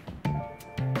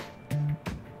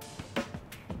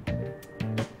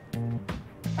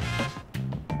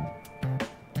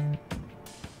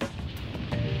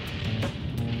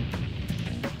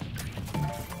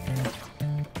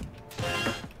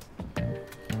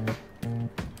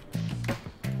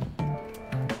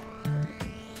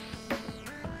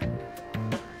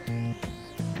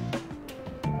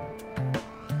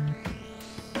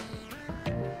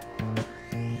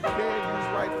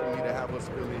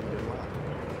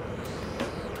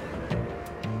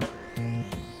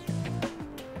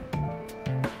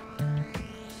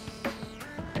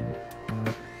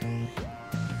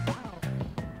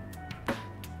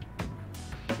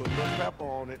 Put a little pepper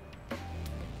on it.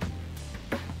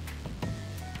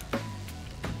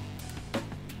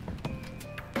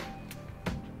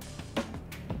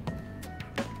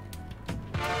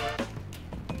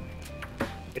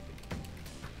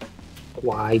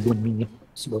 Why wouldn't we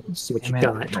see what you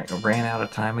got? I ran out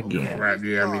of time again. Right,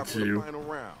 yeah, me too.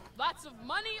 Lots of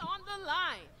money on the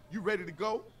line. You ready to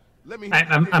go? Let me.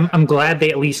 I'm glad they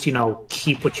at least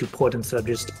keep what you put instead of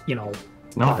just No,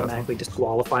 automatically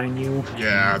disqualifying you.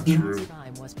 Yeah, true.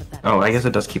 Oh, I guess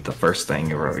it does keep the first thing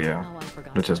you wrote, yeah,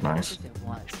 which is nice.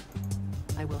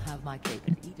 I will have my cake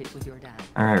and eat it with your dad.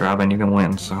 All right, Robin, you can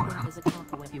win. So.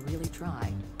 If you really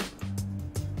try.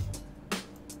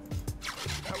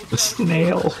 The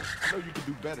snail. I know you can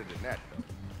do better than that,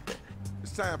 though.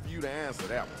 It's time for you to answer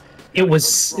that one. It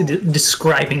was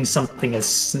describing something as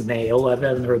snail. I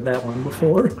haven't heard that one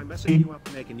before. I'm messing you up,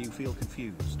 making you feel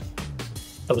confused.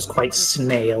 That was quite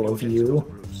snail of you.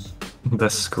 The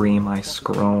scream I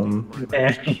scroam.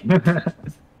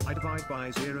 I divide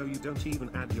by 0, you don't even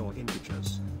add your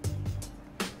integers.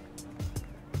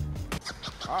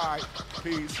 Alright,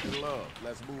 peace and love.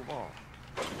 Let's move on.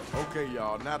 Okay,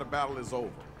 y'all, now the battle is over.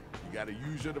 You gotta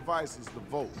use your devices to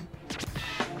vote.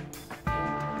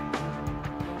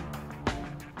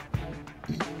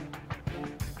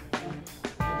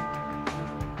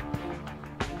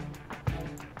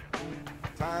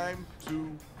 Time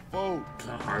to vote.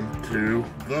 Time to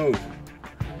vote.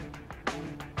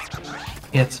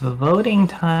 It's voting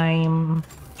time.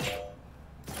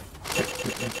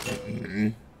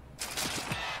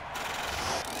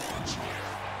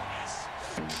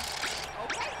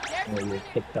 Will you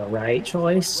pick the right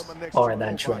choice or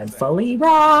the dreadfully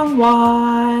wrong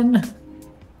one?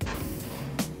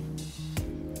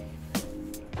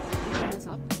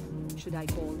 Should I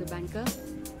call the banker?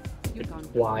 You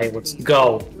can't. Why? Let's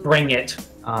go. Bring it.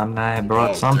 I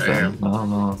brought something. I don't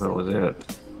know if it was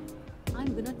it.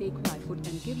 I'm gonna take my foot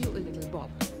and give you a little bob.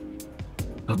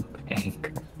 A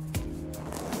bank.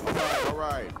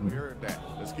 Alright, we heard that.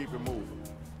 Let's keep it moving.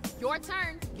 Your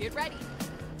turn. Get ready.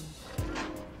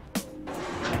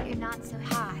 You're not so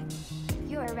hot.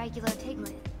 You're a regular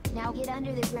piglet. Now get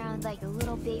under the ground like a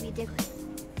little baby diglett.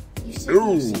 You should be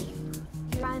ashamed.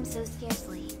 You rhyme so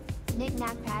scarcely.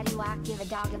 Knick-knack, paddywhack, give a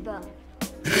dog a bone.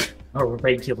 A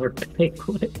regular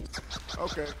piglet.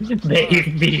 Okay.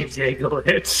 Baby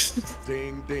piglet.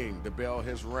 Ding ding, the bell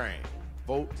has rang.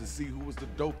 Vote to see who was the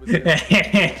dopest.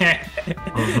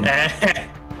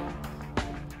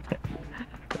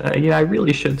 Yeah, I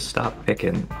really should stop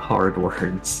picking hard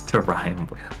words to rhyme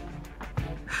with.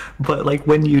 But like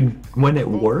when it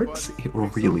works, it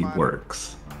really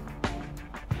works.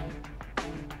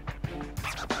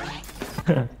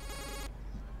 And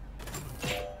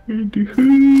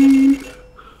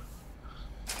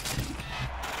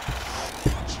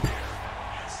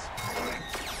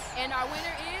our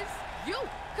winner is you.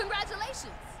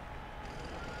 Congratulations.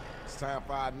 It's time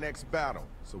for our next battle,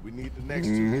 so we need the next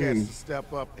two cats to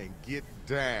step up and get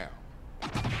down.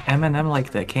 M&M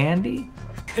like the candy?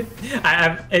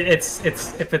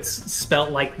 If it's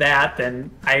spelt like that, then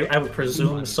I would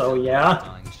presume so.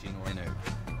 Yeah.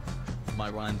 My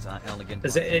rhymes are elegant.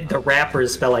 The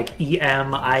rappers spell like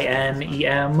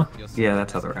E-M-I-N-E-M. Yeah,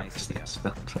 that's how the rappers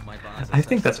spelled. I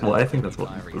think that's what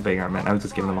Vagar meant. I was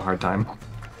just giving them a hard time.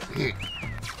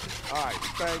 Alright,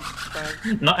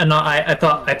 thanks. No, I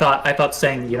thought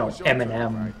saying, you know,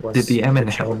 Eminem was. Did the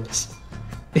M&Ms?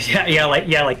 Yeah, like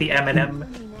the Eminem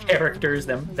characters,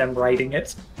 them writing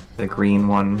it. The green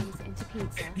one.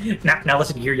 Now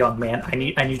listen here, young man. I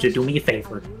need you to do me a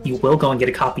favor. You will go and get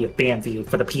a copy of Banview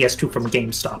for the PS2 from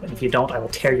GameStop, and if you don't, I will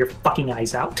tear your fucking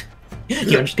eyes out.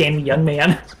 You understand me, young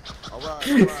man? Alright,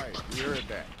 you heard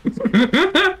that.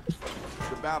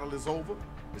 The battle is over.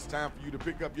 It's time for you to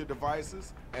pick up your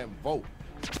devices and vote.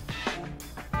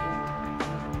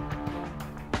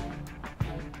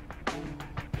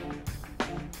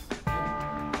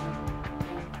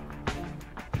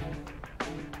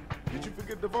 Did you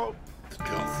forget to vote?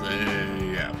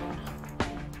 Yeah.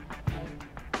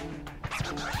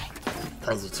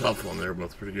 That was a tough one. They were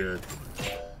both pretty good.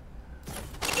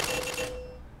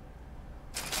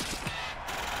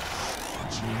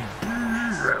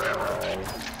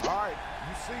 Alright,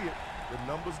 you see it. The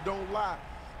numbers don't lie.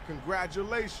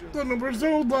 Congratulations. The numbers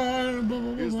don't lie.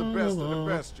 Here's the best of the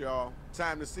best, y'all.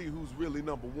 Time to see who's really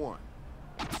number one.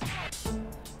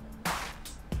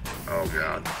 Oh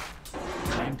god.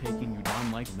 I'm taking you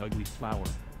down like an ugly flower.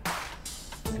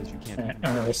 Because you can't.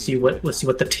 Let's see what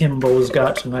the Timbo's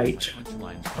got tonight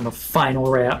on the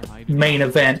final rap main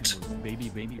event.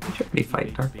 Should we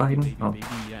fight Dark Biden? Oh.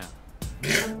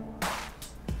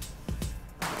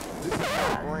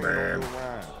 Man.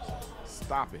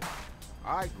 Stop it.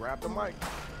 Alright, grab the mic.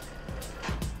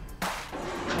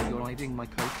 You're riding my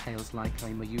coattails like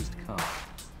I'm a used car.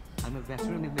 I'm a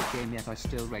veteran in the game, yet I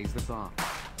still raise the bar.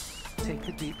 Take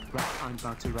a deep breath, I'm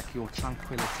about to wreck your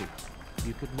tranquility.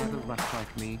 You could never rush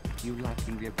like me, you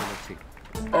lacking the ability.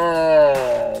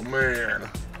 Oh, man.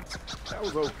 That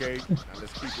was okay. Now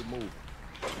let's keep it moving.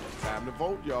 Time to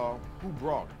vote, y'all. Who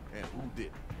brought it and who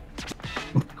didn't?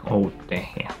 Oh,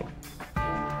 damn.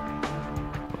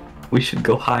 We should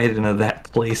go hide into that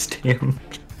place, Tim.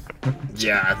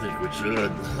 Yeah, I think we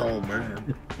should. Oh,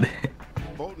 man.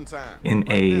 Voting time. In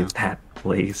that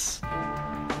place.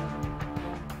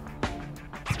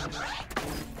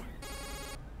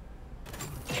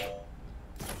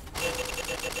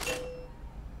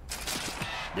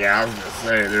 Yeah, I was gonna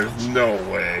say, there's no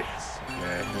way.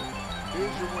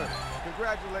 Here's your winner.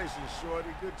 Congratulations, Shorty.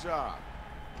 Good job.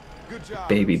 Good job.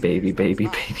 Baby, yeah. Baby,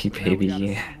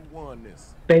 yeah.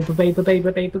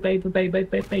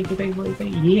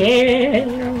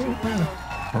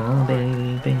 Oh,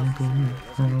 baby.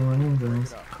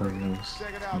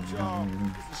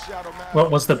 What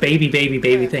was the baby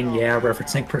thing? Yeah,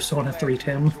 referencing Persona 3,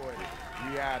 Tim.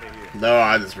 No,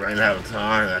 I just ran out of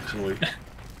time, actually.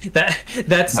 That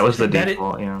was the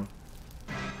default, yeah.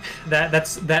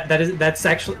 That's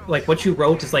actually like what you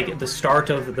wrote is like the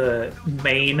start of the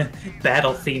main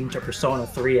battle theme to Persona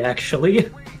 3,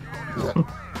 actually.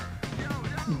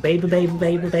 Baby,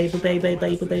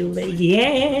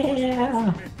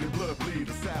 yeah.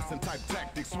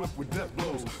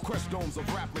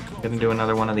 Gonna do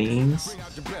another one of these?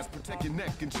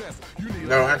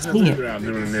 No, actually, I'm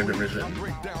doing an intermission.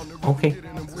 Okay.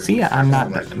 See, I'm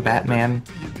not Batman.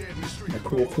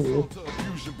 Cool.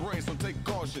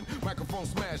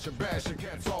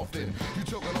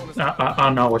 Oh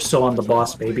no, we're still on the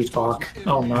boss baby talk.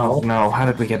 Oh no. No, how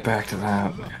did we get back to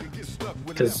that?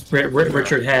 Because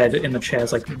Richard Head in the chat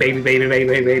is like baby,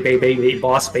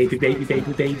 boss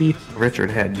baby.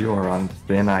 Richard Head, you are on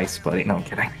thin ice, buddy. No, I'm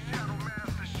kidding.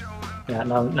 Yeah,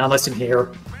 now listen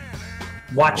here.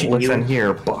 Watching you. Listen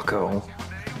here, bucko.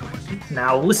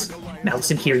 Now listen. Now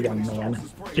listen here, young man.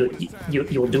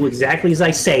 You'll do exactly as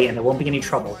I say, and there won't be any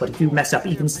trouble. But if you mess up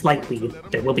even slightly,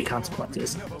 there will be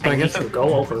consequences. I need you to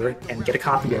go over and get a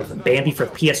copy of Bambi for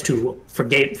PS2 from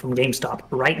GameStop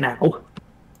right now.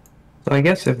 So I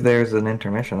guess if there's an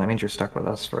intermission, that means you're stuck with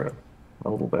us for a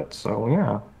little bit. So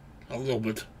yeah. A little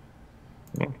bit.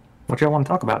 Yeah. What y'all want to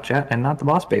talk about, chat, and not the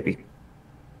boss baby?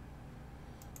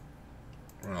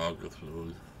 Well, I'll go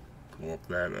through, pull up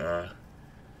that,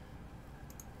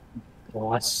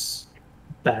 Boss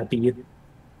baby.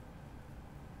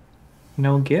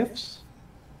 No gifts?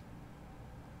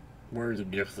 Where's the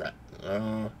gifts at?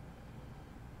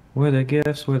 Where the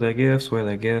gifts, where the gifts, where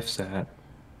the gifts at?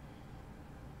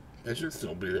 They should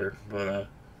still be there, but,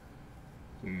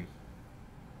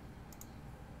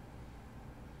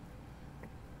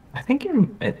 I think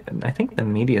the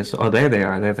media. Oh, there they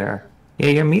are. They're there. Yeah,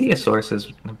 your media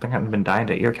sources haven't been dying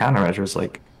to. Your countermeasures,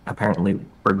 like, apparently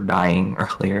were dying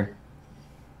earlier.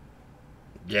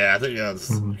 Yeah, I think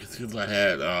it's because I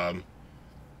had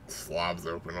slobs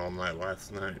open all night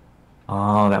last night.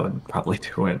 Oh, that would probably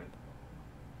do it.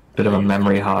 Bit of a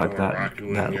memory hog, that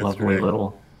lovely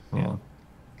little, yeah.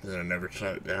 Then I never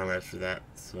shut it down after that,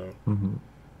 so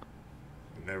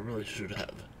I really should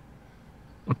have.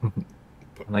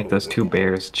 Like those two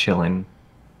bears chilling.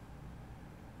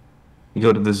 You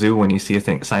go to the zoo when you see a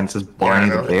sign that says Barney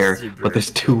the bear, but there's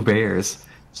two bears.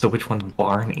 So which one's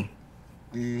Barney?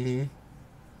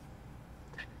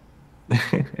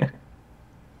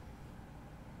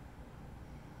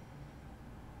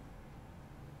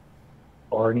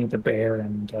 Barney the bear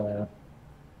and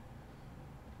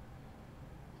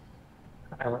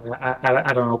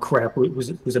I don't know. Crap. It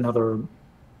was another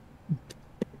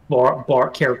bar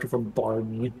character from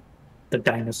Barney, the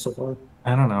dinosaur.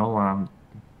 I don't know.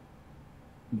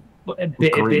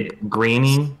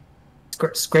 Greenie.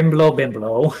 Scrimblow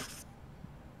Bimblow.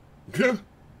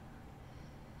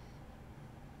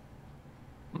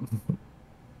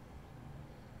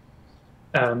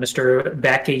 Mr.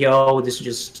 T.K.O, this is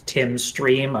just Tim's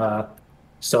stream,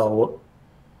 so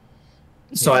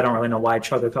I don't really know why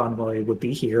Chugga Convoy would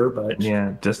be here, but...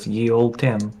 Yeah, just ye old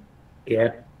Tim.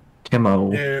 Yeah.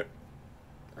 Timo. Yeah.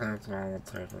 That's all I'll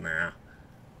take for now.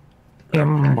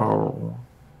 Timo.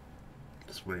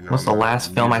 What's the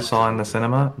last film I saw in the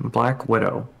cinema? Black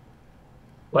Widow.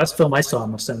 Last film I saw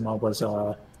in the cinema was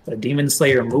the Demon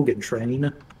Slayer Mugen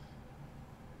Train.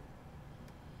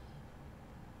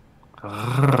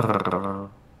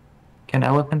 Can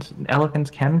elephants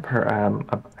can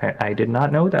I did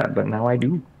not know that, but now I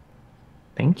do.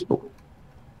 Thank you.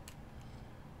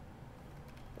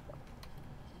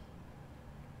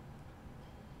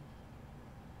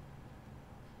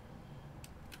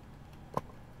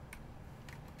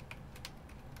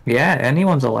 Yeah,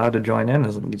 anyone's allowed to join in.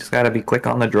 You just gotta be quick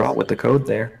on the draw with the code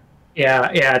there.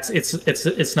 Yeah,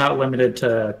 it's not limited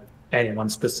to anyone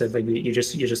specific. You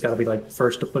just gotta be like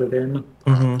first to put it in.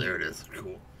 There it is.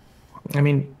 Cool. I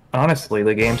mean, honestly,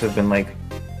 the games have been like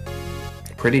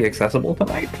pretty accessible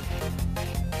tonight,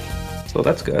 so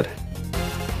that's good.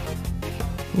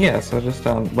 Yeah, so just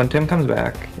when Tim comes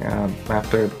back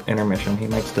after intermission, he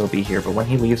might still be here, but when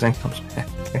he leaves and comes back,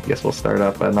 I guess we'll start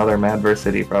up another Madverse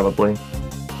City probably.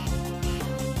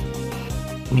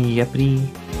 Yeppity.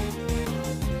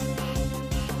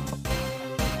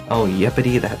 Oh,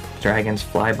 yeppity, that dragon's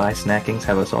flyby snackings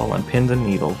have us all on pins and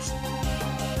needles.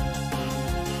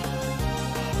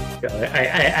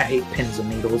 I hate pins and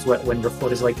needles when your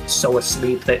foot is like so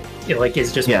asleep that it like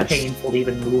is just painful to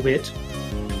even move it.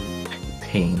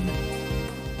 Pain.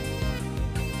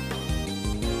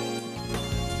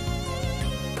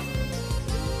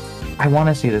 I want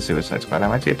to see the Suicide Squad. I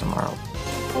might see it tomorrow.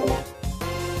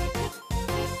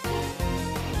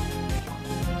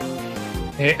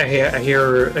 I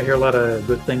hear a lot of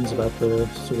good things about the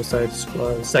Suicide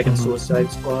Squad, second Suicide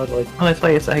Squad. Like, well, that's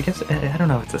why I guess I don't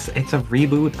know. It's a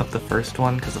reboot of the first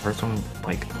one because the first one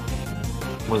like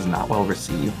was not well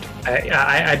received.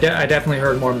 I definitely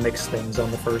heard more mixed things on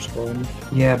the first one.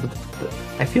 Yeah, but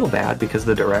I feel bad because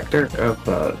the director of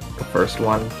the first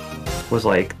one was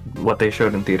like, what they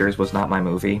showed in theaters was not my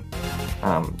movie.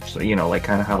 So you know, like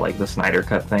kind of how like the Snyder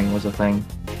Cut thing was a thing.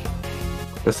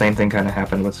 The same thing kind of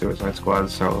happened with Suicide Squad,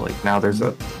 so like now there's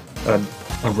a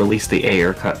release the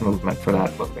Ayer cut movement for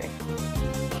that movie.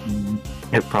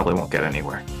 It probably won't get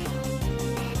anywhere,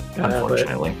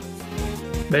 unfortunately.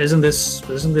 But isn't this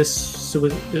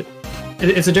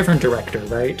it's a different director,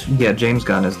 right? Yeah, James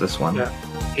Gunn is this one. Yeah.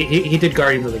 He did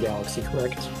Guardians of the Galaxy,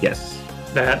 correct? Yes.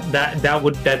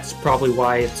 That's probably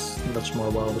why it's much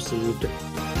more well received.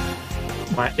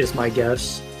 Is my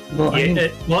guess. Well,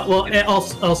 yeah,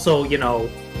 also, you know,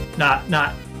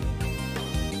 not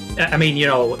I mean, you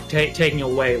know, taking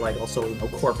away like also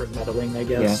corporate meddling, I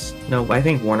guess. Yeah. No, I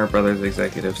think Warner Brothers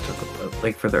executives took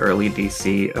like for the early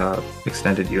DC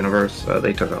extended universe,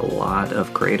 they took a lot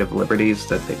of creative liberties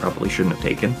that they probably shouldn't have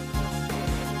taken,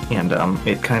 and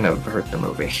it kind of hurt the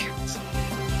movie.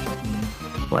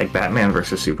 Like Batman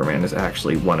vs Superman is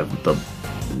actually one of the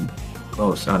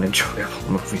most unenjoyable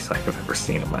movies I have ever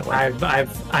seen in my life.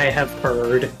 I have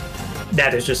heard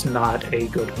that is just not a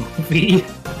good movie.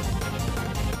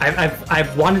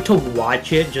 I've wanted to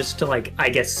watch it just to like I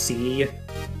guess see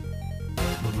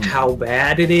how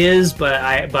bad it is,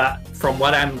 but from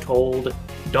what I'm told,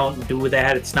 don't do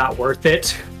that. It's not worth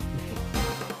it.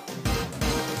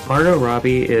 Margot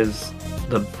Robbie is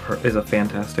a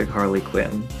fantastic Harley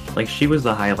Quinn. Like she was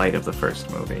the highlight of the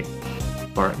first movie,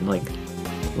 or like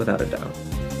without a doubt.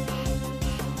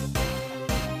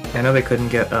 I know they couldn't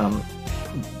get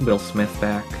Will Smith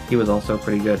back. He was also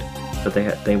pretty good. But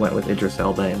they went with Idris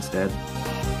Elba instead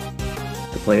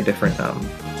to play a different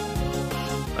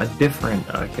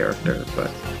character,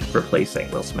 but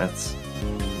replacing Will Smith's.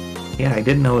 Yeah, I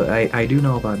do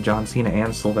know about John Cena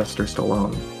and Sylvester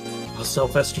Stallone. Oh,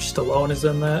 Sylvester Stallone is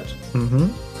in that. Mm-hmm.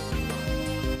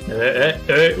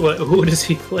 Who does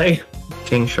he play?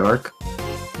 King Shark.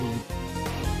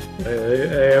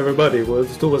 Hey everybody,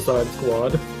 where's Suicide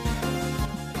Squad?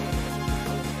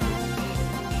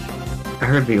 I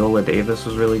heard Viola Davis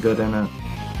was really good in it.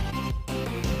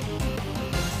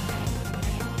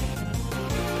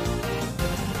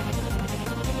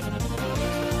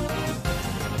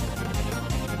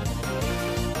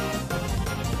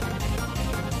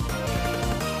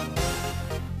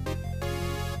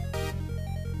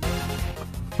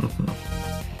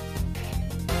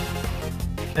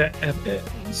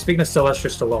 Speaking of Sylvester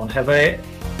Stallone, have I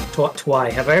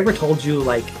ever told you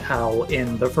like how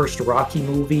in the first Rocky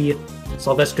movie,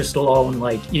 Sylvester Stallone,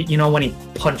 like you know when he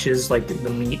punches like the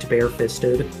meat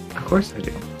bare-fisted? Of course I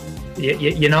do.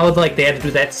 You know, like they had to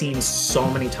do that scene so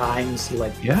many times. He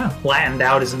like flattened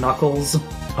out his knuckles.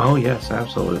 Oh yes,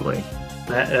 absolutely.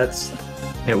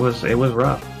 It was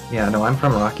rough. Yeah, no, I'm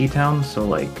from Rocky Town, so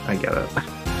like I get it.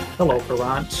 Hello,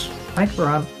 Ferrant. Hi,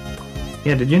 Ferrant.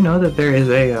 Yeah, did you know that there is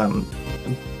a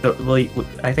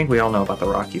I think we all know about the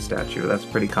Rocky statue. That's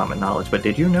pretty common knowledge. But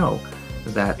did you know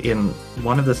that in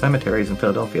one of the cemeteries in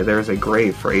Philadelphia there is a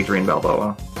grave for Adrian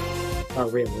Balboa? Oh,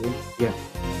 really? Yeah.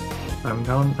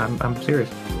 I'm serious.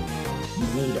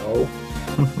 Neato.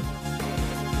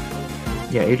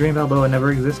 Yeah, Adrian Balboa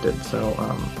never existed, so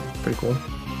pretty cool.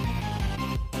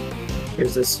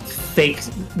 Here's this fake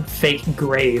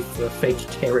grave for a fake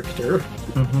character.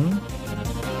 Mm-hmm.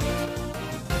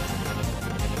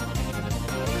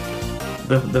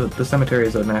 The cemetery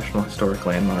is a National Historic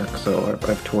Landmark, so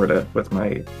I've toured it with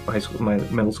my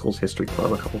middle school's history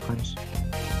club a couple times.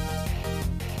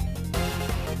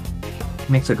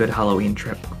 Makes a good Halloween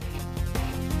trip.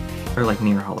 Or like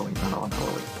near Halloween, not on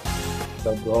Halloween.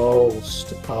 The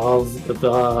ghost of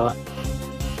the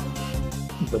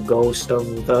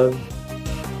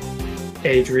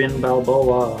Adrian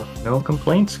Balboa. No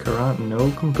complaints, Karan, no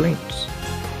complaints.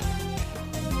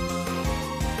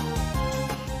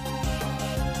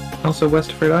 Also,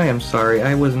 Westford, I am sorry.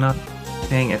 I was not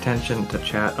paying attention to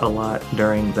chat a lot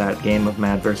during that game of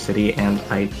Madverse City, and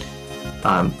I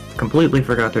completely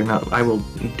forgot to not. I will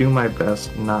do my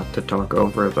best not to talk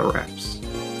over the reps.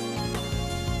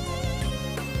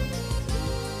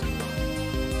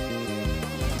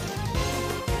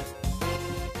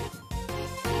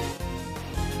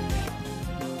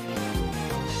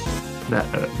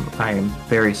 I am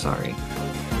very sorry.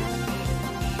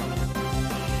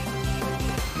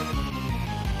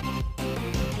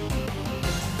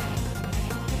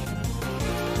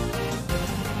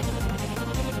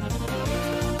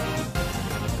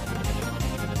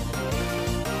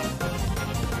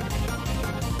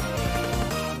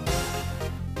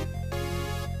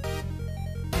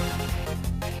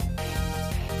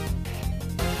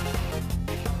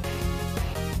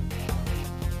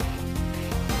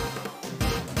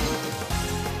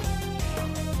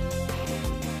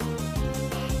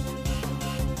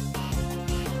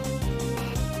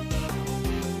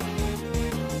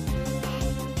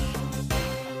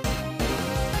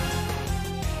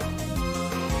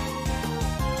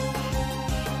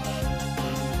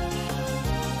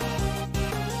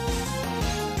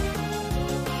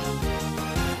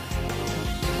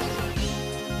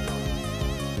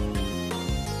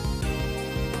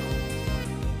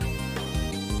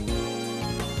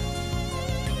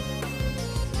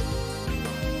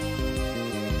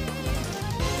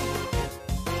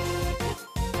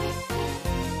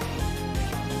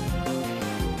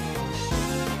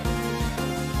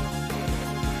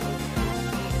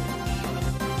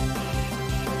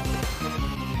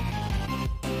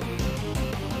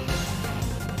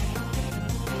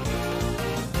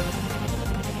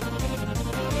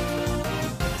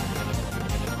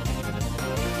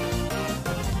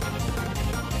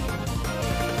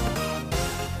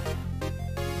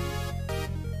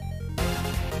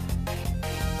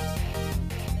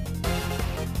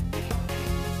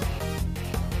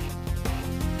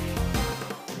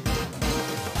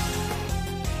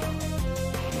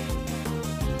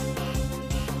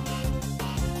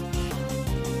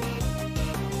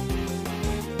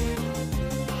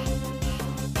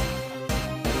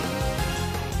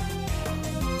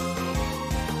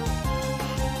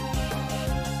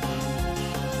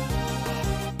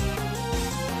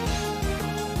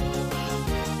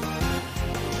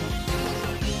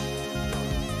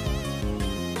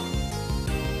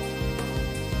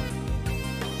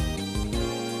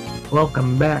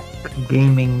 Welcome back,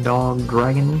 Gaming Dog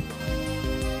Dragon.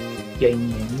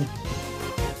 Gaming.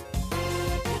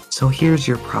 So here's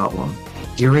your problem.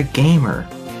 You're a gamer.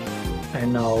 I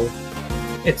know.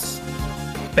 It's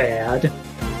bad.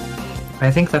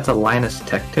 I think that's a Linus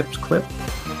Tech Tips clip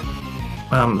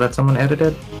that someone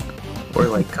edited or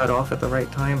like cut off at the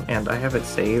right time, and I have it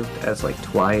saved as like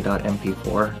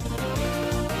twi.mp4.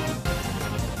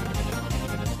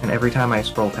 And every time I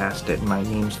scroll past it in my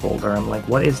memes folder, I'm like,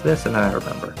 what is this? And then I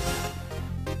remember.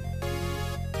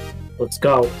 Let's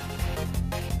go.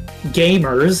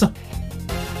 Gamers.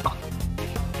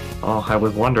 Oh, I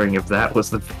was wondering if that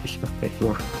was the video that you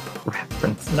were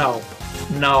referencing. No.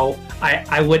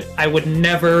 I would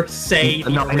never say.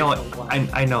 No, I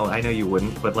know you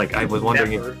wouldn't. But like, I was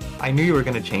wondering if I knew you were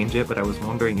gonna change it, but I was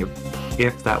wondering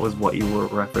if that was what you were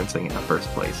referencing in the first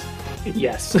place.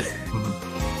 Yes.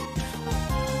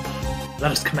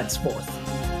 Let us commence forth.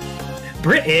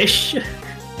 British.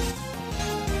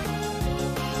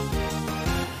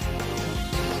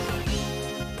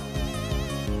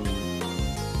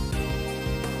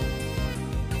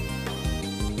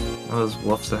 Those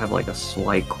wolves that have like a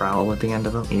slight growl at the end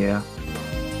of them? Yeah.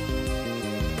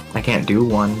 I can't do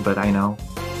one, but I know.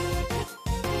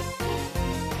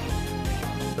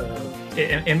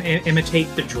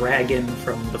 Imitate the dragon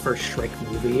from the first Shrek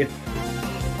movie.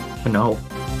 No.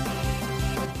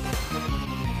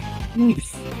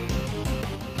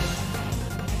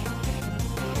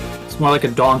 It's more like a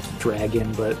donkey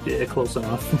dragon, but close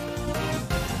enough.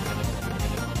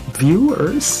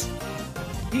 Viewers?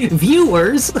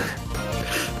 Viewers?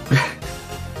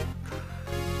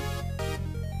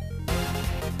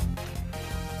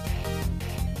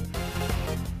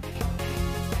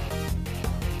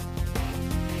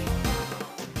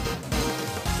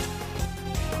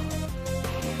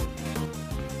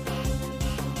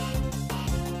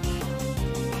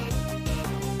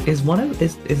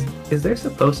 Is there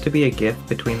supposed to be a GIF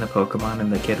between the Pokemon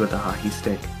and the kid with the hockey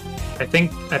stick? I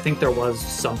think there was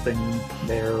something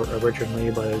there originally,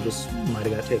 but it just might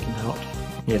have got taken out.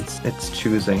 It's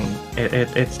choosing.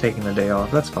 It's taking the day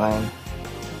off. That's fine.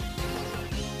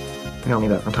 We don't need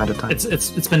that from time to time.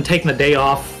 It's been taking the day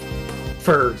off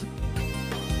for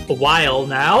a while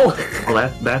now. Well,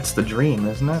 that's the dream,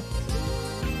 isn't it?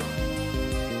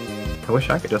 I wish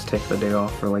I could just take the day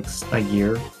off for like a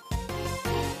year.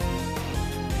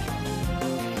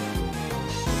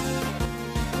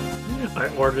 I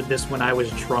ordered this when I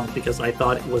was drunk because I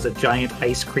thought it was a giant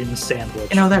ice cream sandwich.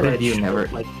 You know, that review never...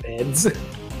 like beds.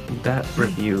 That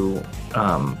review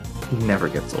never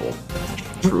gets old.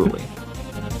 Truly.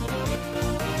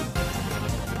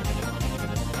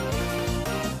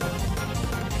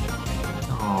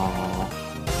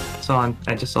 Aww. So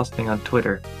I just saw something on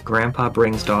Twitter. Grandpa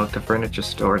brings dog to furniture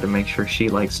store to make sure she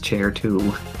likes chair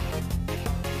too.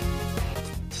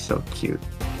 So cute.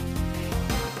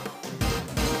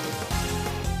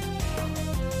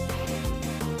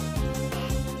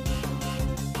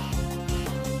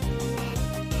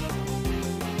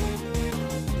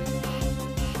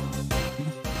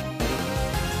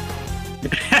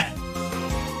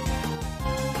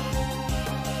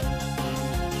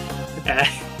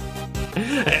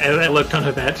 I looked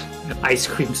under that ice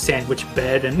cream sandwich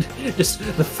bed, and just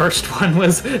the first one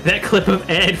was that clip of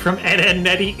Ed from Ed and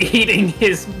Eddie eating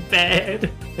his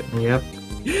bed. Yep.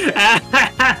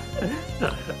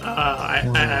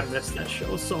 I missed that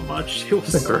show so much. It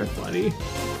was so funny.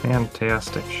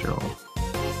 Fantastic show.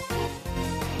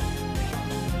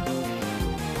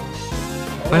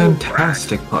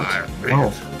 Fantastic putt.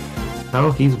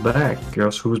 Oh, he's back.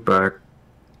 Guess who's back?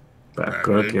 Back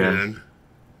again.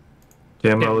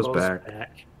 Demo's back.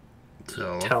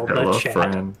 Tell hello, the chat.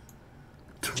 friend.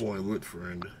 Toilet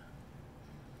friend.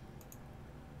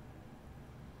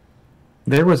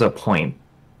 There was a point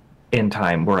in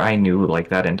time where I knew like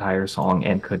that entire song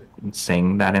and could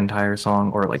sing that entire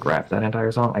song or like rap that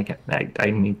entire song.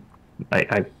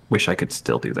 I wish I could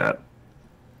still do that.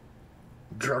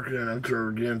 Jerking after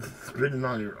again, spitting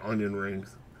on your onion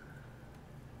rings.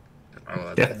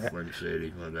 Oh, that's like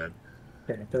shady, my bad.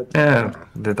 Yeah,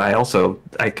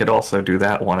 I could also do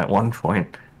that one at one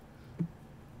point.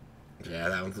 Yeah,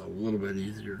 that one's a little bit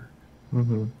easier.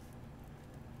 Mm-hmm.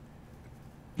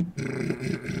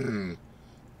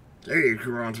 Hey,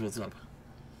 Karant, what's up?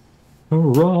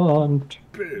 Karant.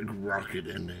 Big rocket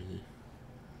ending.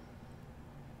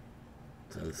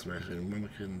 Is that a Smashing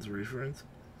Mummakins reference?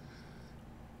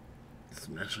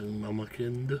 Smashing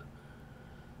Mummakind?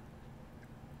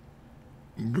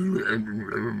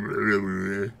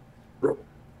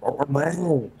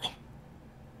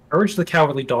 Courage the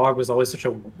Cowardly Dog was always such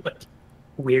a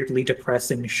weirdly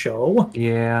depressing show.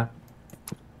 Yeah,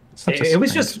 It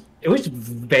was just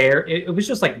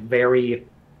like very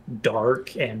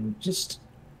dark and just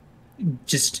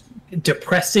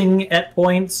depressing at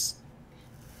points.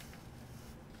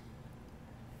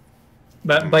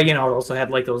 But you know, it also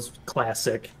had like those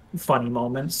classic funny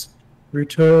moments.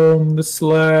 Return the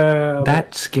slab.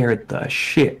 That scared the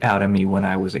shit out of me when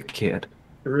I was a kid.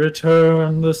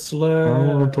 Return the slab.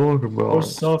 Oh, talk about or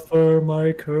suffer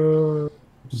my curse.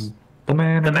 The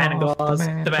man in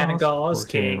gauze,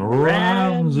 King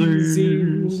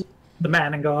Ramses. The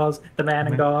man in gauze,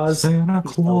 Santa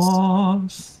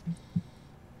Claus.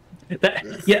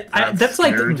 That's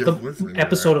like the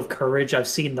episode of Courage I've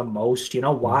seen the most. You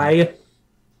know why?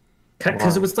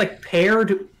 Because it was like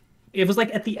paired. It was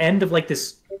like at the end of like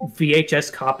this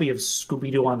VHS copy of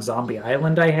Scooby-Doo on Zombie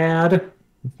Island I had.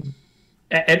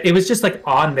 It was just like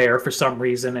on there for some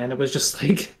reason, and it was just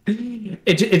like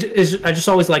I just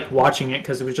always liked watching it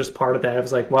because it was just part of that. I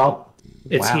was like, well,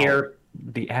 it's here.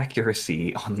 The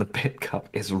accuracy on the Pit Cup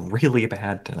is really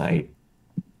bad tonight.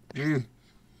 No,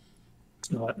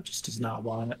 it just does not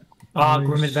want it.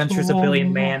 Grim Adventures of Billy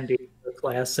and Mandy, the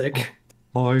classic.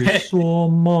 I saw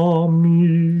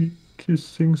Mommy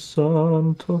kissing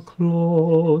Santa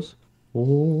Claus.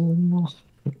 Oh,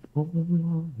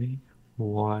 Mommy.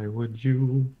 Why would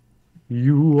you?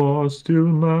 You are still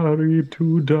married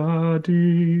to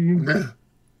Daddy.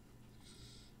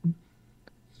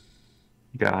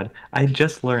 God, I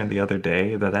just learned the other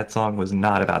day that song was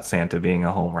not about Santa being a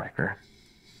homewrecker.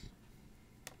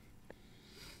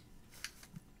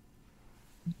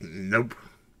 Nope.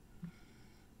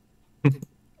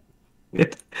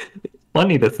 It's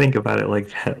funny to think about it like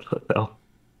that, though.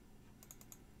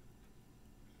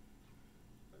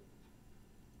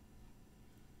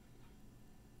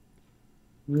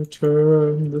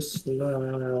 Return the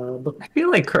slab. I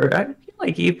feel like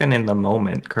even in the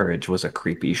moment, Courage was a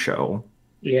creepy show.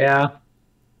 Yeah.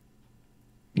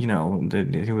 You know,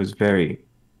 he was very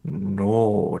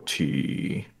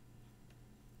naughty.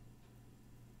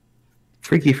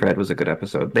 Freaky Fred was a good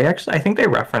episode. I think they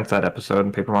referenced that episode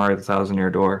in Paper Mario: The Thousand Year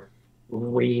Door.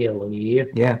 Really?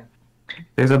 Yeah.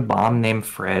 There's a bomb named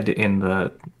Fred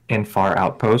in Far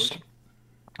Outpost.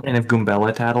 And if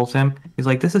Goombella tattles him, he's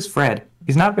like, "This is Fred."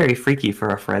 He's not very freaky for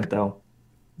a Fred, though.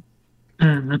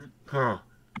 Mm-hmm. Huh.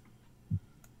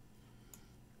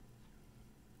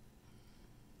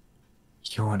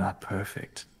 You're not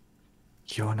perfect.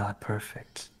 You're not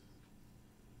perfect.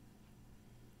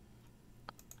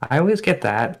 I always get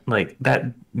that, like, that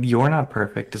 "you're not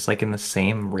perfect" is like in the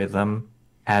same rhythm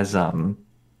as I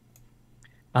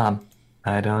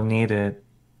don't need it.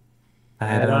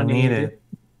 I don't need it.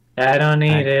 I don't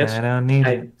need it. I don't need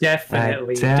I it.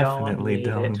 definitely don't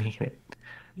need it.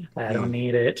 I don't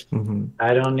need it. Mm-hmm.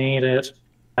 I don't need it.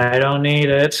 I don't need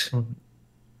it.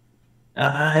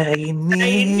 I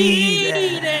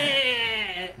need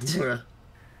it.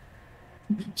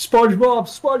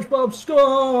 SpongeBob,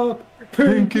 stop!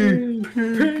 Pinky!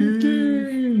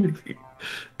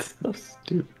 So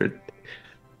stupid.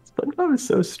 SpongeBob is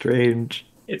so strange.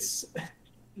 It's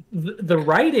the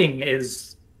writing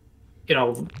is, you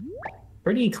know,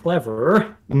 pretty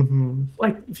clever. Mm-hmm.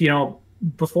 Like, you know,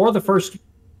 before the first,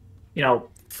 you know,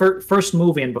 first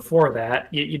movie and before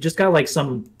that, you just got like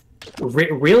some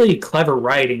really clever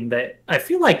writing that I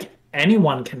feel like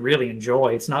anyone can really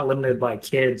enjoy. It's not limited by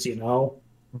kids, you know.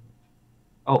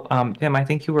 Oh, Tim, I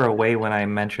think you were away when I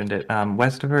mentioned it.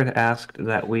 Westerford asked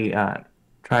that we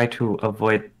try to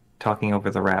avoid talking over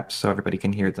the raps so everybody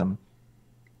can hear them.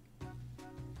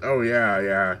 Oh,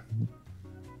 yeah.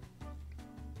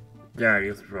 Yeah, I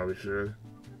guess we probably should.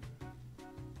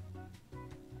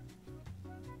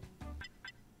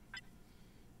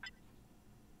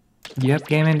 Yep,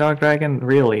 Gaming Dog Dragon,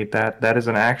 really, that is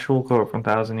an actual quote from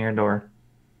Thousand Year Door.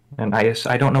 And I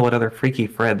don't know what other Freaky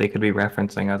Fred they could be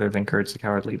referencing other than Courage the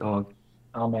Cowardly Dog.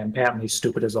 Oh man, Patently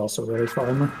Stupid is also really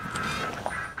fun.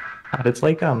 It's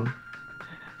like in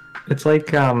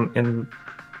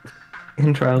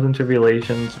Trials and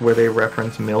Tribulations where they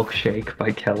reference Milkshake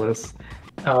by Kellis.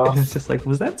 Oh. And it's just like,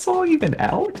 was that song even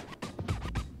out?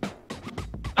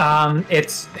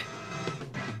 It's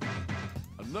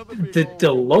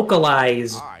the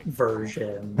localized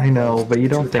version. I know, but you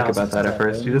don't think about that at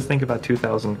first. You just think about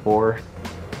 2004.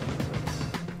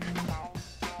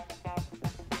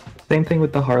 Same thing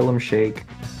with the Harlem Shake,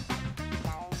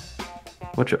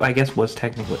 which I guess was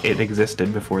technically, it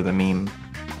existed before the meme.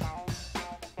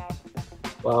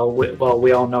 Well,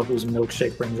 we all know whose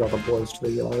milkshake brings all the boys to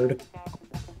the yard.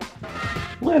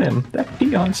 Let him. That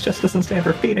Peons just doesn't stand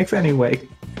for Phoenix anyway.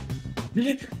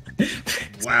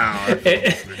 Wow.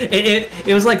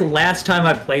 It was like last time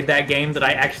I played that game that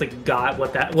I actually got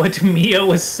what Mia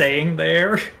was saying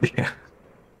there. Yeah.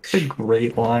 It's a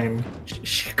great line.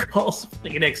 She calls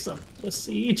Phoenix a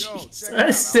pussy.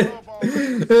 Jesus.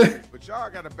 But y'all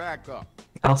gotta back up.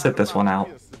 I'll sit this one out.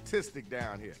 A statistic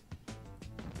down here.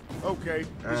 Okay,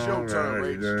 it's your turn,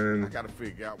 Rach. I gotta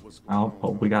figure out what's going on.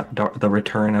 Oh, we got the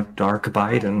return of Dark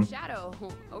Biden. Shadow.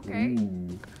 Okay.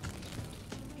 Ooh.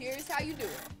 Here's how you do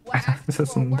it. We'll ask This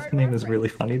for a word name or is phrase. really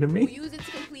funny to We'll me. use it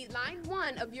to complete line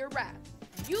 1 of your rap.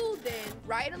 You then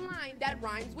write a line that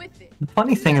rhymes with it. The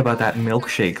funny thing about that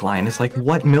milkshake line is like,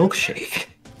 what milkshake?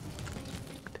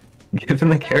 Given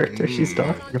the character she's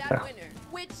talking about.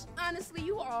 Which, honestly,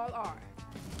 you all are.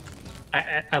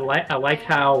 I like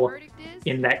how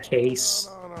in that case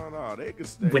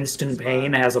Winston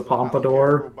Payne has a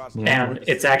pompadour, and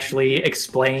it's actually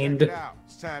explained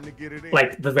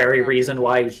like the very reason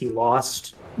why he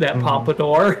lost that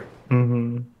pompadour.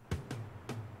 Mm-hmm.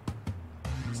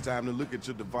 It's time to look at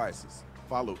your devices.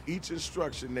 Follow each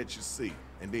instruction that you see,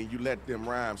 and then you let them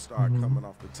rhymes start coming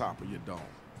off the top of your dome.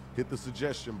 Hit the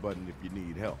suggestion button if you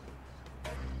need help.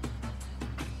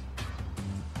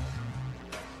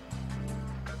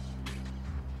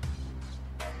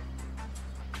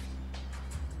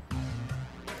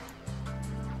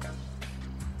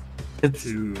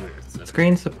 The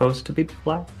screen's supposed to be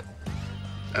black.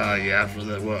 Yeah, for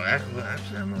that. Well, actually,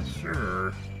 I'm not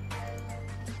sure.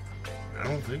 I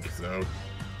don't think so.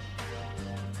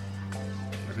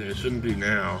 I think it shouldn't be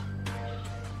now.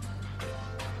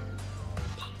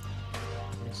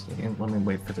 Let me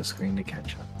wait for the screen to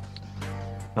catch up.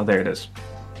 Oh, there it is.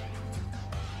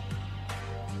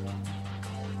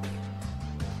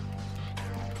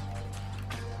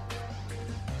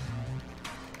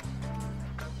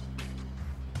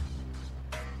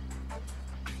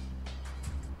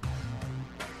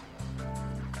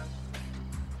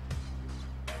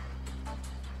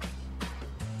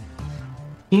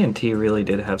 TNT really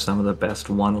did have some of the best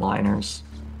one-liners.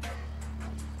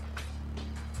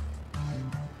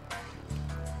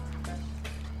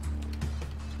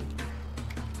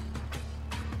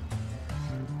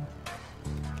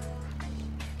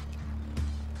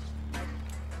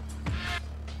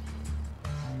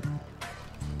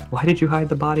 Why did you hide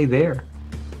the body there?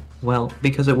 Well,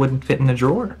 because it wouldn't fit in a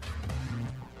drawer.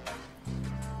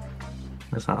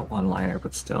 That's not a one-liner,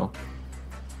 but still.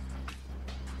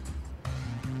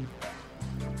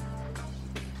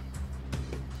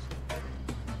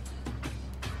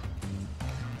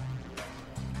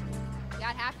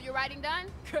 Got half of your writing done?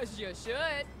 Cause you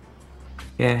should.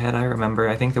 Yeah, I remember.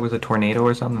 I think there was a tornado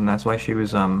or something. That's why she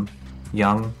was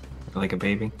young, like a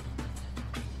baby.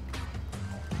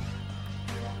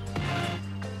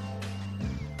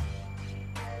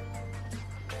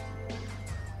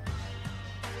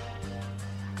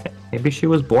 Maybe she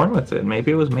was born with it.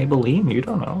 Maybe it was Maybelline. You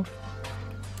don't know.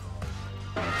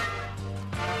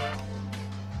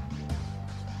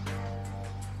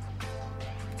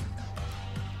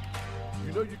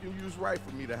 You know you can use right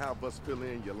for me to help us fill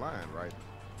in your line, right?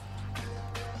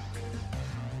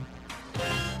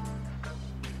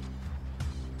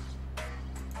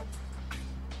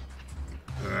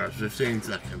 15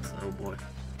 seconds. Oh boy.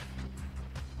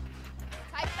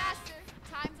 Type faster.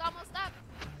 Time's almost up.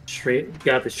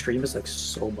 God, the stream is like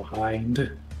so behind.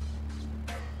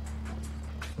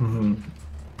 Mm-hmm.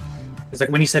 It's like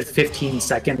when you said 15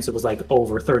 seconds, it was like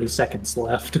over 30 seconds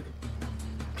left.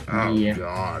 Oh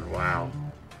God! Wow.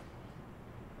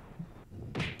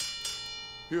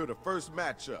 Here are the first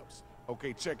matchups.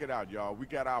 Okay, check it out, y'all. We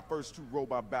got our first two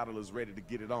robot battlers ready to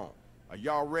get it on. Are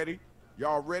y'all ready?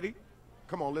 Y'all ready?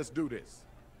 Come on, let's do this.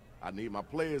 I need my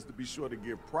players to be sure to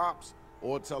give props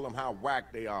or tell them how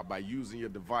whack they are by using your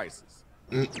devices.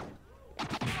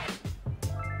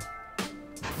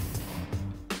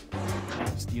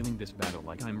 Stealing this battle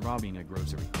like I'm robbing a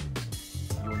grocery.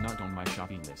 You're not on my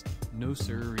shopping list. No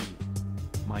siree.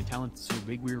 My talent's so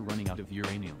big we're running out of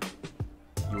uranium.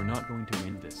 You're not going to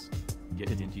win this.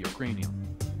 Get it into your cranium.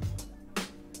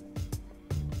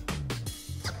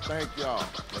 Thank y'all.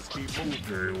 Let's keep moving.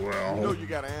 Very well. You know you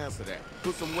gotta answer that.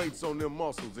 Put some weights on them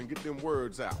muscles and get them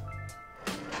words out.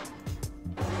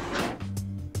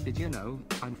 Did you know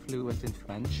I'm fluent in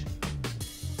French?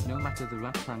 No matter the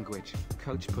rap language,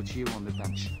 coach puts you on the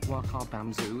bench. Waka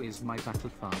Bamzoo is my battle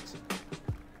fart.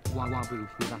 Wah boo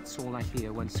hoo, that's all I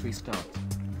hear once we start.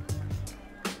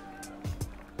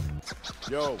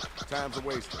 Yo, time's a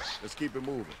waste. Let's keep it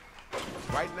moving.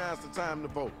 Right now is the time to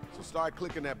vote, so start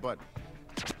clicking that button.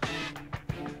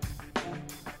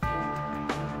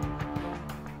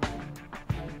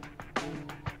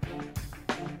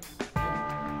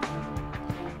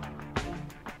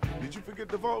 get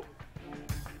the vote?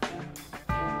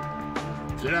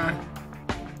 Did I?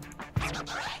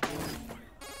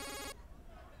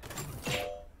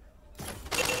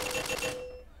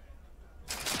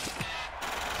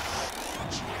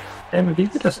 Tim, if you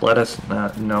could just let us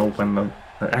know when the...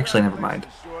 Actually, never mind.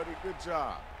 Shorty, good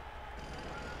job.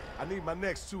 I need my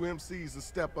next two MCs to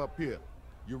step up here.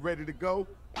 You ready to go?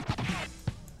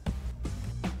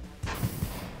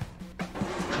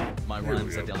 My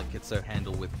rhymes are delicate, so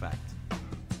handle with fact.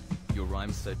 Your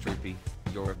rhymes so droopy,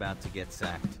 you're about to get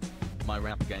sacked. My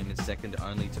rap game is second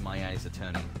only to my Ace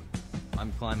Attorney.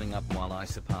 I'm climbing up while I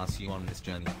surpass you on this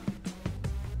journey.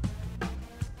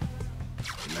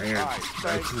 Man, all right,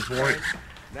 that's thanks, the point. thanks.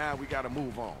 Now we gotta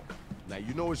move on. Now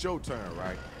you know it's your turn,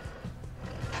 right?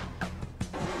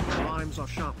 Rhymes are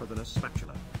sharper than a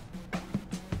spatula.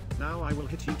 Now I will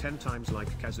hit you 10 times like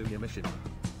Kazuya Mishima.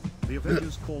 The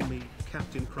Avengers call me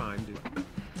Captain Crime Dude.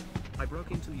 I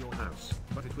broke into your house,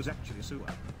 but it was actually sewer.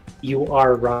 You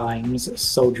are rhymes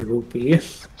so droopy.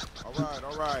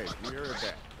 All right, we heard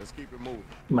that. Let's keep it moving.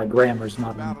 My grammar's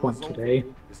not on point today.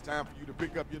 It's time for you to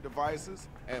pick up your devices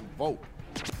and vote.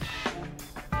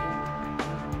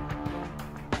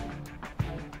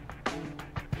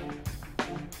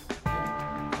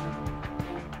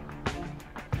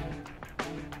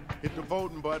 Hit the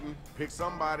voting button, pick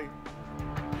somebody.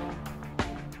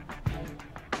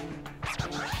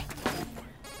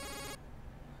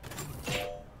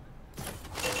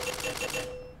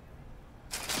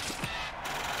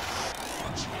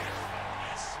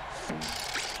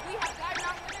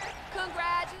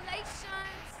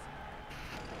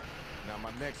 Now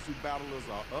my next two battlers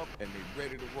are up and they're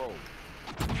ready to roll.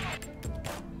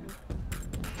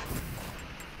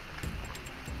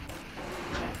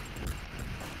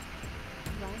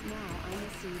 Right now I'm a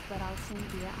seed, but I'll soon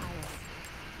be a iris.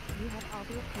 You have all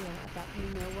the appeal of that you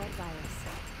know what virus.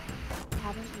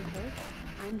 Haven't you heard?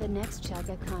 I'm the next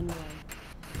Chugga Conroy.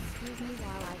 Excuse me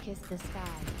while I kiss the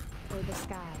sky. Or the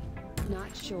sky.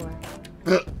 Not sure.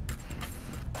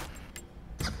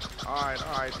 All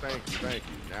right, thank you.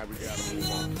 Now we gotta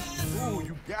move on. Ooh,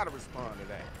 you gotta respond to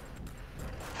that.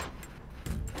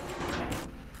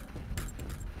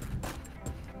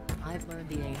 I've learned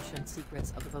the ancient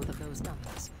secrets of both of those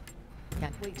dumplings.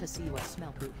 Can't wait to see what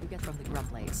smell proof you get from the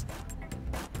grumblies.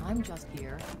 I'm just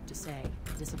here to say,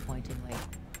 disappointingly.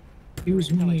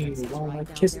 Excuse me while I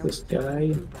kiss this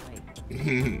guy.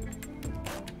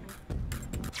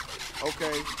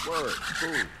 Okay, word,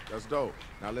 cool, that's dope.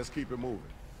 Now let's keep it moving.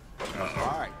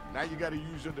 All right, now you gotta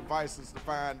use your devices to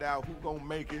find out who gonna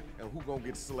make it and who gonna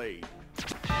get slayed.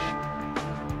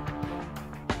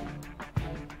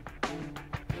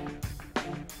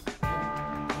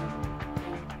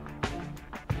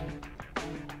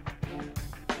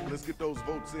 Let's get those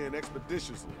votes in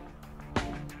expeditiously.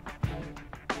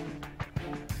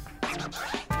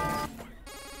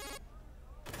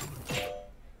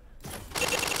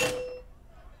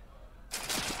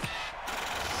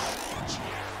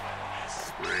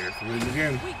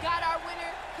 We got our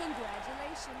winner.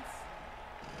 Congratulations.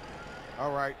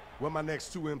 All right, where my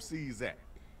next two MCs at?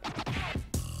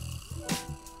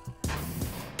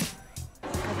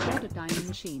 I've got a time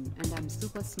machine and I'm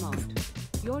super smart.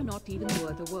 You're not even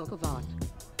worth a work of art.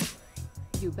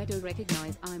 You better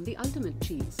recognize I'm the ultimate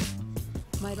cheese.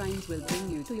 My rhymes will bring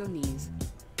you to your knees.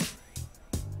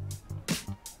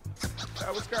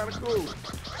 That was kind of cool.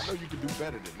 I know you can do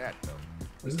better than that, though.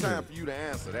 It's time for you to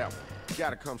answer that one. You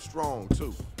gotta come strong,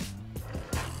 too.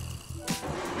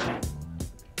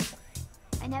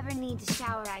 I never need to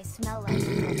shower, I smell like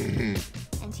you.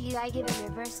 And to you I give a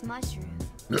reverse mushroom.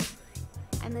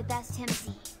 I'm the best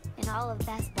MC in all of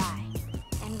Best Buy.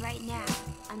 And right now,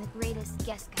 I'm the greatest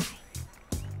guest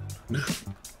guy.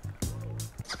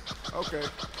 Okay,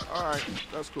 all right,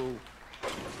 that's cool.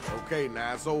 Okay,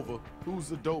 now it's over. Who's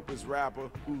the dopest rapper?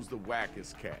 Who's the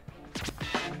wackest cat?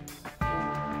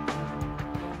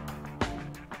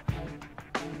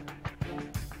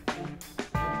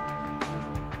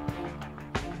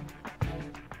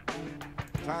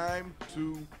 Time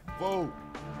to vote.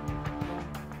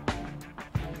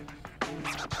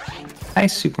 Hi,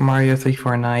 Super Mario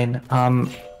 349.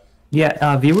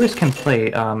 Yeah, viewers can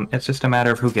play. It's just a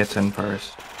matter of who gets in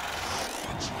first.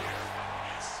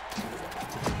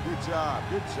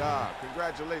 Good job.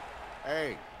 Congratulations.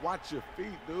 Hey, watch your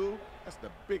feet, dude. That's the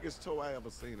biggest toe I ever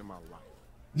seen in my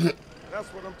life. That's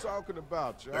what I'm talking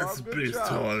about, y'all. That's the biggest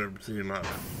toe I've ever seen in my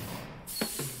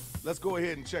life. Let's go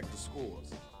ahead and check the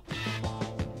scores.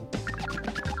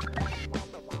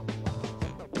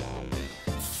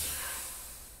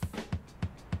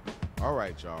 All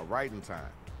right, y'all, writing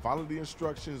time. Follow the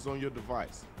instructions on your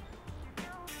device.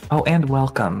 Oh, and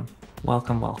welcome.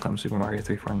 Welcome, Super Mario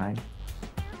 349.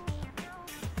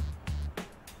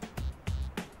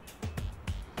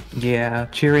 Yeah,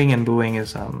 cheering and booing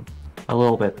is a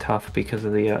little bit tough because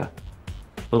of the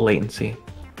latency.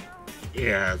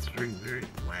 Yeah, it's very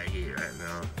laggy right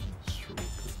now.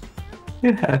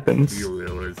 It happens. You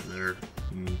realize there.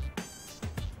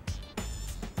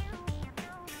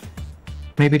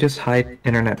 Maybe just hide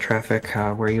internet traffic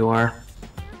where you are.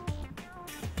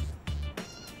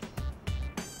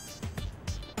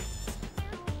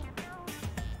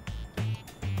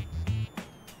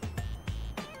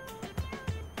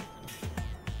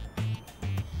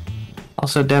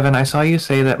 Also, Devin, I saw you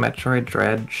say that Metroid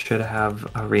Dread should have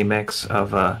a remix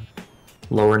of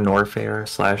Lower Norfair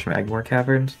 / Magmore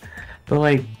Caverns, but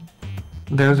like,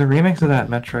 there was a remix of that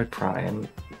in Metroid Prime.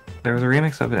 There was a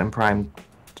remix of it in Prime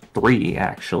 3,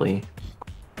 actually,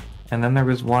 and then there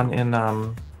was one in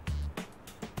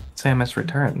Samus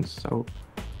Returns. So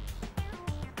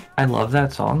I love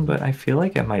that song, but I feel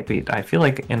like it might be. I feel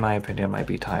like, in my opinion, it might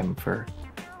be time for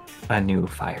a new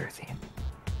Fire theme.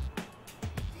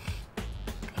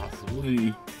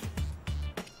 Possibly.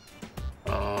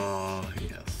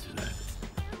 Yes, do that.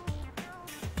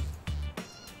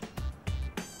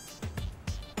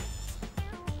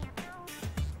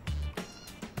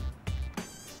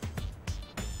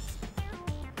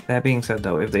 That being said,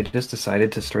 though, if they just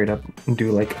decided to straight up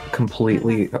do like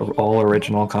completely all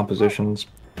original compositions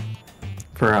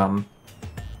for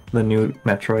the new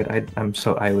Metroid,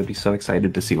 I would be so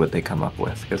excited to see what they come up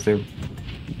with, because they're,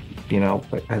 you know,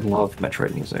 I love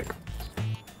Metroid music.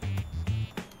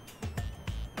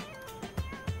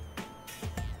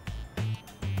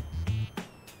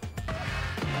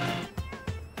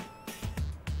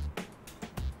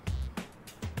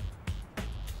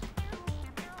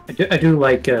 I do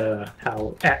like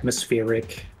how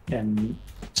atmospheric and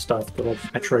stuff the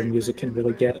Metroid music can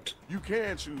really get. You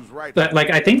can choose right. But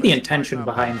like, I think the intention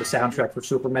behind the soundtrack for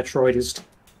Super Metroid is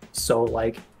so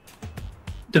like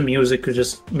the music could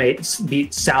just be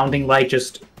sounding like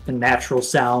just the natural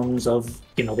sounds of,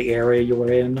 you know, the area you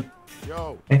were in.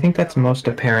 I think that's most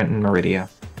apparent in Meridia.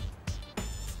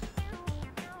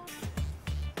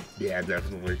 Yeah,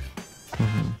 definitely.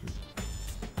 Mm-hmm.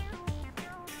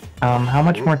 How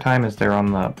much more time is there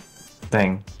on the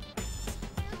thing?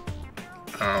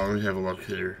 Let me have a look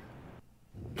here.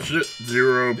 Shit,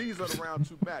 0. These are the round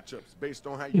 2 matchups based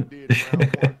on how you did in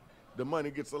round 1. The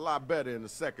money gets a lot better in the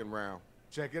second round.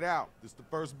 Check it out. This is the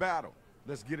first battle.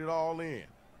 Let's get it all in.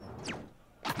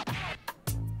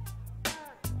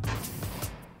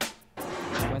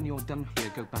 When you're done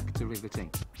here, go back to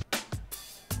riveting.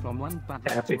 From one battle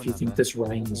Tap to if you another, think this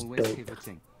rhymes always dope.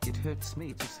 pivoting. It hurts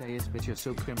me to say it, but you're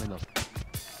so criminal.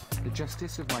 The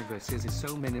justice of my verses is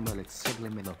so minimal, it's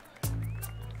subliminal.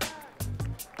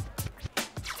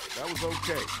 That was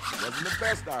okay. It wasn't the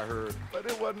best I heard, but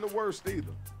it wasn't the worst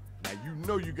either. Now you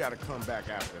know you gotta come back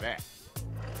after that.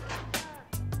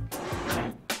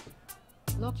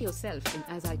 Lock yourself in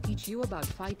as I teach you about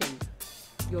fighting.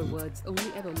 Your words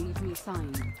only ever leave me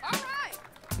sighing. Alright!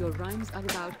 Your rhymes are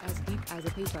about as deep as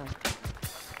a paper,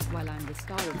 while I'm the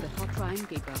star of the hot rhyme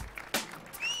caper.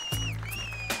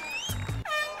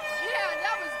 Yeah,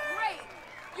 that was great!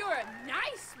 You're a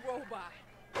nice robot!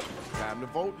 Time to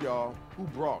vote, y'all. Who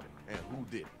brought it and who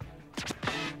didn't?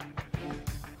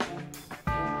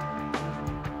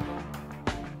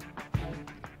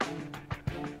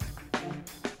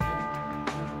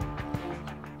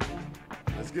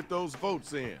 Let's get those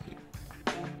votes in.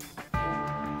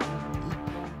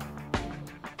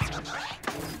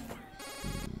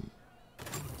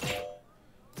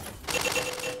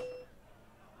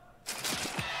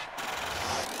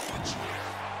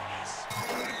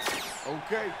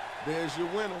 Okay, there's your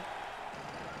winner.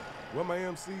 Where my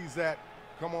MC's at,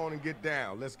 come on and get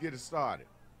down. Let's get it started.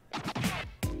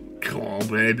 Come on,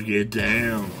 baby, get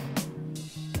down.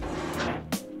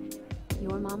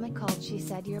 Your mama called, she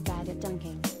said you're bad at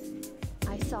dunking.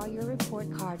 I saw your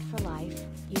report card for life,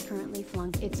 you currently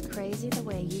flunked. It's crazy the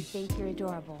way you think you're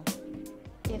adorable.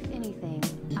 If anything,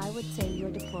 I would say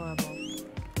you're deplorable.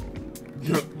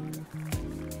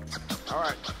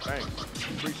 Alright, thanks.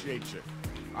 Appreciate you.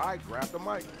 Alright, grab the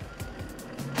mic.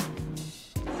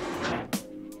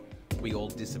 We all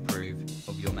disapprove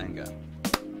of your manga.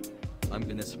 I'm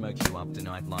gonna smoke you up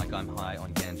tonight like I'm high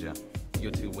on ganja.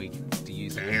 You're too weak to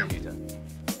use a computer.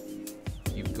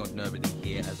 You've got nobody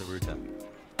here as a router.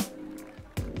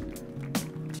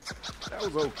 That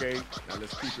was okay. Now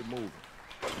let's keep it moving.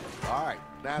 Alright,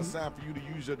 now it's time for you to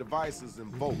use your devices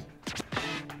and vote.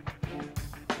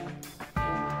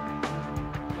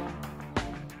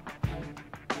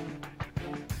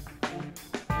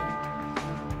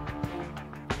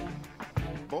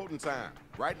 shooting time,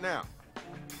 right now.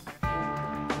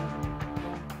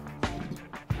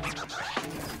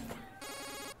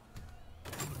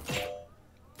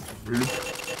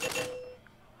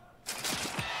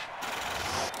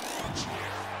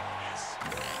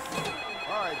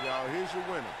 Alright, y'all, here's your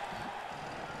winner.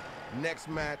 Next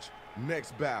match,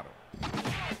 next battle.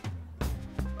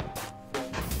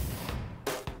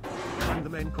 I'm the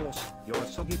main course, you're a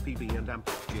soggy PB and amp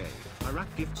J. I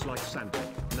wrap gifts like Santa.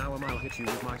 Now I'll hit you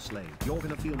with my sleigh. You're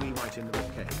gonna feel me right in the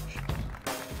ribcage.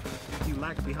 You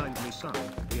lag behind me, son.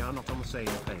 We are not on the same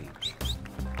page.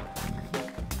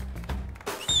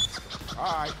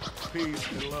 Alright, peace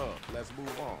and love. Let's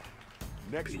move on.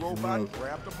 Next robot,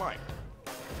 grab the mic.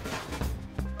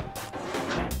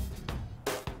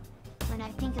 When I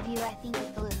think of you, I think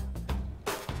of blue.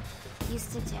 You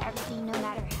stick to everything no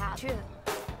matter how true.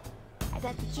 I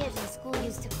bet the kids in school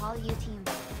used to call you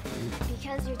Timbo.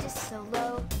 Because you're just so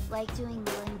low, like doing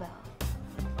the limbo.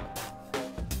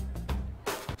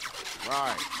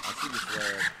 Right, I see the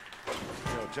flag.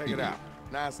 Yo, check it out.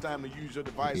 Now it's time to use your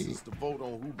devices to vote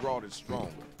on who brought it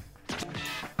stronger.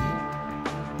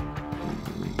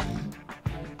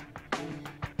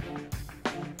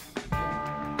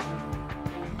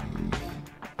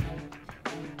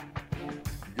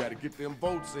 You gotta get them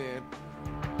votes in.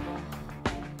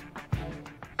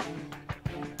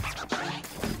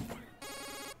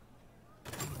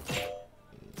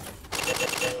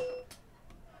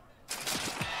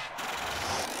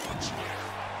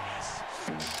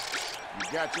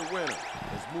 You got your winner.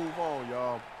 Let's move on,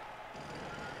 y'all.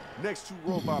 Next two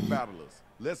robot battlers.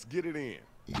 Let's get it in.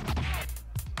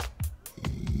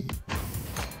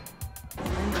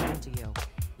 I'm going to you.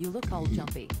 You look all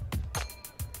jumpy.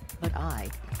 But I...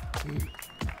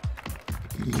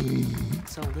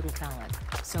 So little talent,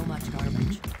 so much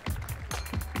garbage.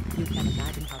 You can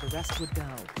imagine how the rest would go.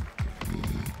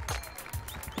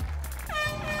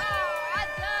 I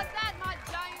dug that, my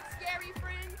giant scary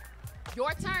friend.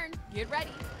 Your turn. Get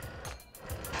ready.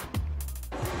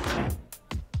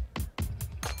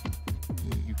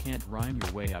 You can't rhyme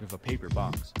your way out of a paper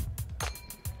box.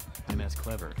 I'm as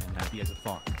clever and happy as a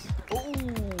fox. Ooh,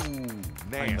 I'm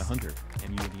the nasty. hunter,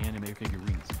 and you are the anime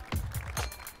figurines.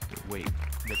 Wait,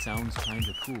 that sounds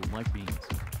kinda cool, like beans.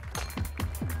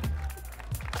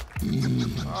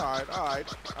 All right.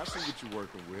 I see what you're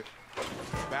working with.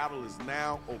 The battle is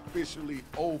now officially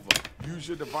over. Use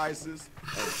your devices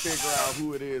and figure out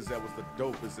who it is that was the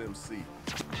dopest MC.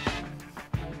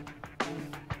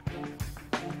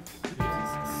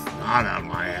 Not out of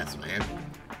my ass, man.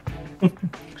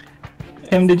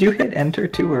 Em, did you hit enter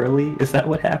too early? Is that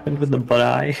what happened with the butt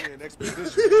eye?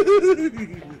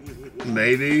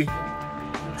 Maybe.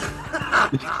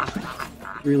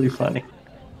 Really funny.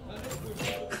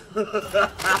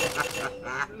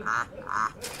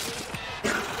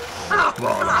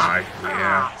 Butt eye,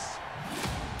 yeah.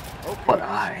 Okay, Butt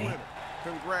eye.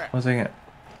 Congrats. Was I gonna?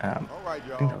 All right,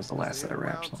 y'all. I think that was the last set of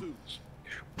raps. Round two.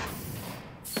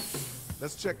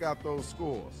 Let's check out those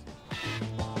scores.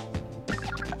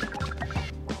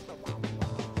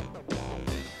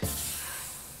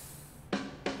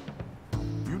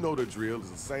 You know the drill. It's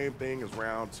the same thing as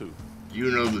round two. You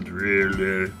know the drill,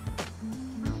 dude.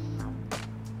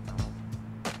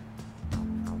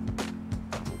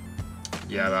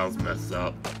 Yeah, that was messed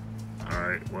up.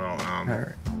 Alright, well,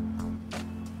 Alright.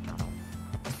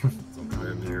 something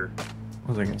in here.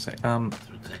 What was I gonna say?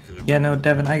 Yeah, no,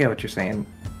 Devin, I get what you're saying.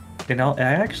 You know, I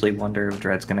actually wonder if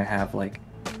Dread's gonna have like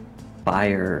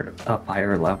a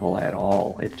fire level at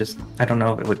all. It just, I don't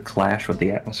know if it would clash with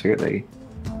the atmosphere they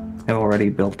have already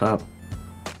built up.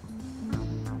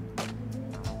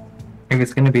 If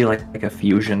it's gonna be like a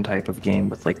fusion type of game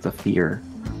with like the fear.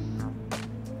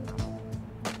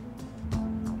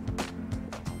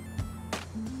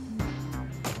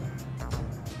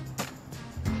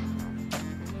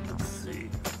 Let's see.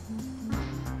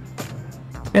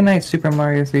 Good night, Super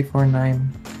Mario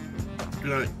 349. Good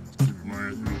night, Super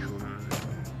Mario 349.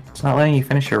 It's not letting you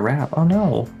finish your rap. Oh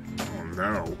no. Oh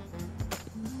no.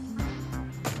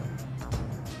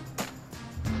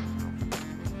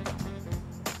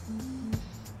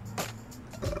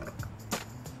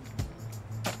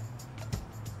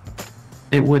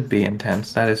 It would be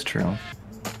intense, that is true.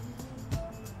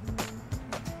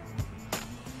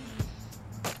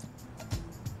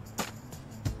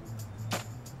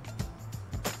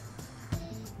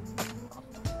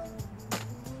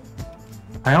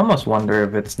 I almost wonder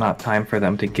if it's not time for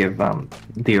them to give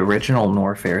the original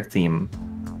Norfair theme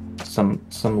some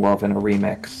love in a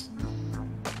remix.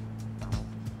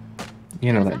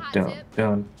 You know that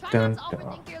dun.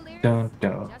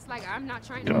 Just like I'm not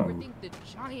trying to overthink the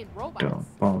giant robots.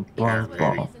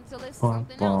 Until it's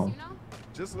something else, you know?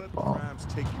 Just let the rhymes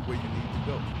take you where you need to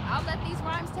go. I'll let these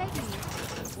rhymes take me.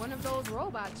 One of those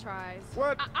robot tries.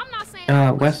 What? I'm not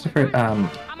saying. Westford,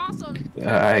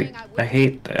 I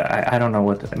hate, I don't know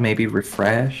what, maybe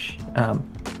refresh.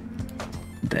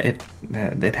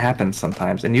 It happens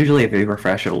sometimes, and usually if you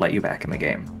refresh, it'll let you back in the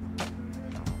game.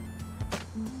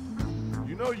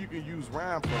 You know you can use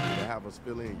rhyme function to have us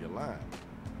fill in your line.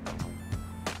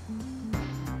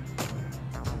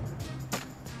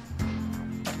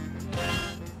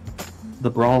 The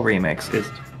Brawl remix is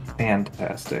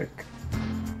fantastic.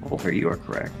 Oliver, you are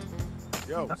correct.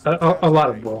 A lot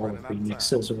of Brawl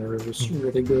remixes are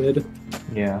really good.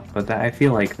 Yeah, but I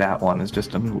feel like that one is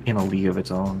just in a league of its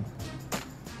own.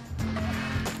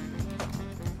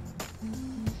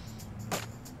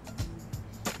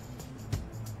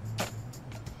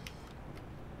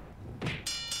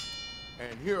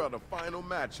 And here are the final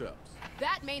matchups.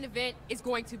 That main event is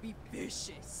going to be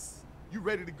vicious. You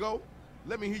ready to go?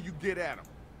 Let me hear you get at him.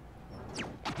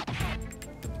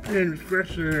 And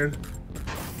refreshing.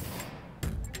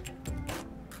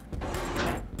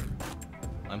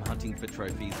 I'm hunting for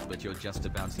trophies, but you're just a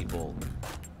bouncy ball.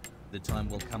 The time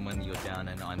will come when you're down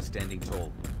and I'm standing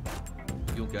tall.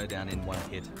 You'll go down in one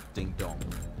hit, ding dong.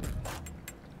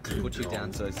 Put you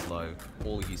down so slow,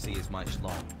 all you see is my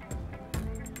schlong.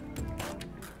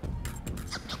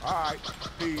 Alright,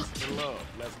 peace and love.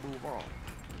 Let's move on.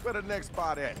 Where the next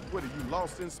spot at? What are you,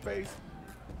 lost in space?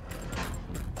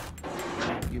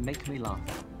 You make me laugh.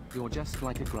 You're just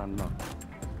like a grandma.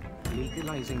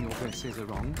 Legalizing your dresses are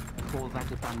wrong. Call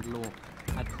that a band law.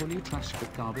 I'd call you trash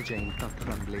but garbage ain't that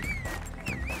crumbly.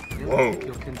 Whoa.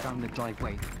 Your can down the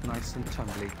driveway, nice and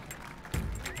tumbly.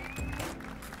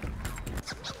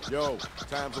 Yo,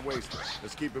 time's a waste.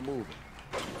 Let's keep it moving.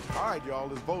 Alright,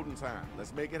 y'all, it's voting time.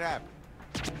 Let's make it happen.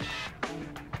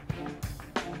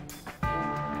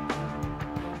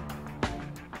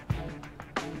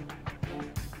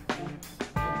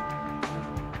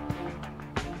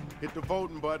 Hit the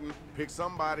voting button. Pick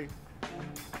somebody.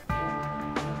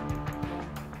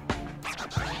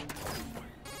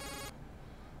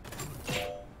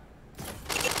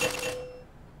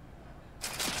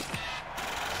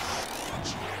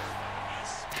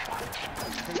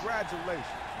 Congratulations.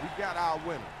 We got our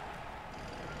winner.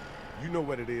 You know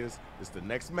what it is. It's the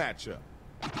next matchup.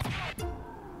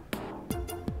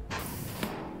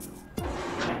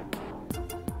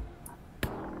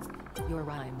 Your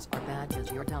rhymes are bad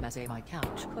cause you're dumb as my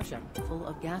couch cushion. Full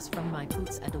of gas from my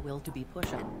boots and a will to be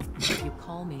pushin'. You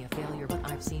call me a failure but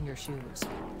I've seen your shoes.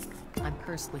 I'm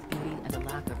cursed with beauty and a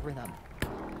lack of rhythm.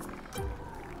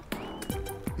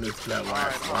 Missed that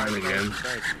last line again.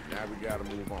 Thank you. Now we gotta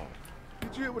move on.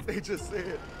 Did you hear what they just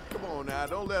said? Come on now,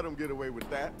 don't let them get away with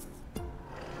that.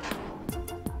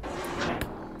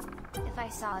 If I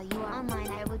saw you online,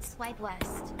 I would swipe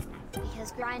west.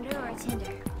 Because Grindr or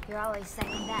Tinder, you're always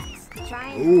second best.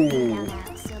 Try and hold me down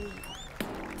out silly.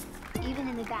 Even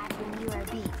in the bathroom, you are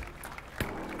beat.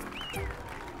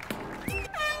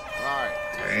 Alright.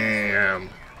 Damn.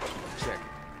 Check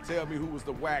it. Tell me who was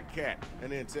the whack cat, and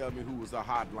then tell me who was the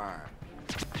hotline.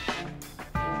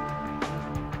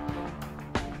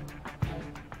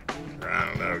 I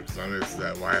don't know, because I missed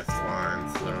that last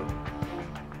line, so.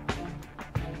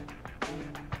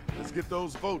 Let's get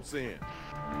those votes in.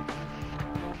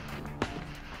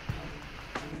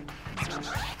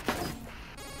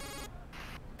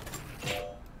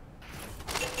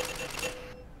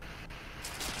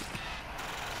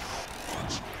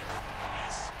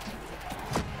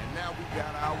 And now we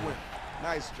got our winner.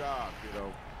 Nice job,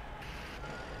 kiddo.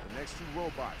 The next two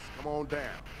robots, come on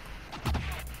down.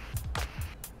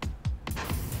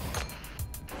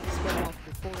 Swear off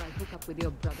before I hook up with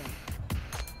your brother.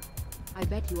 I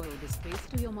bet you owe this face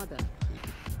to your mother.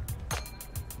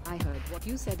 I heard what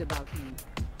you said about me.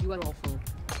 You are awful.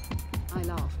 I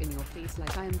laugh in your face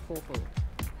like I am awful.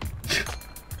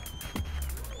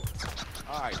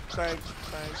 Alright,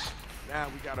 thanks. Now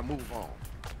we gotta move on.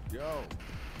 Yo,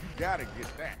 you gotta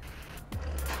get that.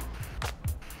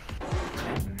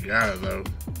 Yeah, though.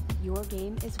 Your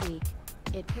game is weak.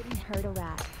 It couldn't hurt a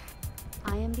rat.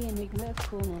 I am the enigma of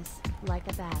coolness,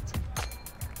 like a bat.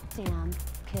 Damn,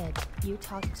 kid, you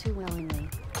talk too willingly.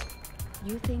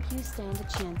 You think you stand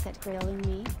a chance at grilling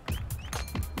me?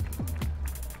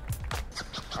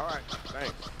 Alright,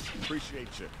 thanks.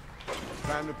 Appreciate you.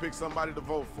 Time to pick somebody to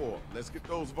vote for. Let's get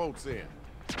those votes in.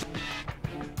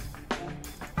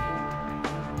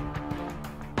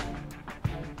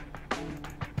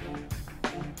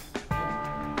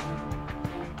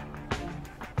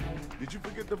 Did you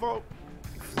forget to vote?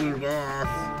 Blue boss.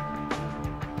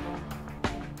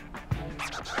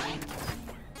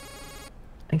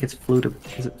 I think it's Fluta.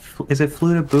 Is it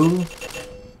Fluta Boo?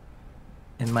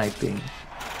 It might be.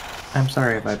 I'm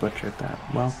sorry if I butchered that.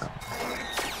 Welcome.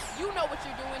 You know what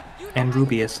you're doing. You know And how you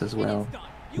Rubius do it, as and well. it's done.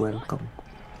 You won. Welcome.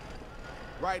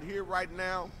 Right here, right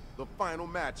now, the final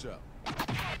matchup.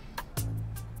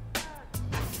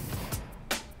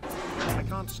 I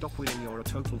can't stop winning, you're a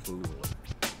total fool.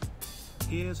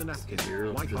 Here's a napkin.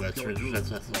 Wipe up your drool.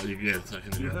 That's all you get.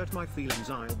 You hurt my feelings,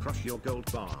 I'll crush your gold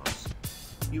bars.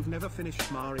 You've never finished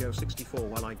Mario 64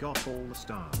 while I got all the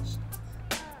stars.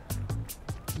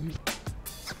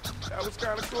 That was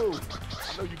kind of cool.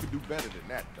 I know you can do better than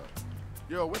that, though.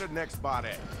 Yo, where the next spot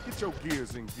at? Get your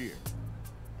gears in gear.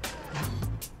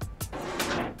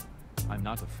 I'm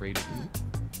not afraid of you.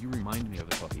 You remind me of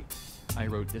a puppy. I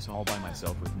wrote this all by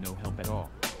myself with no help at all.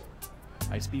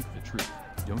 I speak the truth,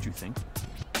 don't you think?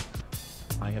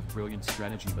 I have brilliant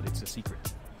strategy, but it's a secret.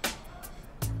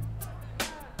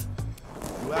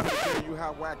 You have to tell you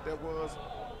how whack that was?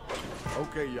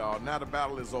 Okay, y'all, now the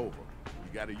battle is over.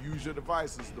 You gotta use your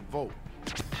devices to vote.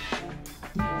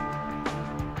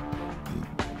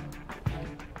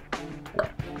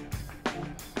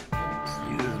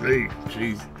 Excuse me,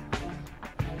 jeez.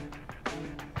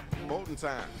 Voting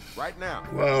time, right now.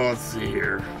 Well, let's see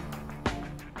here.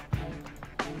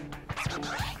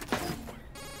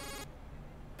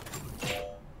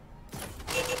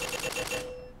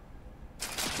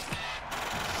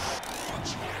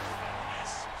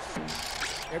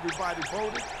 Everybody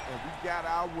voted, and we got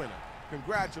our winner.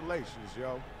 Congratulations,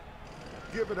 yo.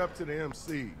 Give it up to the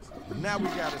MCs. But now we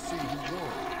gotta see who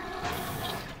won.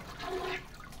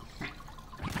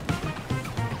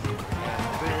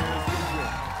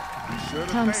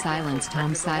 Tom Silence,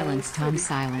 Tom Silence, Tom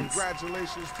Silence.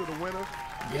 Congratulations to the winner.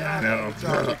 Yeah, I know.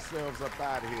 Y'all yourselves up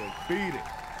out of here. Beat it.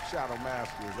 Shadow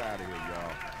Master is out of here,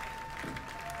 y'all.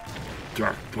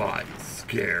 Dark Bot is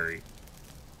scary.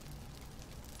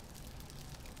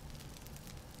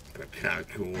 But kind of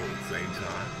cool at the same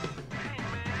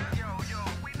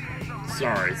time.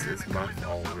 Sorry, it's my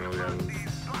fault, really.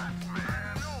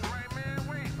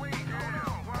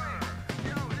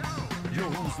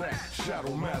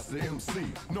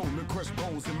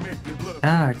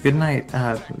 Good night.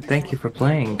 Thank you for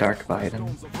playing, Dark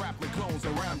Biden.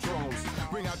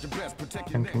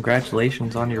 And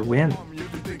congratulations on your win.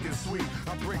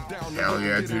 Hell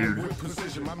yeah, dude.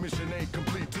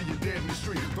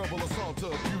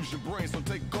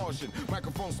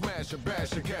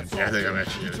 Yeah, I think I'm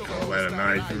actually gonna call that a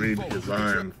night for me because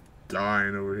I am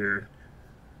dying over here.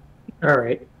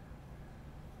 Alright.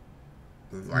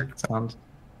 Like, sounds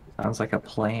like a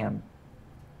plan.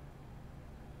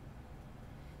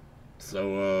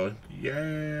 So,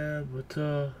 yeah, but,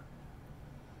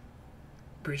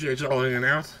 appreciate y'all hanging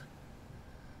out.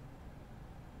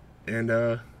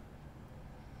 And,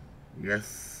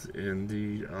 yes,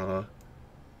 indeed,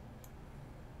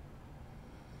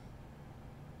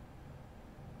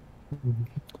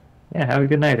 Yeah, have a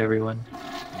good night, everyone.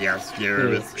 yeah, I'm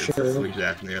scared it's the sleep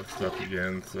apnea stuff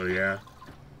again, so yeah.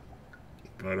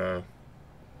 But,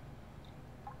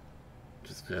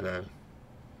 just gotta...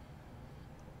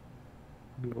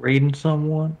 Raiding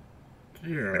someone?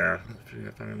 Yeah,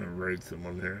 if I'm gonna raid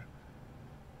someone there.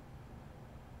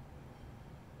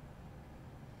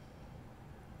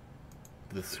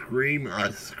 The Scream I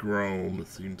Scrome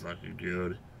seems like a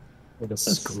good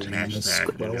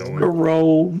hashtag.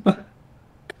 Scrome.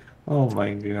 Oh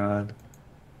my god.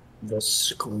 The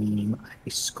Scream I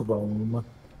Scrome.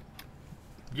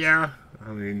 Yeah, I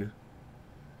mean,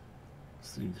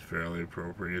 seems fairly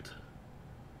appropriate.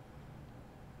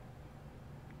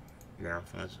 Now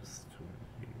if I just do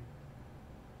it here.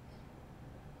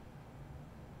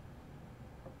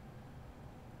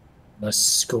 The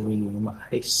Scream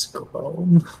I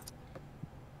Scrome.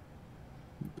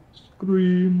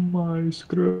 Scream, I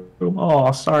scream.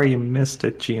 Oh, sorry you missed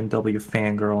it, G&W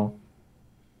fangirl.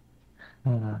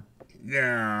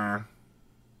 Yeah.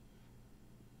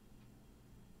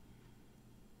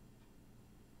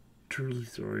 Truly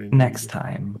sorry. Indeed. Next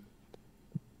time.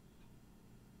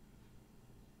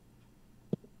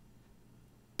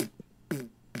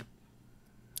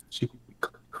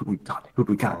 Who we got? Who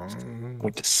we got?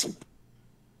 Went to sleep.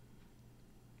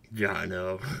 Yeah, I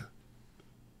know.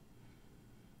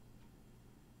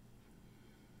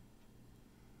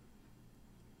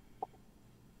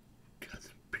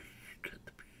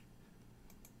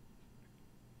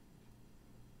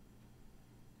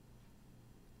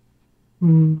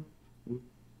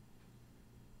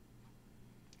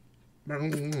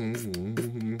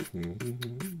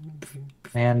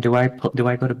 Man, do I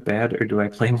go to bed or do I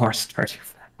play more Stardew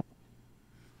Valley?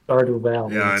 Stardew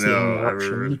Valley. Yeah, I It's the only know.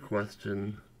 option. Every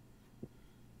question.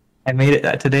 I made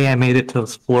it today. I made it to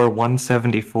floor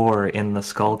 174 in the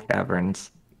Skull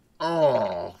Caverns,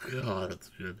 Oh god, that's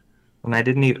good. and I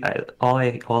didn't even. All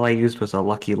I used was a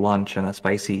lucky lunch and a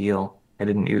spicy eel. I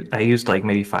didn't use. I used like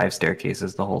maybe 5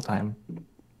 staircases the whole time.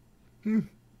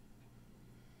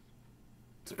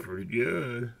 It's pretty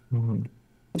good.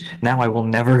 Now I will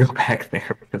never go back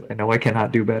there because I know I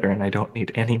cannot do better, and I don't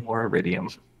need any more iridium.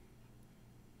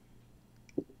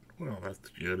 Well, that's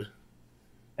good.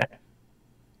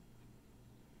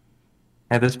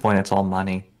 At this point, it's all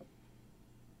money.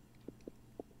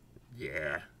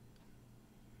 Yeah.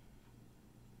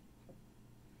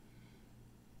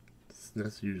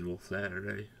 That's usual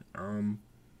Saturday.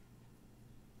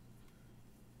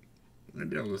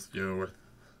 Maybe I'll just go with.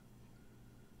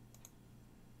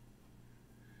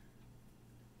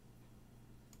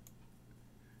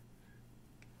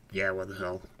 Yeah, what the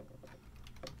hell?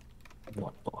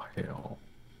 What the hell?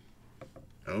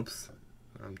 Oops.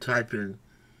 I'm typing.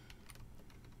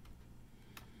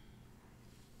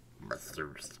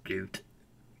 Mr. Scoot.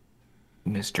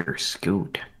 Mr.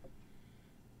 Scoot.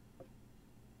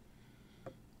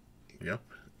 Yep.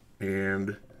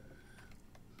 And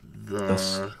The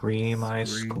scream I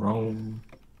scroam.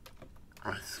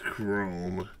 I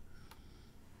scroam.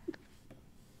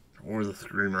 Or the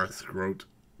scream I scrote.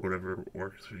 Whatever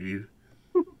works for you.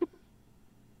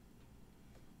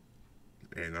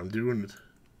 And I'm doing it.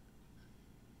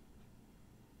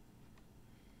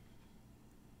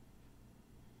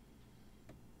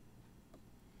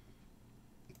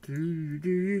 And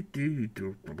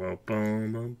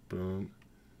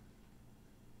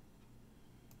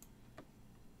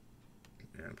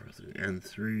pressing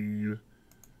N3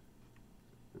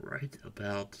 right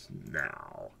about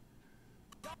now.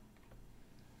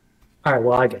 All right,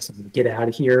 well, I guess I'm gonna get out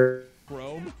of here.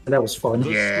 Scrome? That was fun.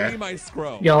 The scream I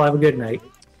scrome. Y'all have a good night.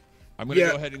 I'm gonna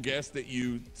go ahead and guess that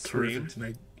you screamed,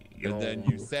 and then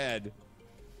you said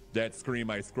that scream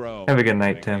I scrome. Have a good night,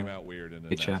 and it Tim. Came out weird, and then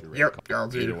Good that's job. your Yep, y'all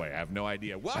Either do. way, I have no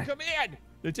idea. Welcome in,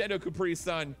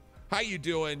 NintendoCapriSun. How you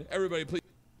doing, everybody? Please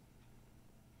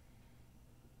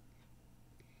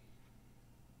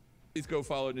go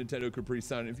follow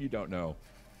NintendoCapriSun. If you don't know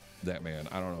that man,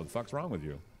 I don't know what the fuck's wrong with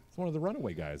you. It's one of the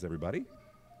runaway guys, everybody.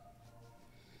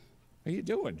 How you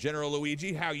doing? General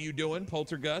Luigi, how you doing?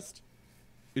 Poltergust.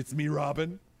 It's me,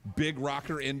 Robin. Big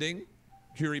Rocker Ending.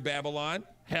 Curie Babylon.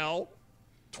 Hell.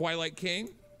 Twilight King.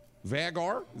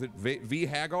 Vagar. Is it V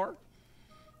Hagar?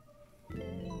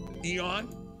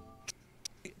 Eon.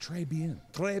 Très bien.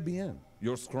 Très bien.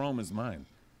 Your scrum is mine.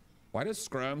 Why does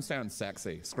scrum sound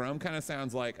sexy? Scrum kind of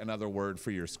sounds like another word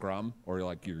for your scrum or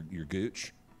like your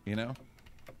gooch, you know?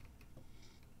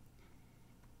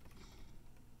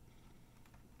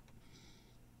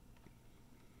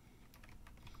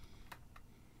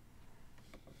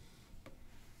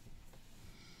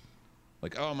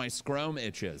 Like, oh, my scrum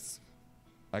itches.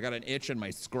 I got an itch in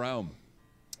my scrum.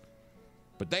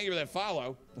 But thank you for that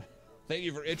follow. Thank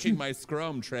you for itching my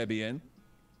scrum, Trebian.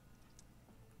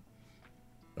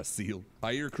 A seal.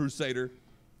 Hi, you're a Crusader.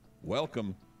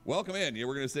 Welcome. Welcome in. Yeah,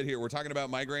 we're going to sit here. We're talking about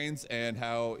migraines and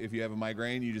how if you have a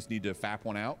migraine, you just need to fap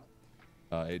one out.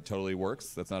 It totally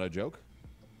works. That's not a joke.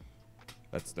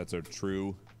 That's a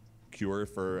true cure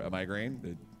for a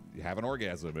migraine. You have an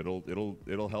orgasm.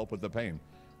 It'll help with the pain.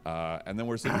 And then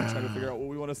we're sitting here trying to figure out what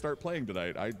we want to start playing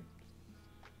tonight. I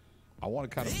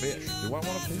want to kind of fish. Do I want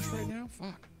to fish right now?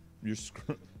 Fuck.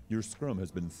 Your scrum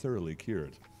has been thoroughly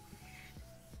cured.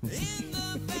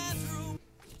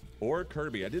 Or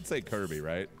Kirby. I did say Kirby,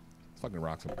 right? Let's fucking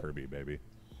rock some Kirby, baby.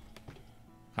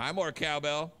 Hi, more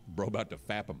cowbell. Bro about to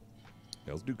fap him.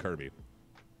 Yeah, let's do Kirby.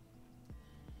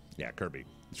 Yeah, Kirby.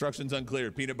 Instructions unclear.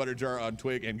 Peanut butter jar on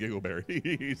twig and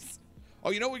giggleberries.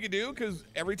 Oh, you know what we could do? Because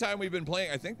every time we've been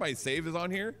playing, I think my save is on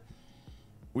here.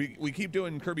 We keep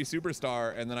doing Kirby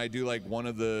Superstar, and then I do like one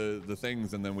of the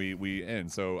things, and then we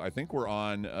end. So I think we're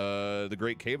on the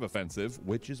Great Cave Offensive,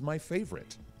 which is my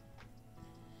favorite.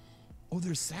 Oh,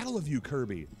 there's Saddle of You,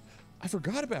 Kirby. I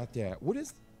forgot about that. What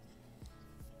is...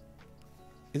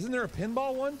 Isn't there a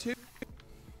pinball one, too?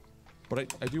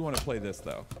 But I do want to play this,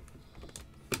 though.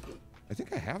 I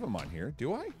think I have them on here.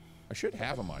 Do I? I should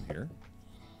have them on here.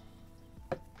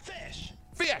 Fish!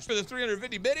 Fish for the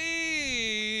 350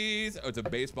 biddies! Oh, it's a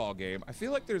baseball game. I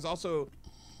feel like there's also...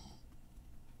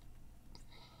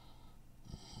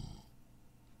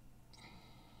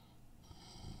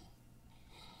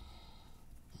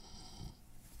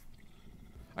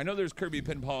 I know there's Kirby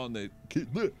Pinball on the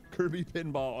Kirby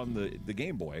Pinball on the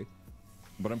Game Boy.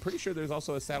 But I'm pretty sure there's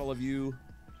also a Saddle of You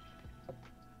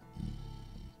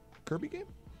Kirby game?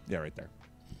 Yeah, right there.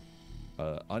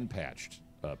 Unpatched.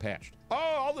 Patched. Oh,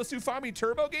 all the Sufami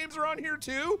Turbo games are on here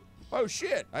too? Oh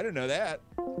shit, I didn't know that.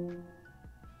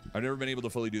 I've never been able to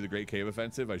fully do the Great Cave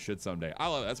Offensive. I should someday. I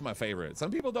love it. That's my favorite.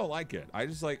 Some people don't like it. I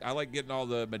like getting all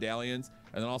the medallions,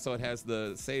 and then also it has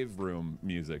the save room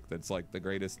music. That's like the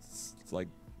greatest, like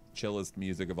chillest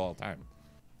music of all time.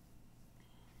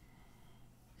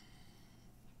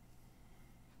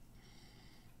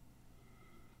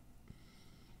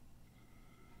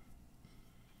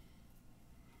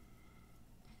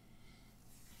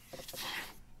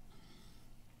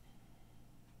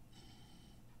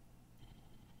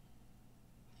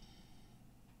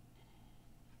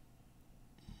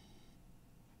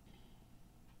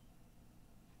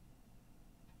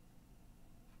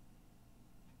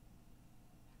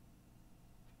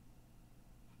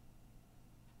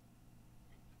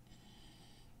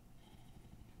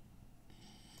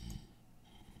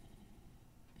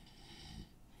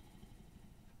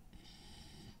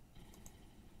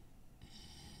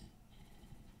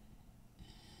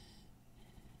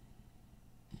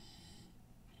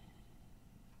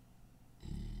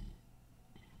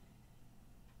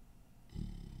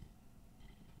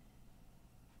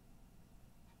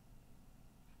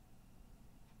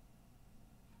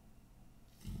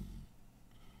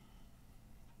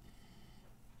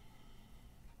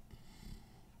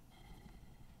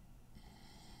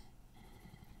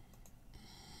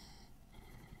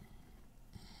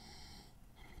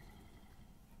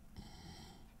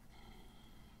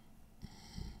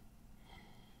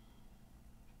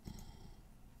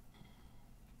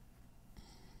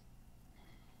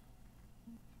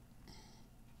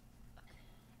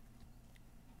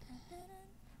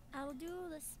 I'll do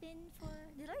the spin for.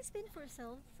 Did I spin for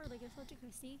Self for like a to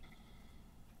Christy?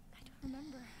 I don't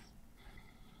remember.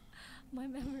 My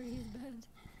memory is bad.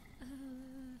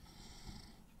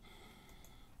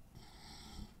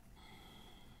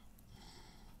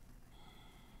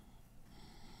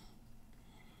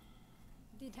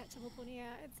 Detachable pony,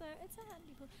 yeah, it's a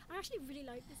handy pony. I actually really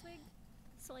like this wig,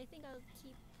 so I think I'll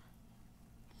keep.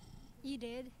 You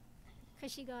did,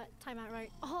 cause she got timeout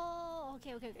right. Oh, okay,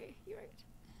 you're right.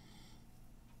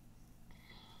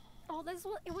 Oh, this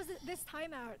was this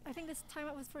timeout. I think this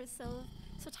timeout was for Sylv,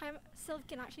 so Sylv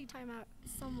can actually time out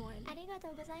someone.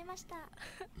 Arigatou gozaimashita.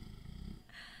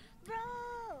 Bro,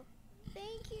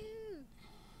 thank you.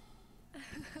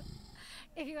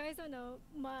 If you guys don't know,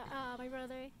 my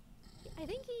brother, I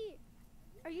think